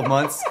next 12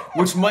 months,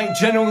 which might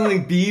genuinely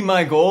be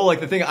my goal,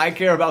 like the thing I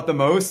care about the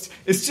most.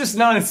 It's just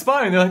not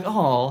inspiring. They're like,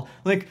 "Oh,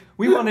 like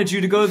we wanted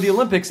you to go to the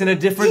Olympics in a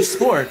different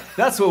sport.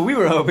 That's what we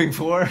were hoping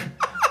for."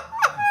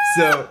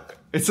 So.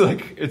 It's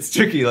like, it's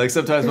tricky. Like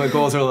sometimes my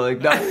goals are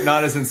like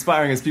not as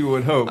inspiring as people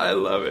would hope. I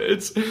love it.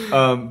 It's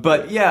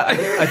but yeah,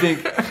 I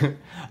think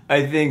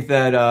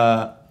that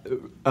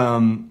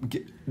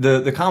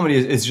the comedy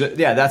is just,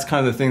 that's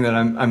kind of the thing that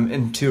I'm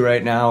into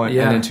right now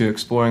and into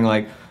exploring.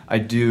 Like I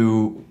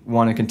do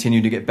want to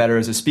continue to get better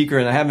as a speaker,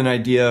 and I have an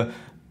idea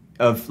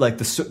of like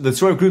the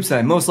sort of groups that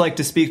I most like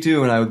to speak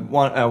to, and I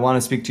want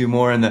to speak to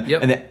more, and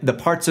the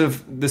parts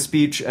of the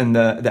speech and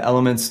the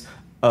elements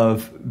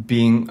of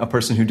being a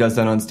person who does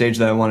that on stage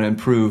that I want to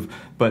improve.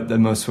 But the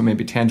most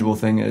maybe tangible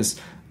thing is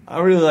I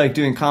really like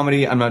doing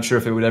comedy. I'm not sure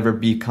if it would ever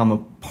become a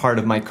part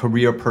of my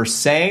career per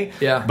se,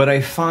 but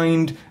I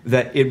find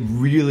that it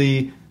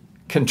really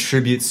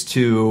contributes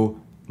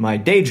to my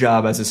day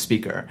job as a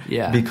speaker.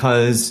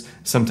 Because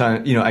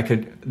sometimes,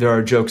 there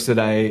are jokes that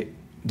I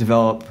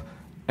develop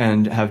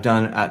and have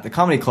done at the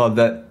comedy club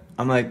that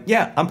I'm like,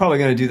 yeah, I'm probably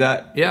going to do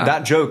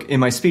that joke in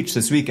my speech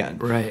this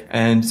weekend. Right.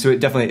 And so it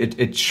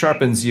definitely, it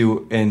sharpens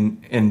you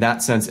in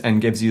that sense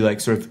and gives you like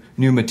sort of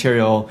new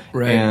material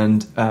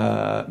and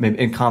maybe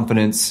in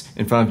confidence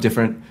in front of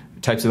different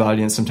types of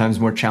audience, sometimes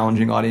more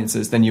challenging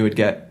audiences than you would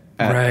get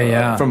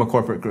from a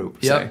corporate group.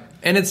 Yep. Say.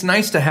 And it's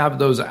nice to have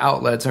those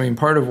outlets. I mean,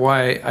 part of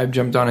why I've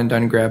jumped on and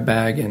done Grab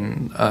Bag,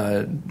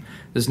 and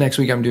this next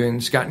week I'm doing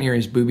Scott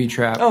Neary's Booby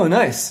Trap. Oh,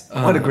 nice.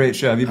 What a great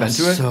show. Have you been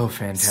to it? So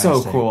fantastic.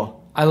 So cool.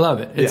 I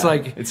love it. It's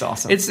it's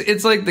awesome.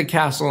 It's like the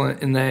castle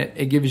in that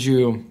it gives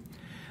you,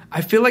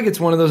 I feel like it's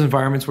one of those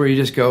environments where you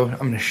just go, I'm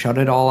going to shut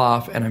it all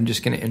off and I'm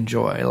just going to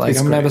enjoy. Like,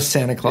 I'm going to have a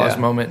Santa Claus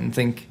moment and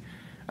think,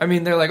 I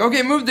mean, they're like,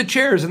 okay, move the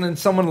chairs, and then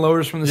someone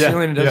lowers from the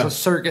ceiling and does a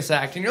circus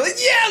act, and you're like,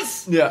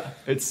 yes! Yeah.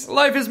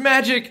 Life is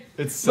magic.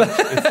 It's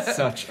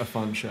such a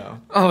fun show.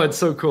 Oh, it's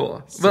so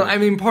cool. But I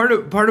mean, part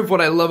of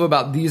what I love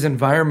about these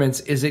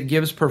environments is it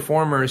gives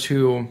performers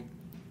who,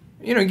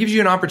 it gives you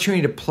an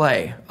opportunity to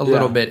play a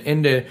little bit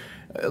into,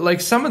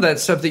 like, some of that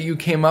stuff that you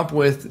came up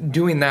with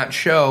doing that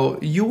show,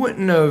 you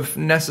wouldn't have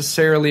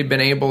necessarily been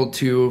able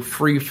to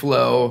free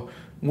flow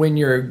when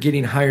you're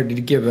getting hired to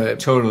give a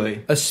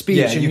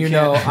speech, and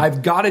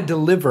I've got to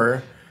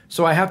deliver,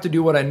 so I have to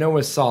do what I know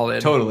is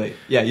solid. Totally.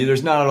 Yeah,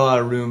 there's not a lot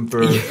of room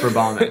for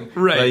bombing.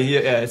 Right. Like,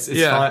 it's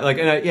fine. Like,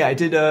 and I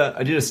did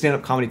a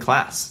stand-up comedy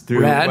class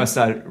through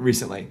Westside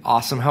recently.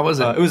 Awesome. How was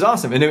it? It was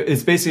awesome, and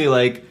it's basically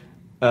like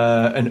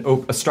an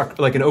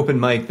open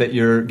mic that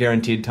you're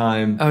guaranteed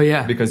time. Oh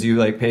yeah. Because you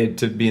like paid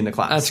to be in the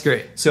class. That's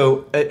great.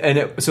 So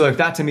like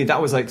that to me, that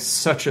was like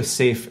such a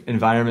safe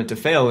environment to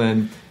fail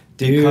in.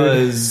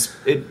 Because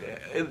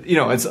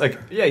it's like,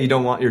 you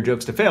don't want your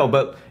jokes to fail,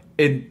 but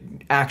it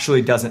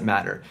actually doesn't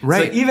matter.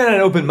 Right. So even at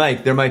an open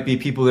mic, there might be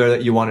people there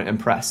that you want to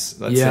impress.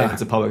 Let's say if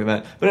it's a public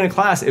event. But in a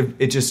class,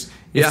 it's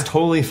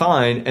totally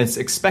fine. And it's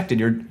expected.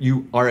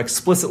 You are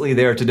explicitly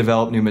there to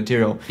develop new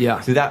material.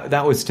 Yeah. So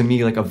that was to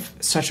me like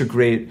such a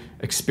great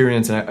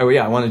experience. And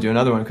I want to do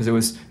another one because it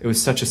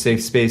was such a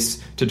safe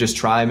space to just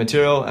try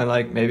material, and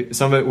like maybe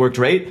some of it worked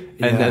great,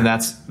 and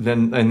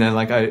then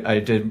like I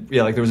did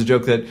like there was a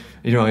joke that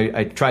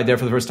I tried there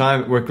for the first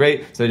time, it worked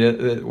great, so I did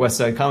the West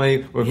Side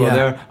Comedy, worked well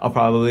there. I'll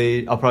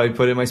probably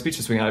put it in my speech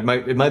this week.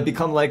 It might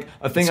become like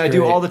a thing I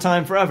do all the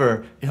time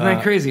forever. Isn't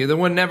that crazy? The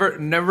one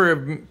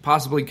never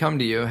possibly come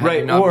to you had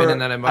you not been in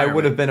that environment. I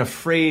would have been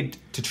afraid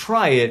to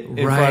try it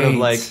in front of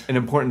like an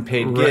important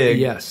paid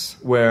gig,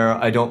 where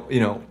I don't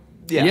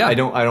I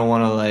don't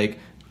want to like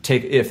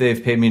take, if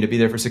they've paid me to be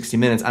there for 60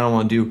 minutes, I don't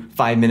want to do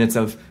 5 minutes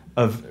of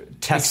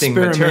testing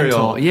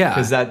material,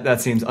 because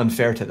that seems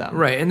unfair to them.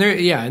 Right, and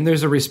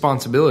there's a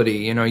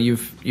responsibility.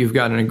 You've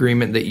got an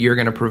agreement that you're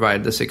going to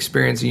provide this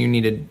experience, and you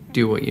need to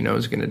do what you know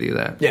is going to do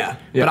that. Yeah.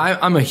 But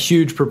I'm a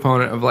huge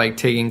proponent of like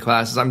taking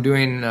classes. I'm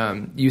doing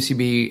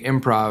UCB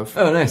improv.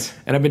 Oh, nice.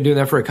 And I've been doing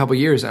that for a couple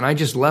years, and I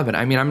just love it.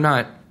 I mean,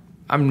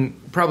 I'm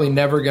probably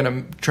never going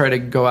to try to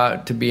go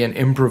out to be an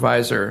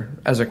improviser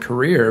as a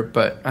career,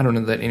 but I don't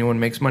know that anyone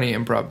makes money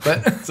improv.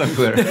 But it's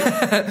unclear.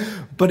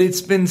 But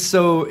it's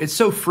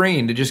so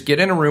freeing to just get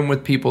in a room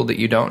with people that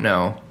you don't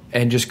know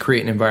and just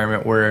create an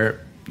environment where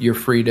you're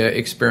free to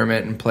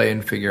experiment and play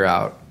and figure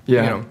out.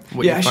 I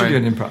should do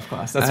an improv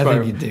class.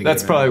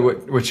 That's probably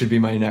what should be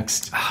my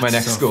next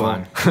school.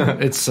 Fun.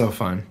 It's so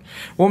fun.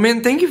 Well,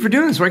 man, thank you for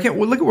doing this.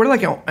 We're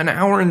like an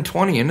hour and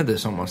 20 into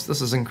this almost.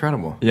 This is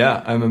incredible.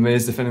 Yeah, I'm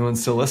amazed if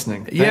anyone's still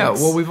listening. Thanks. Yeah,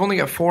 well, we've only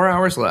got 4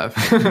 hours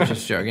left. I'm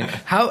just joking.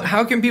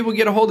 How can people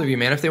get a hold of you,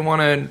 man? If they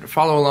want to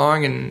follow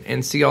along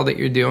and see all that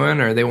you're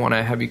doing, or they want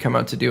to have you come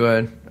out to do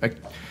a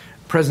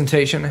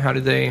presentation, how do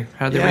they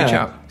reach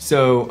out?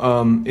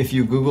 So if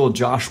you Google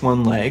Josh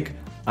One Leg,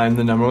 I'm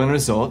the #1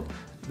 result.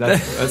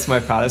 That's my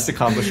proudest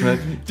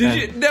accomplishment.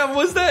 Did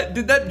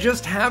that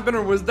just happen,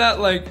 or was that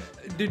like?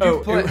 Did you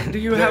play? Do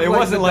you have? It like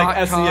wasn't like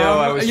SEO.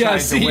 I was trying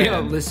to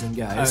win. Listen,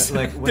 guys.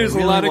 There's a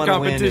lot of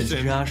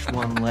competition. Josh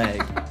One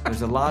Leg.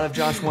 There's a lot of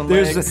Josh One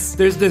Legs.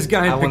 There's this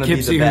guy in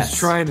Poughkeepsie who's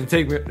trying to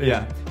take me.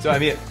 Yeah. So I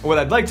mean, what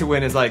I'd like to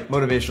win is like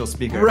motivational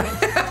speaker. Right.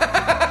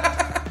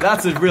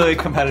 That's a really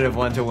competitive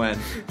one to win.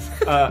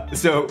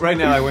 So right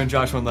now I win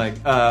Josh One Leg.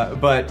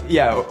 But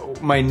yeah,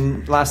 my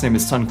last name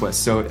is Sundquist,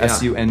 so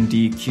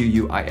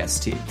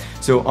Sundquist.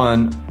 So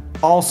on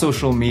all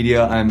social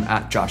media, I'm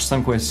at Josh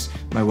Sundquist.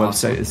 My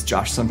website is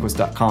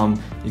joshsundquist.com.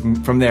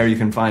 From there you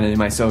can find any of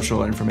my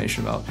social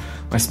information about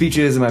my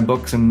speeches and my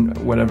books and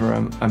whatever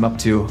I'm up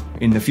to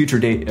in the future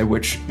date at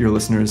which your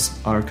listeners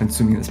are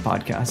consuming this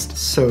podcast.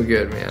 So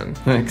good, man.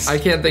 Thanks. I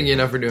can't thank you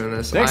enough for doing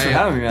this. Thanks for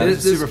having me, man.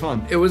 This is super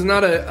fun. It was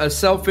not a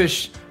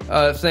selfish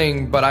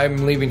thing, but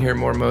I'm leaving here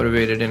more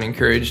motivated and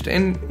encouraged,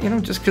 and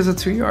just because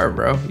it's who you are,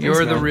 bro.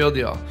 You're the real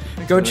deal.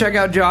 Go check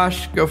out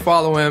Josh. Go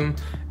follow him.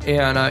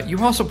 And you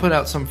also put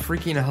out some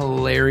freaking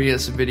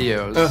hilarious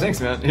videos. Oh, thanks,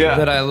 man. Yeah.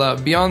 That I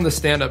love. Beyond the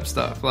stand-up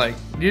stuff. Like,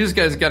 you just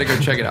guys got to go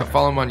check it out.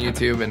 Follow him on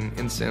YouTube and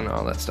Insta and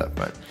all that stuff.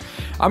 But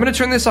I'm going to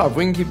turn this off.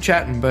 We can keep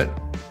chatting, but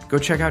go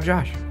check out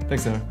Josh.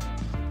 Thanks, Tanner.